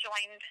also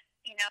joined,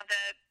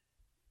 the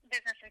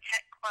Business and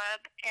Tech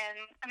Club.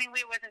 And,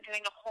 we wasn't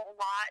doing a whole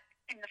lot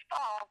in the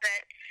fall,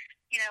 but,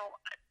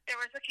 there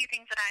was a few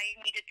things that I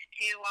needed to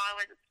do while I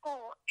was at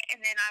school.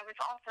 And then I was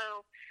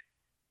also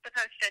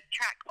supposed to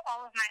track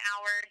all of my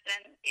hours,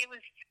 and it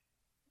was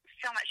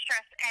so much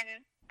stress.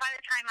 And by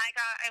the time it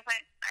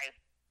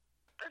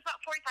was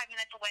about 45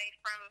 minutes away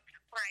from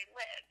where I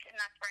lived, and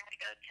that's where I had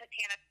to go to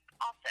TANF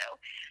also.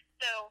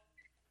 So,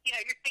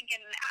 you're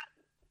thinking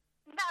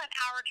about an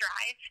hour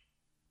drive,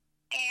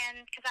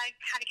 and because I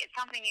had to get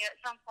something new at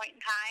some point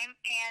in time,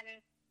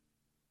 and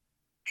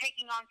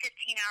taking on 15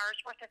 hours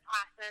worth of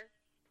classes.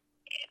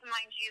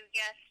 Mind you,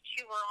 yes,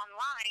 2 were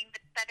online,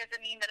 but that doesn't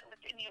mean that it was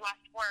any less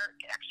work.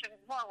 It actually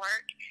was more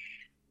work.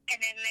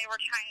 And then they were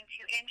trying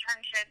to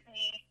internship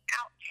me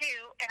out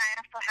too, and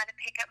I also had to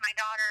pick up my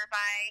daughter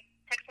by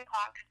 6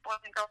 o'clock because Boys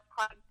and Girls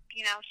Club,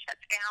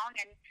 shuts down,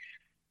 and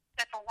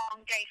that's a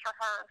long day for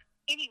her.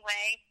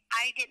 Anyway,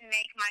 I didn't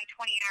make my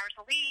 20 hours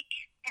a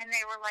week, and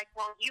they were like,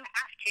 well, you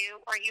have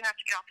to, or you have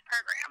to get off the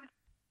program.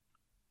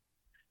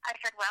 I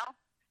said, well,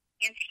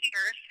 in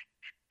tears.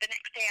 The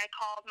next day I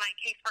called my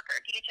caseworker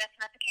at DHS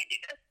and I said, I can't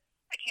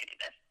do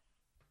this.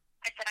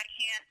 I said, I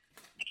can't.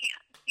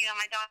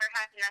 My daughter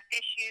has enough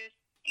issues,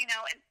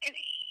 and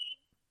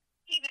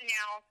even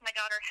now, my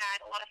daughter had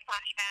a lot of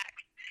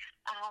flashbacks.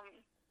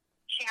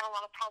 She had a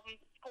lot of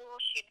problems at school.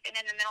 She had been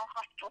in the mental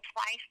hospital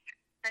twice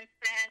since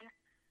then.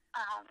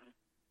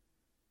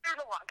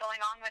 There's a lot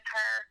going on with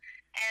her,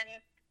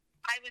 and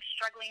I was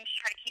struggling to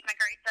try to keep my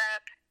grades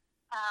up.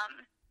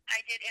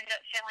 I did end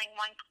up failing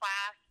one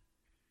class,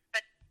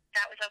 but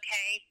that was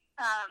okay.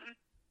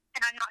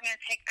 And I'm not going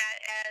to take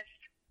that as,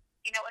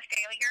 a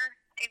failure.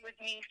 It was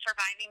me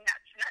surviving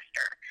that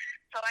semester.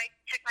 So I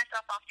took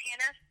myself off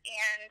TANF,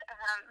 and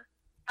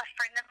a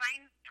friend of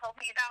mine told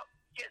me about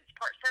student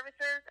support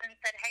services and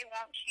said, hey,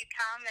 won't you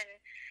come and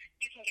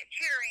you can get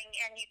tutoring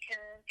and you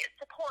can get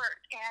support.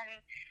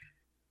 And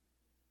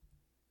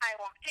I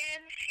walked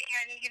in,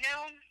 and,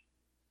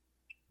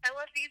 I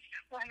love these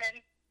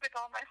women with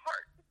all my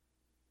heart.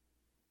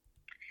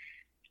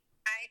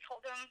 I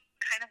told them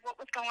kind of what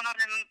was going on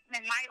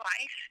in my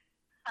life.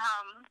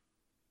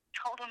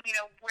 Told them,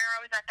 where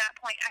I was at that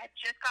point. I had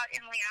just got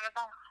Emily out of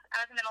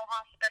the mental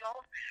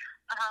hospital.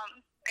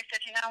 I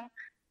said, I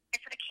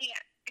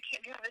can't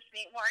do this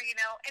anymore,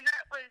 and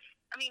that was,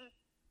 I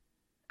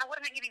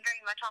wasn't getting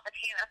very much off of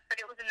TANF, but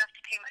it was enough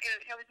to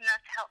it was enough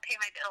to help pay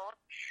my bills.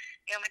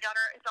 My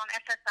daughter is on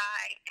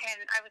SSI,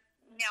 and I was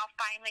now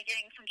finally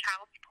getting some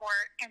child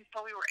support, and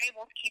so we were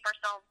able to keep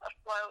ourselves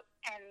afloat,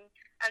 and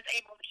I was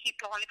able to keep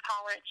going to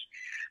college.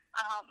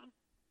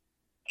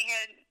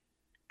 And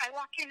I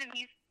walk in and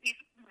these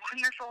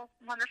wonderful,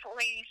 wonderful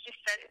ladies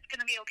just said, it's going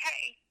to be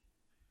okay.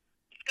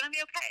 It's going to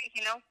be okay.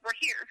 We're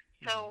here.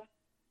 So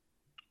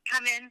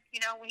come in,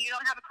 when you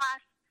don't have a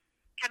class,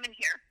 come in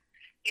here,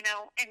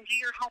 and do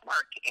your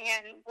homework,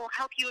 and we'll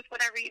help you with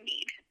whatever you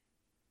need.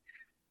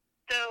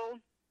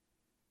 So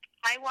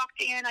I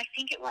walked in, I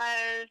think it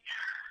was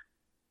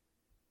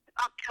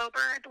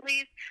October, I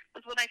believe,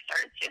 was when I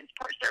started Student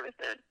Support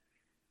Services.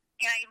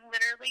 And I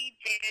literally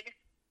did,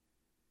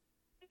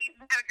 you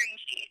have a green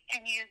sheet,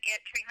 and you get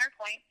 300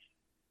 points.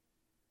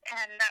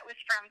 And that was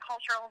from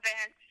cultural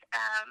events,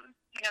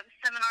 the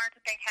seminars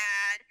that they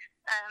had,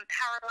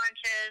 power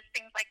lunches,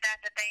 things like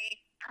that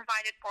they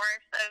provided for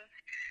us of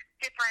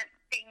different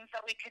things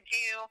that we could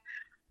do.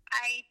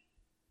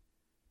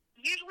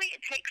 Usually it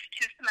takes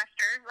 2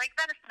 semesters, like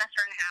about a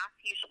semester and a half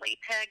usually,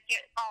 to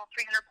get all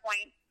 300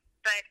 points.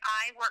 But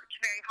I worked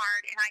very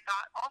hard, and I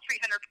got all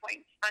 300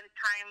 points by the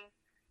time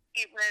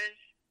it was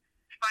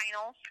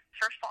finals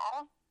for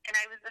fall. And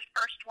I was the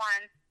first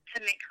one to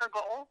make the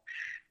goal,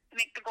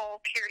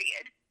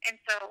 period. And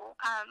so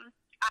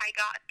I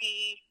got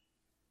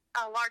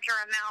a larger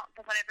amount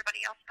than what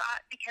everybody else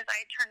got because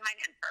I had turned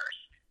mine in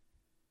first.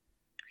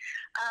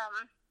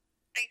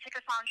 They took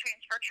us on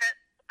transfer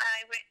trips.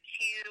 I went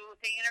to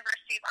the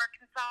University of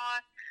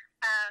Arkansas,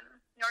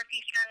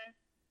 Northeastern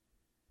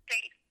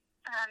State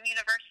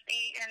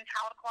University in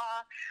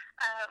Tahlequah.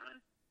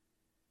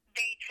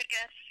 They took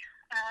us,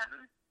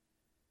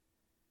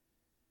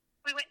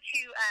 we went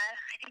to, I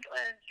think it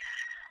was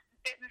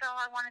Bentonville,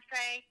 I want to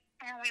say,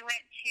 and we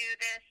went to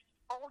this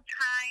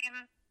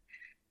old-time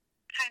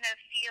kind of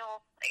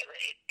feel.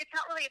 It's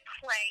not really a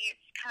play.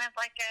 It's kind of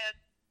like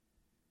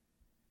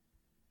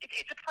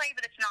it's a play,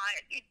 but it's not.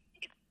 It's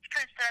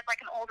kind of set up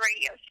like an old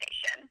radio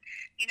station,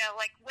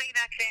 like way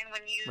back then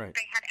when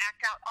they had to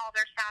act out all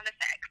their sound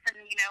effects,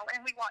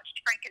 and we watched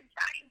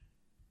Frankenstein.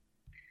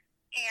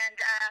 And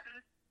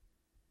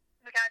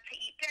we got to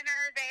eat dinner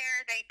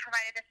there. They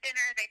provided us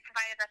dinner. They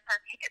provided us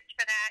our tickets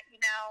for that,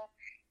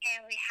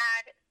 and we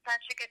had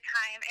such a good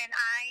time. And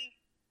I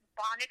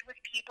bonded with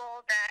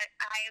people that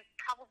I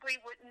probably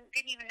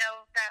didn't even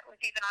know that was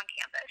even on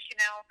campus.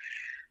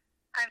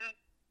 I'm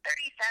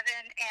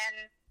 37,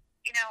 and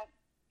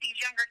these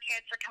younger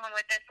kids are coming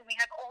with us, and we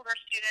have older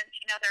students,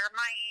 they're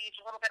my age,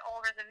 a little bit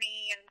older than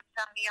me, and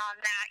some beyond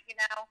that,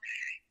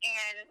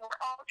 and we're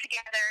all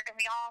together, and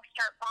we all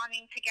start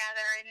bonding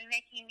together and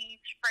making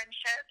these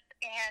friendships,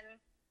 and,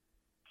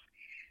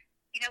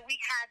 we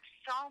had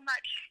so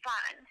much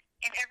fun,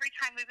 and every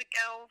time we would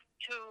go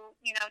to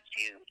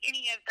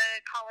any of the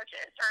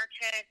colleges or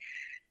to,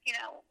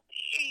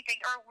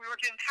 anything, or we were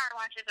doing power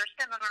lunches or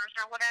seminars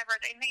or whatever,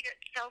 they made it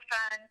so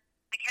fun.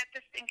 They kept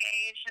us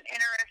engaged and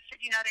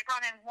interested. They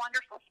brought in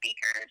wonderful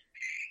speakers.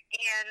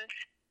 And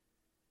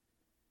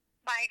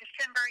by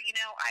December,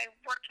 I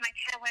worked my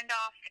tail end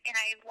off, and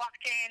I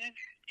walked in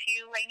to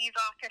Lainey's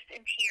office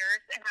in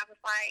tears, and I was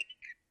like,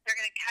 they're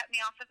going to cut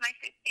me off of my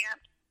food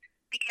stamps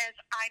because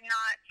I'm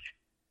not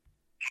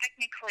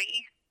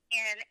technically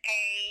in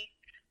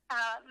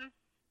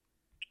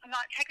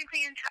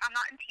I'm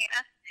not in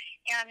TANF,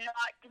 and I'm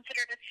not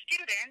considered a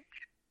student,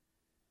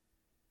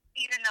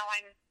 even though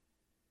I'm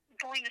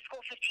going to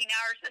school 15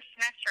 hours this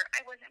semester.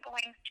 I wasn't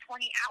going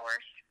 20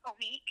 hours a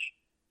week,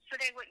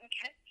 so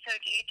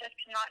DHS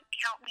could not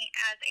count me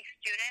as a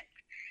student,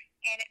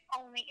 and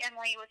only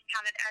Emily was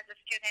counted as a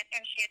student,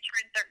 and she had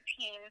turned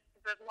 13.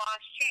 The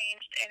laws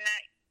changed, and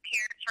that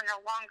parents are no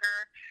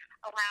longer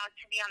allowed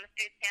to be on the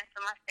food stamps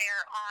unless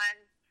they're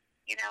on,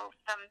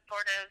 some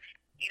sort of,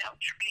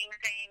 training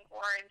thing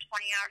or in 20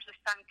 hours of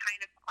some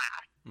kind of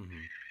class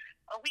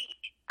a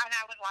week. And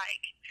I was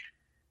like,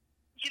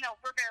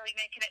 we're barely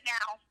making it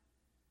now.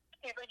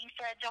 And lady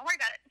said, don't worry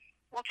about it.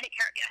 We'll take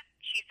care of you.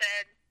 She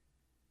said,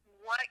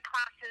 what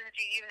classes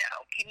do you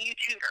know? Can you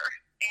tutor?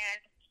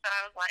 And so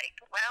I was like,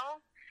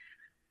 well,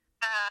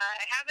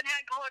 I haven't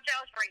had college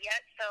algebra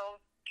yet, so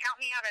count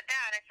me out of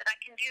that. I said, I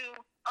can do,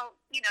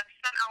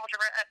 some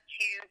algebra up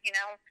to,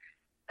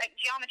 like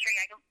geometry.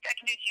 I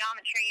can do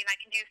geometry, and I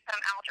can do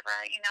some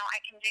algebra. I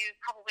can do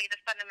probably the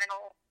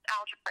fundamental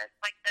algebra,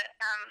 like the,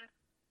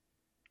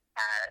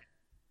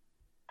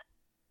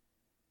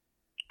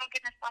 oh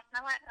goodness, lost my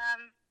life.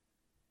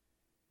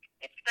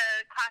 It's the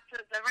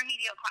classes, the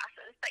remedial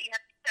classes that you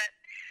have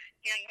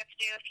you have to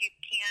do if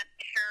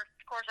your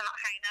scores are not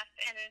high enough.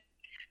 And,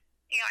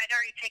 I'd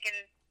already taken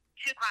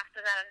 2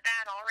 classes out of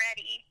that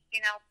already,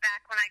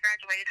 back when I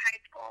graduated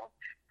high school.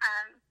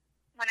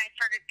 When I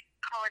started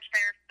college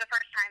there the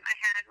first time, I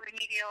had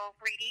remedial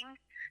reading,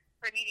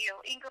 remedial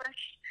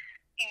English,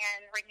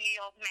 and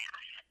remedial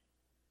math.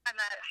 I'm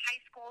a high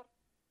school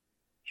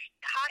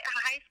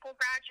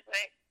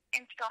graduate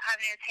and still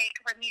having to take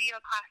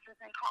remedial classes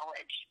in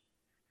college.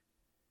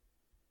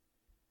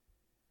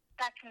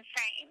 That's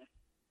insane.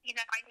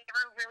 I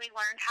never really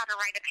learned how to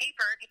write a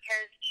paper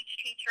because each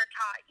teacher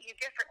taught you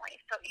differently.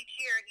 So each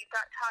year you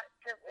got taught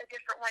a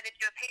different way to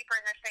do a paper,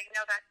 and they're saying,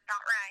 no, that's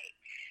not right.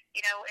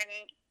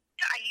 And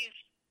I use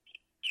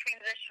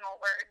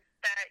transitional words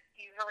that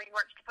you really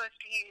weren't supposed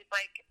to use,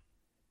 like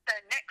the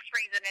next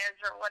reason is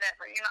or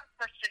whatever. You're not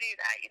supposed to do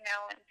that,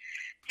 and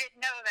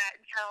didn't know that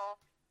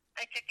until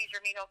I took these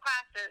remedial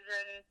classes.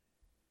 And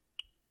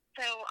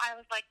so I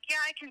was like, yeah,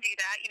 I can do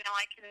that.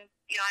 I can,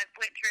 I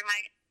went through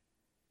my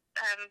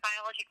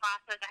biology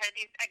classes.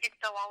 I did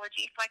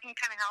zoology, so I can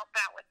kind of help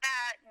out with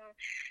that and,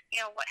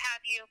 what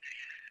have you.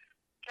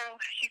 So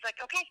she's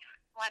like, okay,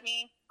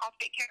 I'll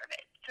take care of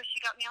it. So she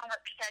got me on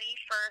work study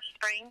for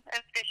spring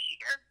of this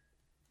year.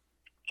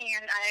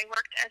 And I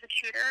worked as a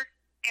tutor,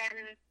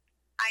 and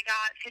I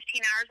got 15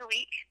 hours a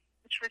week,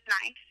 which was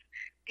nice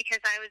because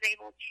I was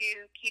able to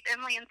keep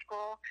Emily in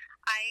school.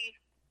 I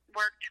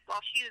worked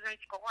while she was in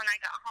school, and I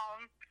got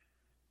home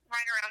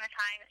right around the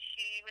time that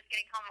she was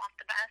getting home off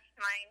the bus.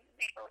 My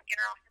neighbor would get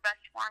her off the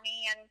bus for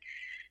me, and,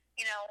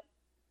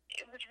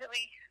 it was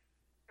really,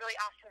 really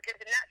awesome because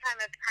in that time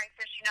of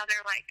crisis,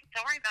 they're like,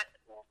 don't worry about it.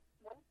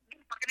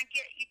 We're going to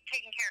get you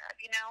taken care of,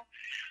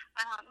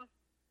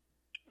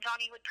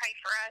 Donnie would pray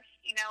for us.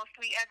 If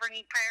we ever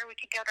need prayer, we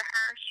could go to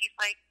her. She's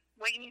like,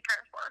 what do you need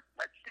prayer for?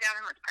 Let's sit down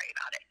and let's pray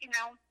about it,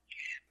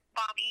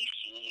 Bobby,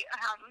 she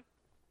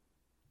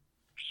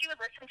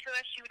would listen to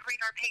us. She would read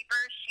our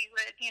papers. She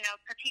would,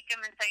 critique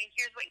them and say,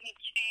 here's what you need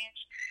to change,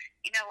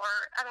 or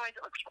otherwise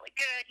it looks really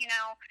good,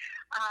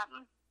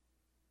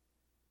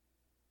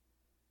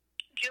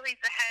 Julie's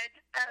the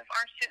head of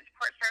our student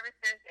support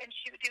services, and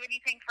she would do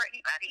anything for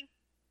anybody.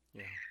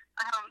 Yeah.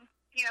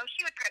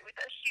 She would pray with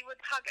us. She would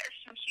hug us,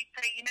 and she'd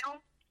say,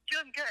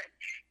 doing good.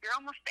 You're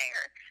almost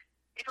there.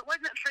 If it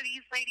wasn't for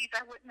these ladies,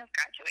 I wouldn't have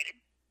graduated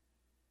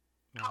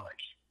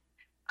college.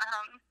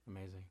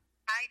 Amazing.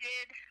 I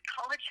did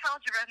college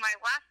algebra my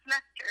last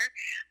semester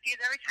because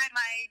every time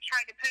I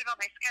tried to put it on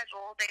my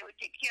schedule, they would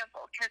get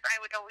canceled because I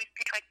would always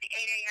pick like the 8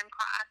 a.m.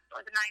 class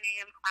or the 9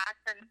 a.m. class,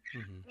 and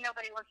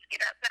nobody wants to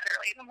get up that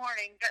early in the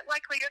morning. But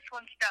luckily this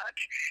one stuck,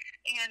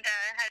 and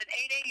had an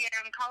 8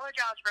 a.m.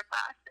 college algebra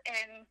class.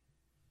 And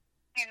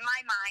in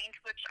my mind,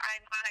 which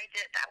I'm glad I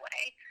did it that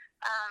way,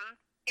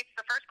 it's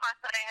the first class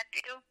that I had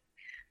to do.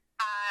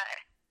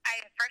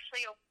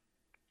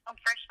 I'm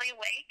freshly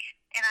awake,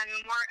 and I'm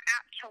more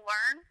apt to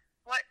learn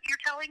what you're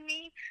telling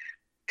me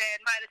than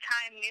by the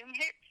time noon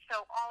hits.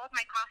 So all of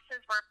my classes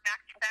were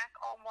back-to-back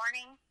all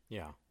morning.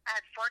 Yeah. I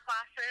had 4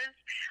 classes,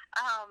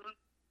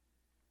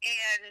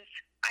 and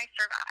I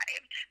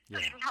survived.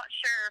 Yeah. I'm not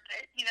sure,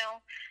 but,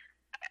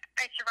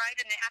 I survived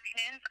in the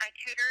afternoons. I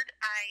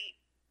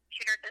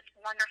tutored this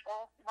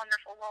wonderful,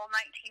 wonderful little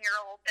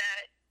 19-year-old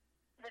that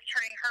was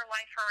turning her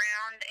life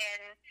around,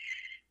 and,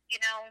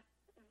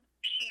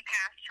 she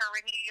passed her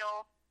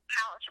remedial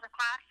algebra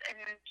class, and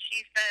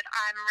she said,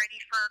 I'm ready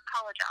for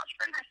college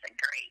algebra, and I said,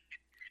 great.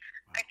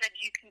 Wow. I said,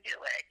 you can do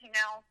it,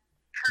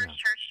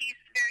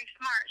 she's very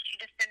smart.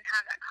 She just didn't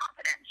have that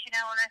confidence,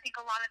 and I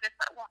think a lot of us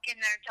that walk in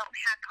there don't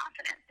have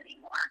confidence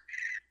anymore,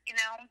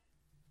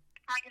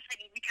 Like I said,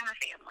 you become a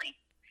family,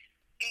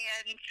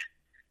 and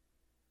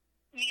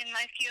me and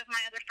a few of my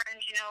other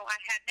friends, I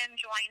had them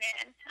join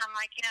in. I'm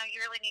like, you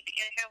really need to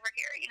get over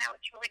here.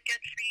 It's really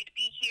good for you to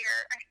be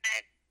here. I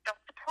said,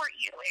 they'll support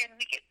you, and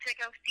we get to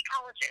go see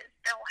colleges.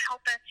 They'll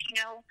help us,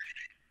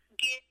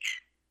 get,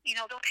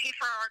 they'll pay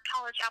for our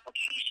college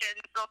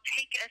applications. They'll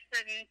take us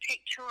and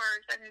take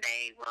tours, and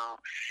they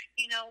will,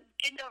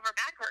 bend over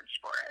backwards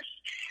for us.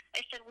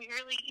 I said, we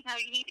really,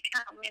 you need to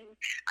come, and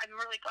I'm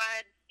really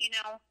glad,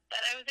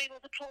 that I was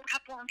able to pull a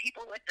couple of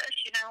people with us,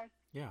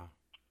 Yeah.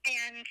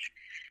 And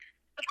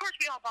of course,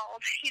 we all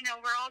bawled.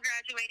 We're all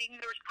graduating.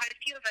 There was quite a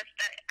few of us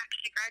that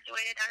actually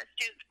graduated out of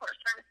student support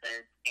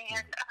services,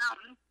 and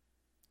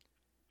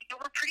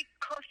we're pretty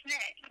close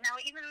knit.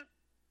 Even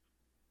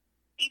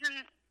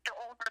the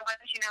older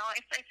ones.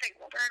 If I say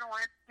older, I don't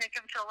want to make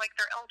them feel like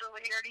they're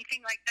elderly or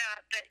anything like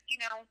that. But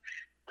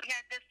we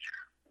had this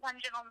one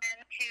gentleman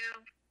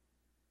who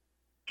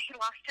he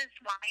lost his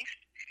wife,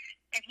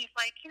 and he's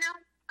like,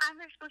 I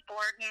just was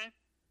bored and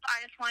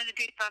I just wanted to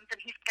do something.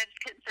 He said, I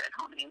just couldn't sit at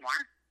home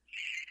anymore.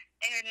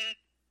 And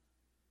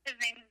his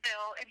name is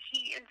Bill, and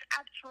he is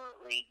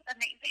absolutely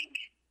amazing.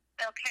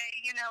 Okay,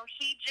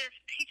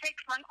 he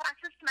takes 1 class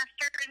a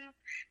semester, and,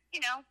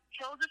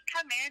 he'll just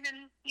come in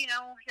and,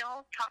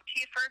 he'll talk to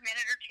you for a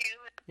minute or two.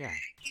 Yeah.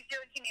 He's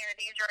doing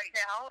humanities right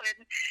now,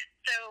 and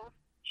so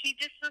he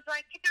just was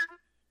like,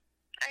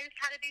 I just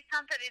had to do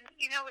something, and,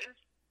 it was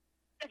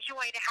a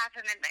joy to have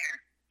him in there.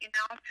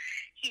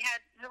 He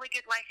had really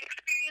good life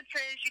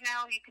experiences,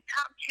 you could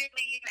talk to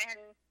him,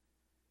 and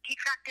he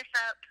cracked us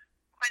up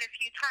quite a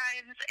few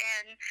times,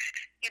 and,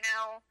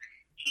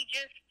 he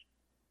just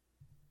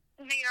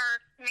made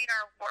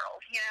our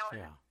world,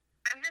 Yeah.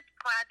 I'm just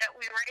glad that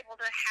we were able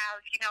to have,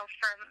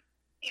 from,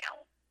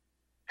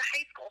 the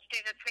high school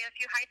students. We had a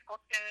few high school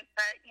students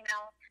that,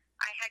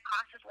 I had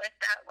classes with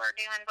that were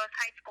doing both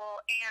high school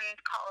and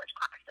college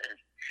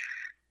classes.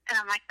 And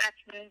I'm like,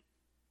 that's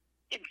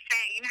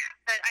insane,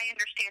 but I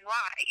understand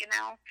why,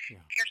 Yeah.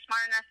 If you're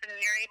smart enough and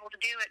you're able to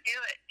do it.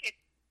 It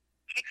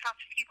takes off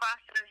a few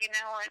classes,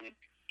 and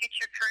gets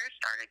your career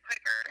started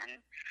quicker. And,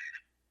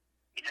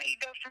 you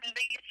go from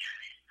these,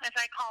 as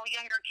I call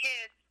younger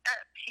kids,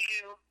 up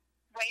to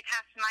way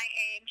past my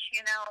age,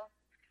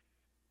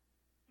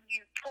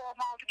 you pull them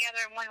all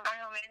together in one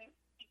room, and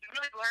you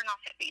really learn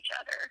off of each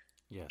other.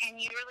 Yes. And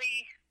you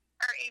really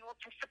are able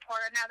to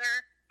support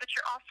another, but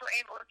you're also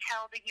able to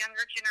tell the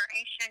younger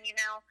generation,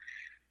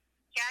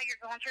 yeah,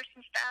 you're going through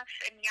some stuff,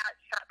 and yeah, it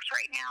sucks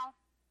right now.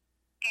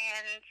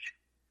 And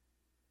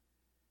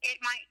it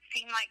might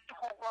seem like the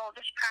whole world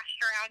is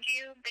crashed around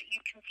you, but you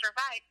can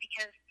survive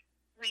because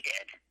we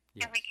did.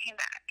 Yes. And we came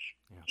back.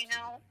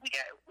 Yeah,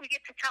 We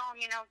get to tell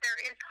them, there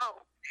is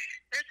hope.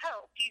 There's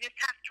hope. You just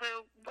have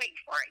to wait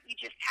for it. You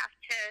just have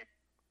to,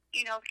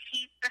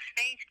 keep the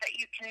faith that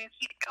you can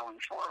keep going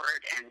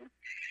forward. And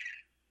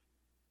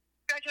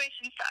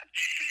graduation sucked.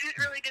 It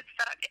really did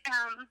suck.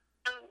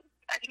 So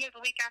I think it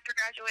was a week after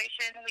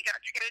graduation, we got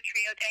to go to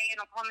Trio Day in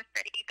Oklahoma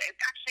City. It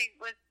actually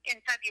was in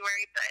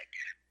February, but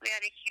we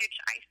had a huge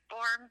ice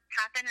storm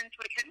happen, and so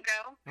we couldn't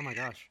go. Oh, my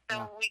gosh.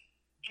 So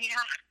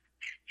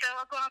So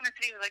Oklahoma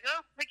City was like,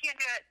 oh, we can't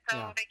do it.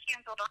 So they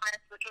canceled on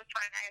us, which was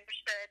fine. I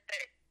understood,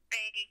 but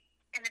they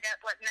ended up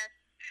letting us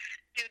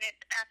do it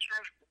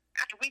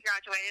after we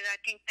graduated.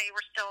 I think they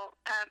were still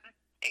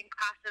in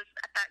classes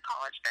at that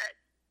college that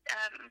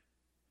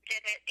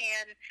did it,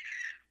 and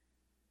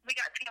we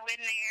got to go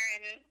in there,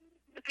 and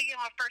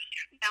our first,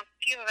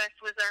 few of us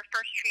was our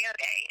first Trio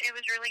Day. It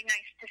was really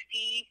nice to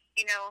see,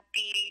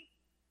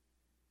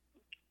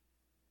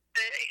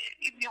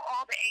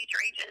 all the age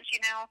ranges,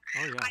 Oh,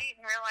 yeah. I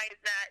didn't realize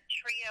that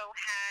Trio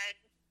had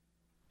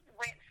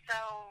went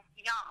so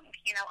young,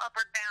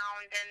 Upward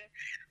Bound and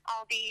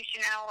all these,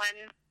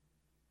 and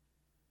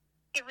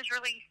it was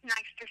really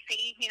nice to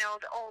see,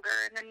 the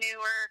older and the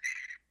newer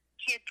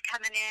kids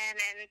coming in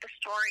and the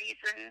stories,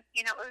 and,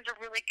 it was a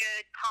really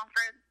good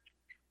conference.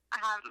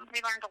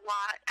 We learned a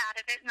lot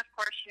out of it, and of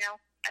course,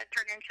 it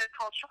turned into a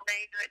cultural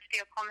day to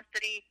the Oklahoma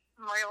City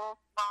Memorial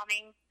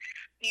Bombing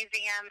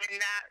Museum, and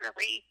that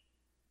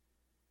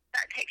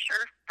takes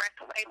your breath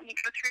away when you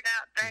go through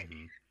that. But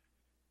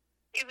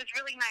it was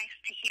really nice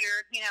to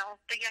hear,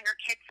 the younger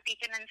kids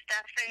speaking and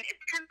stuff. And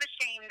it's kind of a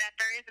shame that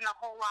there isn't a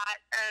whole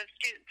lot of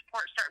student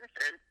support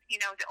services,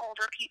 the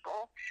older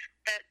people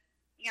that,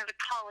 the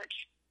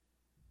college,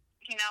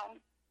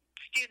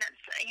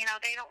 students,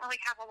 they don't really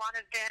have a lot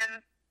of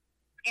them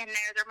in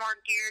there. They're more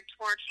geared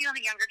towards, the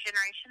younger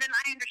generation. And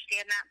I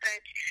understand that.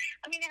 But,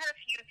 they had a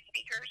few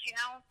speakers,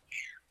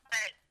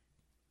 but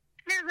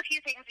there's a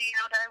few things,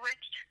 that I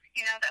wished,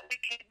 that we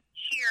could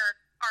hear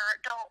our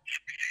adults,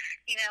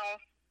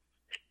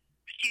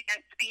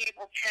 students be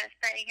able to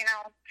say,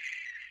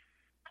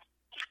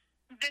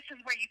 this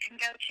is where you can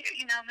go to,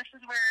 this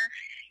is where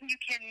you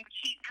can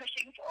keep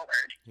pushing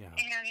forward. Yeah.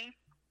 And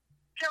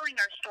telling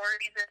our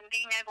stories and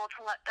being able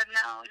to let them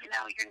know,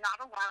 you're not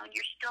alone,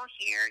 you're still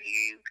here,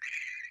 you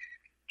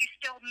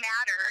still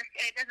matter,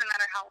 and it doesn't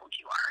matter how old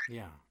you are.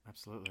 Yeah,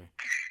 absolutely.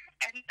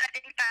 And I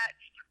think that's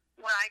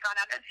what I got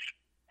out of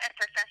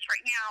SSS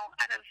right now,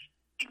 is,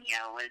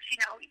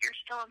 you're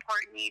still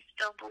important, you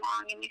still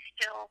belong, and you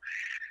still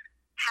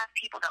have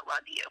people that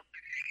love you.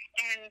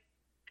 And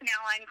now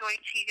I'm going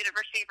to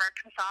University of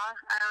Arkansas.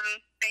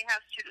 They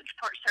have student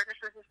support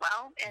services as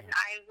well, and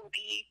I will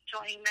be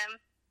joining them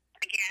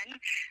again,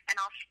 and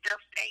I'll still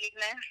stay in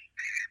this.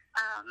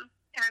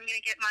 And I'm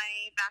going to get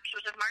my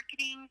Bachelor's of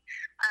Marketing,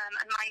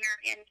 a minor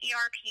in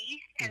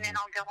ERP, and then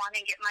I'll go on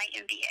and get my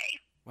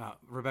MBA. Wow,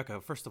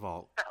 Rebecca, first of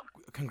all,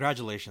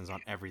 congratulations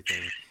on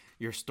everything.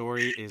 Your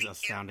story is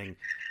astounding.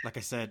 Like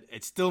I said,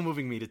 it's still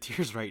moving me to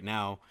tears right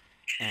now.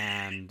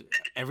 And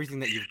everything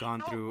that you've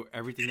gone through,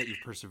 everything that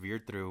you've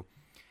persevered through,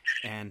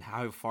 and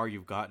how far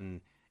you've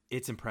gotten,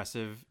 it's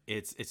impressive.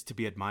 It's to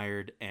be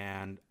admired.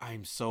 And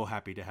I'm so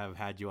happy to have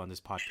had you on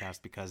this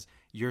podcast because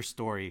your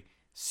story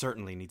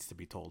certainly needs to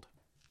be told.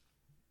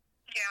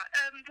 Yeah.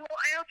 Well,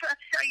 I also have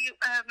to tell you,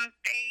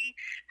 they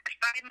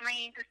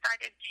finally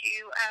decided to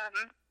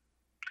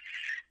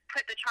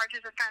put the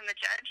charges in front of the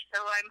judge.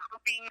 So I'm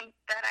hoping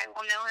that I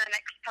will know in the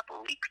next couple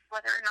of weeks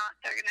whether or not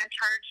they're going to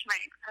charge my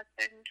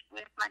ex-husband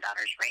with my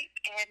daughter's rape,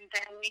 and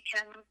then we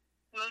can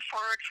move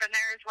forward from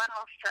there as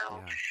well.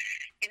 So,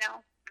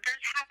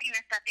 there's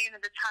happiness at the end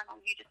of the tunnel.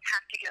 You just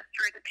have to go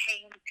through the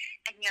pain,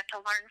 and you have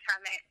to learn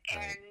from it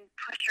and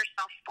push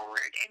yourself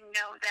forward and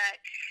know that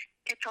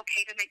it's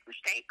okay to make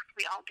mistakes.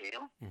 We all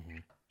do.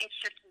 It's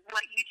just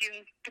what you do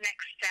the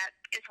next step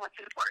is what's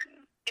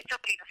important. It's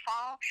okay to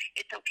fall.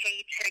 It's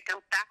okay to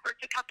go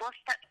backwards a couple of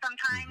steps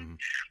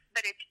sometimes,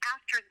 but it's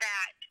after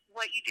that,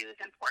 what you do is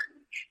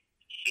important.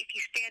 If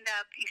you stand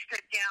up, you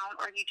sit down,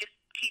 or you just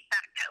keep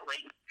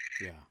backpedaling.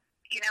 Yeah.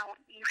 You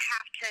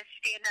have to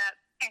stand up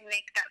and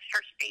make that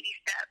first baby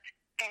step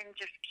and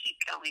just keep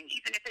going,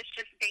 even if it's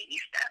just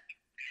baby steps,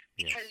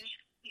 because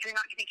you're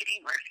not going to get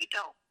anywhere if you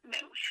don't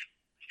move.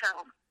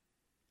 So,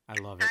 I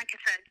love it. Like I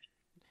said,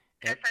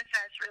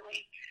 SSS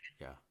really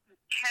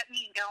kept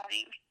me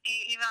going,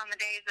 even on the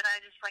days that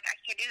I just I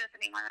can't do this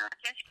anymore. I'm like,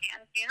 yes, you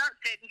can. You're not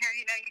sitting here,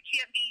 you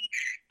can't be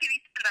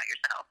giving something about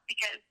yourself,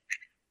 because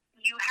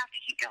you have to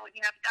keep going.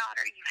 You have a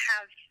daughter. You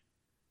have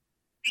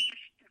these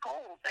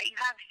goals that you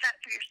have set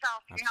for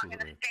yourself. You're not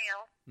going to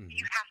fail.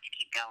 You have to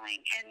keep going,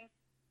 and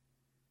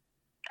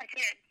I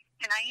did,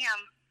 and I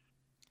am.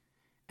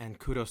 And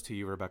kudos to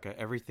you, Rebecca.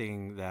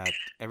 Everything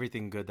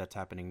good that's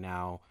happening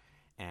now,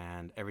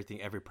 and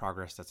every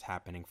progress that's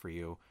happening for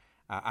you.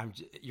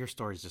 Your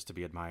story is just to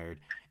be admired,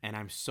 and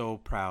I'm so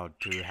proud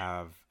to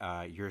have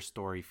your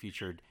story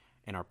featured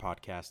in our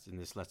podcast, in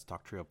this Let's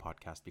Talk Trio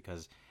podcast,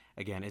 because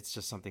again, it's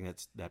just something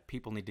that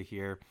people need to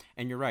hear.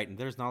 And you're right, and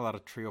there's not a lot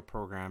of trio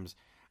programs.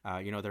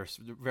 There's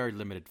very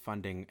limited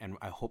funding, and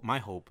my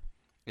hope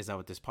is that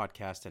with this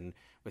podcast and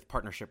with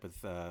partnership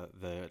with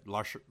the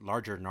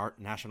larger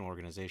national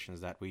organizations,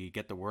 that we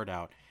get the word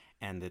out,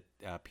 and that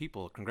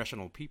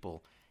congressional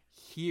people,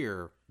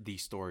 hear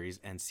these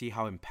stories and see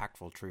how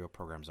impactful trio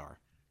programs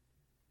are.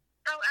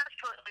 Oh,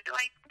 absolutely.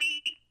 Like,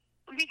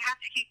 we have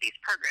to keep these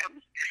programs.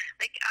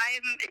 Like,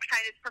 I'm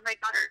excited for my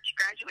daughter to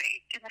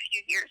graduate in a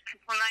few years, because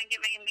when I get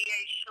my MBA,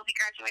 she'll be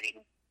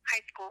graduating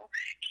high school.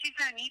 She's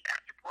going to need that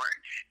support.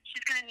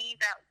 She's going to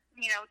need that,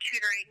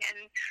 tutoring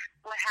and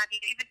what have you.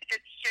 Even if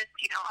it's just,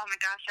 oh my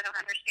gosh, I don't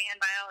understand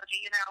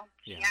biology,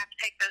 Yeah. You have to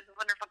take those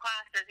wonderful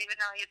classes, even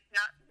though it's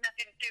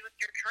nothing to do with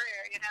your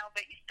career,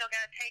 but you still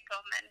got to take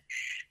them. And,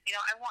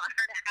 I want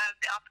her to have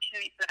the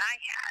opportunities that I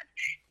had.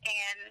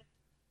 And,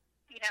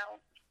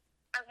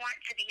 I want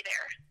it to be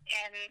there.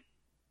 And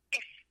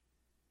if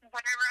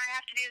whatever I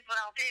have to do is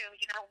what I'll do,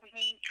 we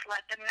need to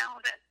let them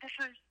know that this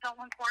is so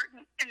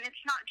important. And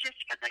it's not just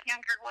for the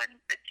younger ones,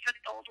 it's for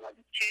the old ones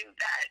too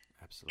that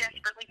Absolutely.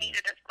 Desperately need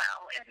it as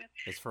well. And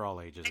it's for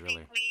all ages,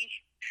 really.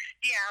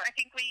 I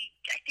think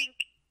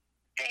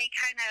they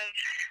kind of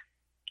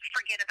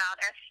forget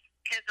about us,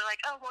 because they're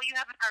like, oh, well, you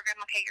have a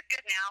program, okay, you're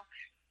good now.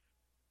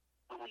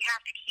 But we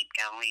have to keep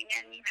going,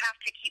 and you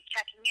have to keep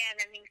checking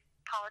in, and these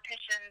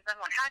politicians and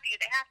what have you,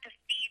 they have to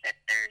see that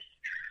there's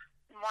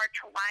more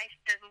to life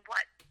than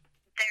what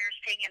they're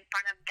seeing in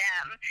front of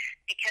them,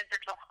 because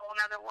there's a whole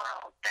other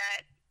world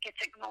that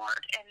gets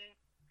ignored. And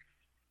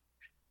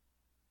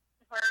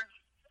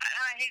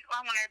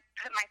I want to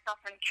put myself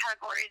in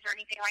categories or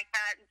anything like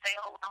that and say,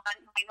 oh, well,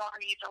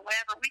 minorities or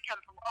whatever. We come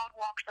from all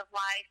walks of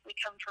life. We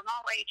come from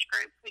all age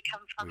groups. We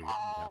come from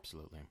all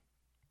absolutely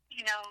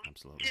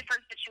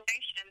different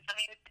situations. I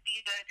mean, it could be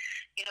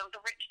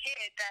the rich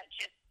kid that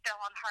just fell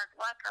on hard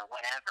luck or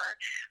whatever,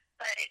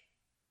 but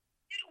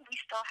we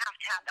still have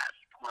to have that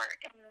support.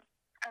 And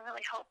I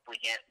really hope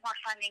we get more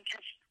funding,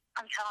 because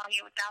I'm telling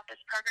you, without this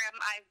program,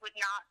 I would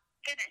not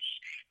finish.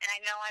 And I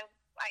know I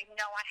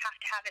have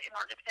to have it in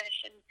order to finish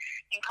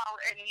in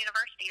college and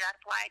university.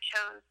 That's why I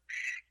chose,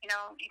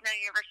 the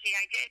university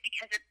I did,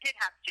 because it did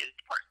have student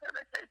support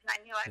services, and I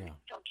knew I would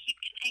still keep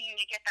continuing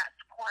to get that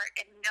support,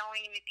 and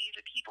knowing that these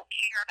people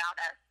care about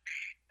us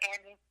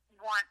and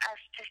want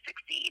us to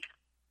succeed.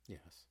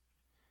 Yes,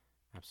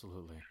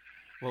 absolutely.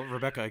 Well,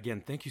 Rebecca,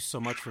 again, thank you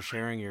so much for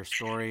sharing your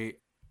story.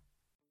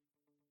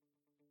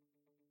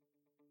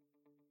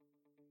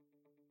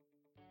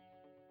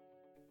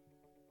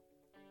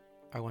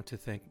 I want to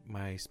thank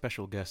my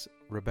special guest,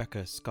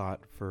 Rebecca Scott,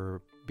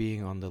 for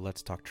being on the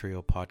Let's Talk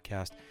Trio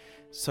podcast.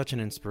 Such an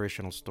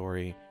inspirational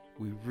story.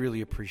 We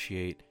really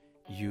appreciate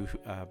you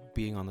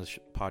being on this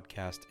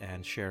podcast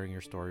and sharing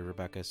your story,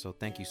 Rebecca. So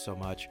thank you so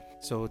much.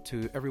 So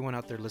to everyone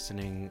out there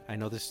listening, I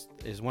know this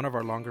is one of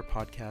our longer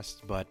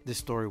podcasts, but this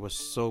story was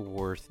so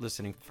worth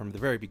listening from the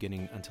very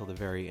beginning until the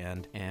very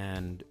end.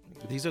 And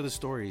these are the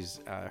stories.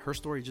 Her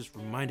story just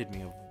reminded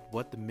me of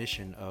what the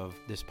mission of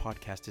this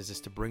podcast is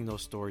to bring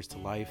those stories to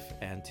life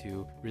and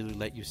to really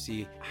let you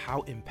see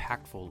how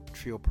impactful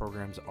TRIO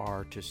programs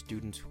are to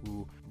students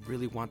who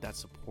really want that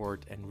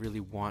support and really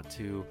want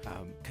to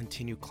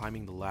continue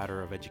climbing the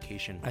ladder of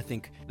education. I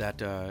think that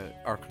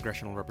our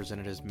congressional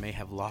representatives may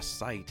have lost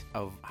sight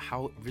of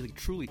how really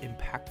truly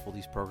impactful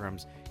these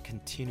programs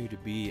continue to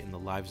be in the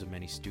lives of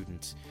many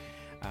students.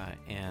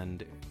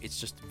 And it's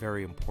just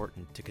very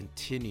important to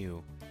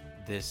continue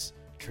this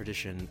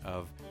tradition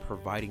of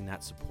providing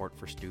that support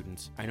for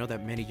students. I know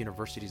that many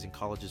universities and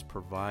colleges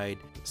provide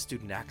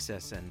student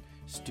access and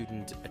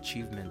student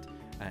achievement,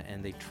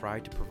 and they try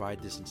to provide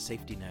this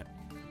safety net.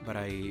 But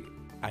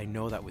I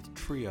know that with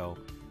TRIO,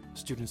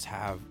 students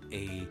have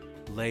a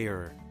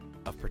layer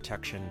of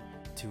protection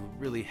to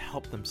really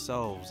help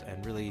themselves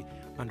and really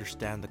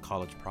understand the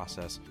college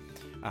process.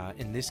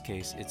 In this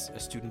case, it's a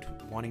student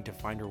wanting to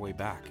find her way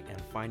back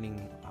and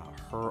finding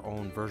her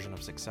own version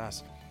of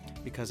success.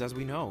 Because as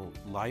we know,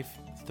 life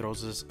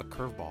throws us a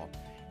curveball,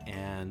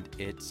 and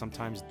it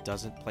sometimes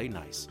doesn't play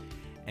nice.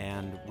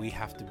 And we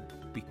have to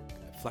be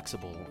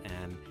flexible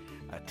and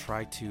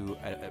try to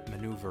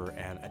maneuver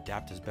and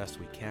adapt as best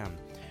we can.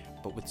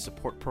 But with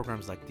support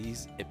programs like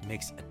these, it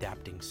makes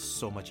adapting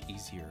so much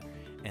easier,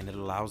 and it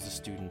allows the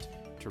student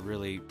to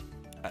really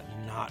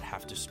not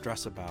have to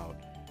stress about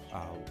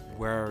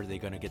where are they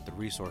going to get the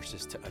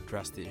resources to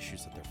address the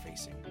issues that they're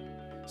facing.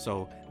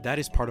 So that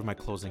is part of my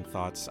closing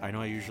thoughts. I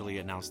know I usually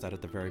announce that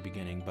at the very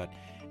beginning, but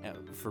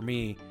for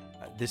me,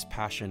 this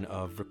passion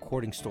of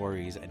recording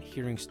stories and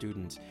hearing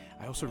students,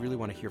 I also really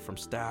want to hear from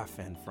staff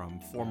and from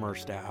former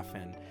staff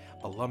and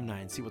alumni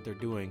and see what they're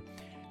doing.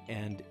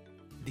 And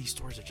these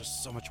stories are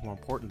just so much more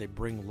important. They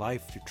bring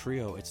life to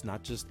TRIO. It's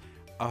not just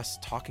us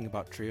talking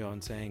about TRIO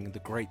and saying the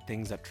great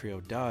things that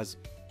TRIO does.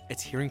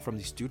 it's hearing from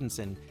these students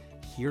and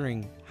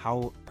hearing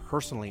how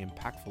personally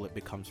impactful it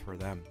becomes for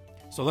them.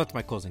 So that's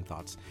my closing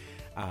thoughts.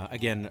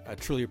 Again, I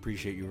truly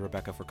appreciate you,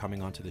 Rebecca, for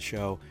coming onto the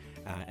show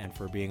and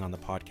for being on the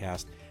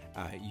podcast.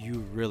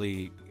 You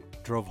really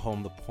drove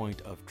home the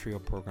point of TRIO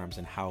programs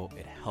and how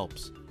it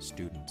helps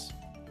students.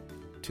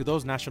 To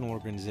those national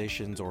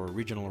organizations or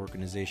regional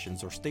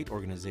organizations or state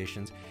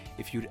organizations,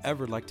 if you'd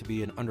ever like to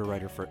be an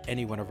underwriter for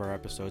any one of our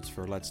episodes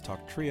for Let's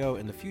Talk TRIO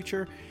in the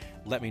future,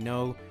 let me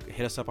know.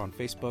 Hit us up on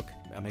Facebook.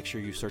 Make sure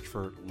you search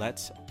for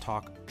Let's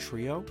Talk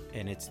TRIO,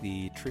 and it's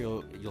the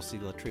TRIO. You'll see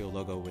the TRIO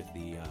logo with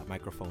the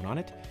microphone on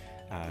it.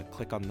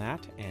 Click on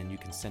that and you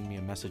can send me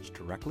a message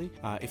directly.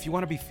 If you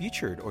want to be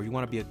featured or you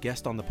want to be a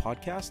guest on the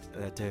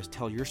podcast to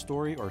tell your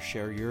story or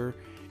share your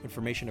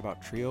information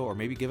about TRIO or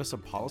maybe give us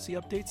some policy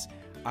updates,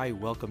 I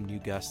welcome new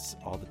guests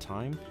all the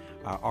time.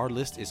 Our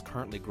list is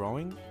currently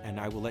growing, and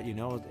I will let you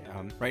know.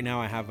 Right now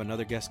I have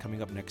another guest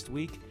coming up next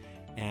week,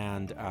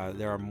 and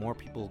there are more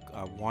people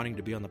wanting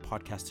to be on the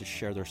podcast to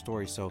share their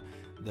stories. So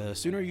the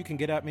sooner you can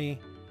get at me,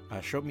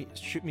 shoot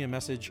me a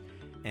message,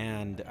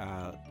 and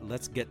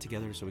let's get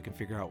together so we can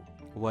figure out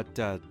what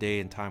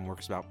day and time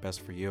works out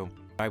best for you.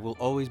 I will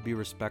always be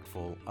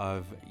respectful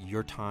of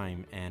your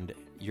time and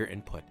your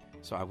input.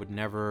 So I would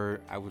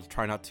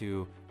try not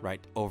to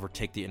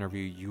overtake the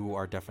interview. You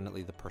are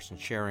definitely the person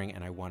sharing,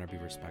 and I want to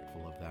be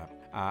respectful of that.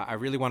 I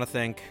really want to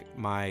thank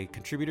my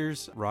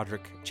contributors,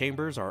 Roderick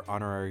Chambers, our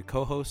honorary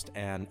co-host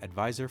and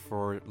advisor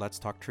for Let's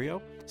Talk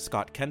TRIO,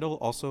 Scott Kendall,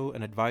 also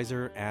an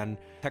advisor and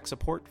tech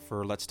support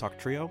for Let's Talk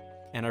TRIO.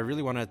 And I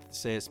really want to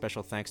say a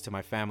special thanks to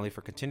my family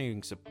for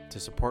continuing to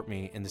support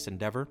me in this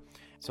endeavor.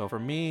 So for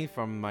me,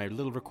 from my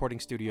little recording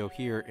studio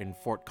here in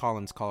Fort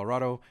Collins,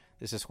 Colorado,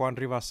 this is Juan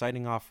Rivas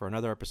signing off for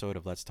another episode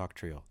of Let's Talk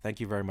TRIO. Thank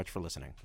you very much for listening.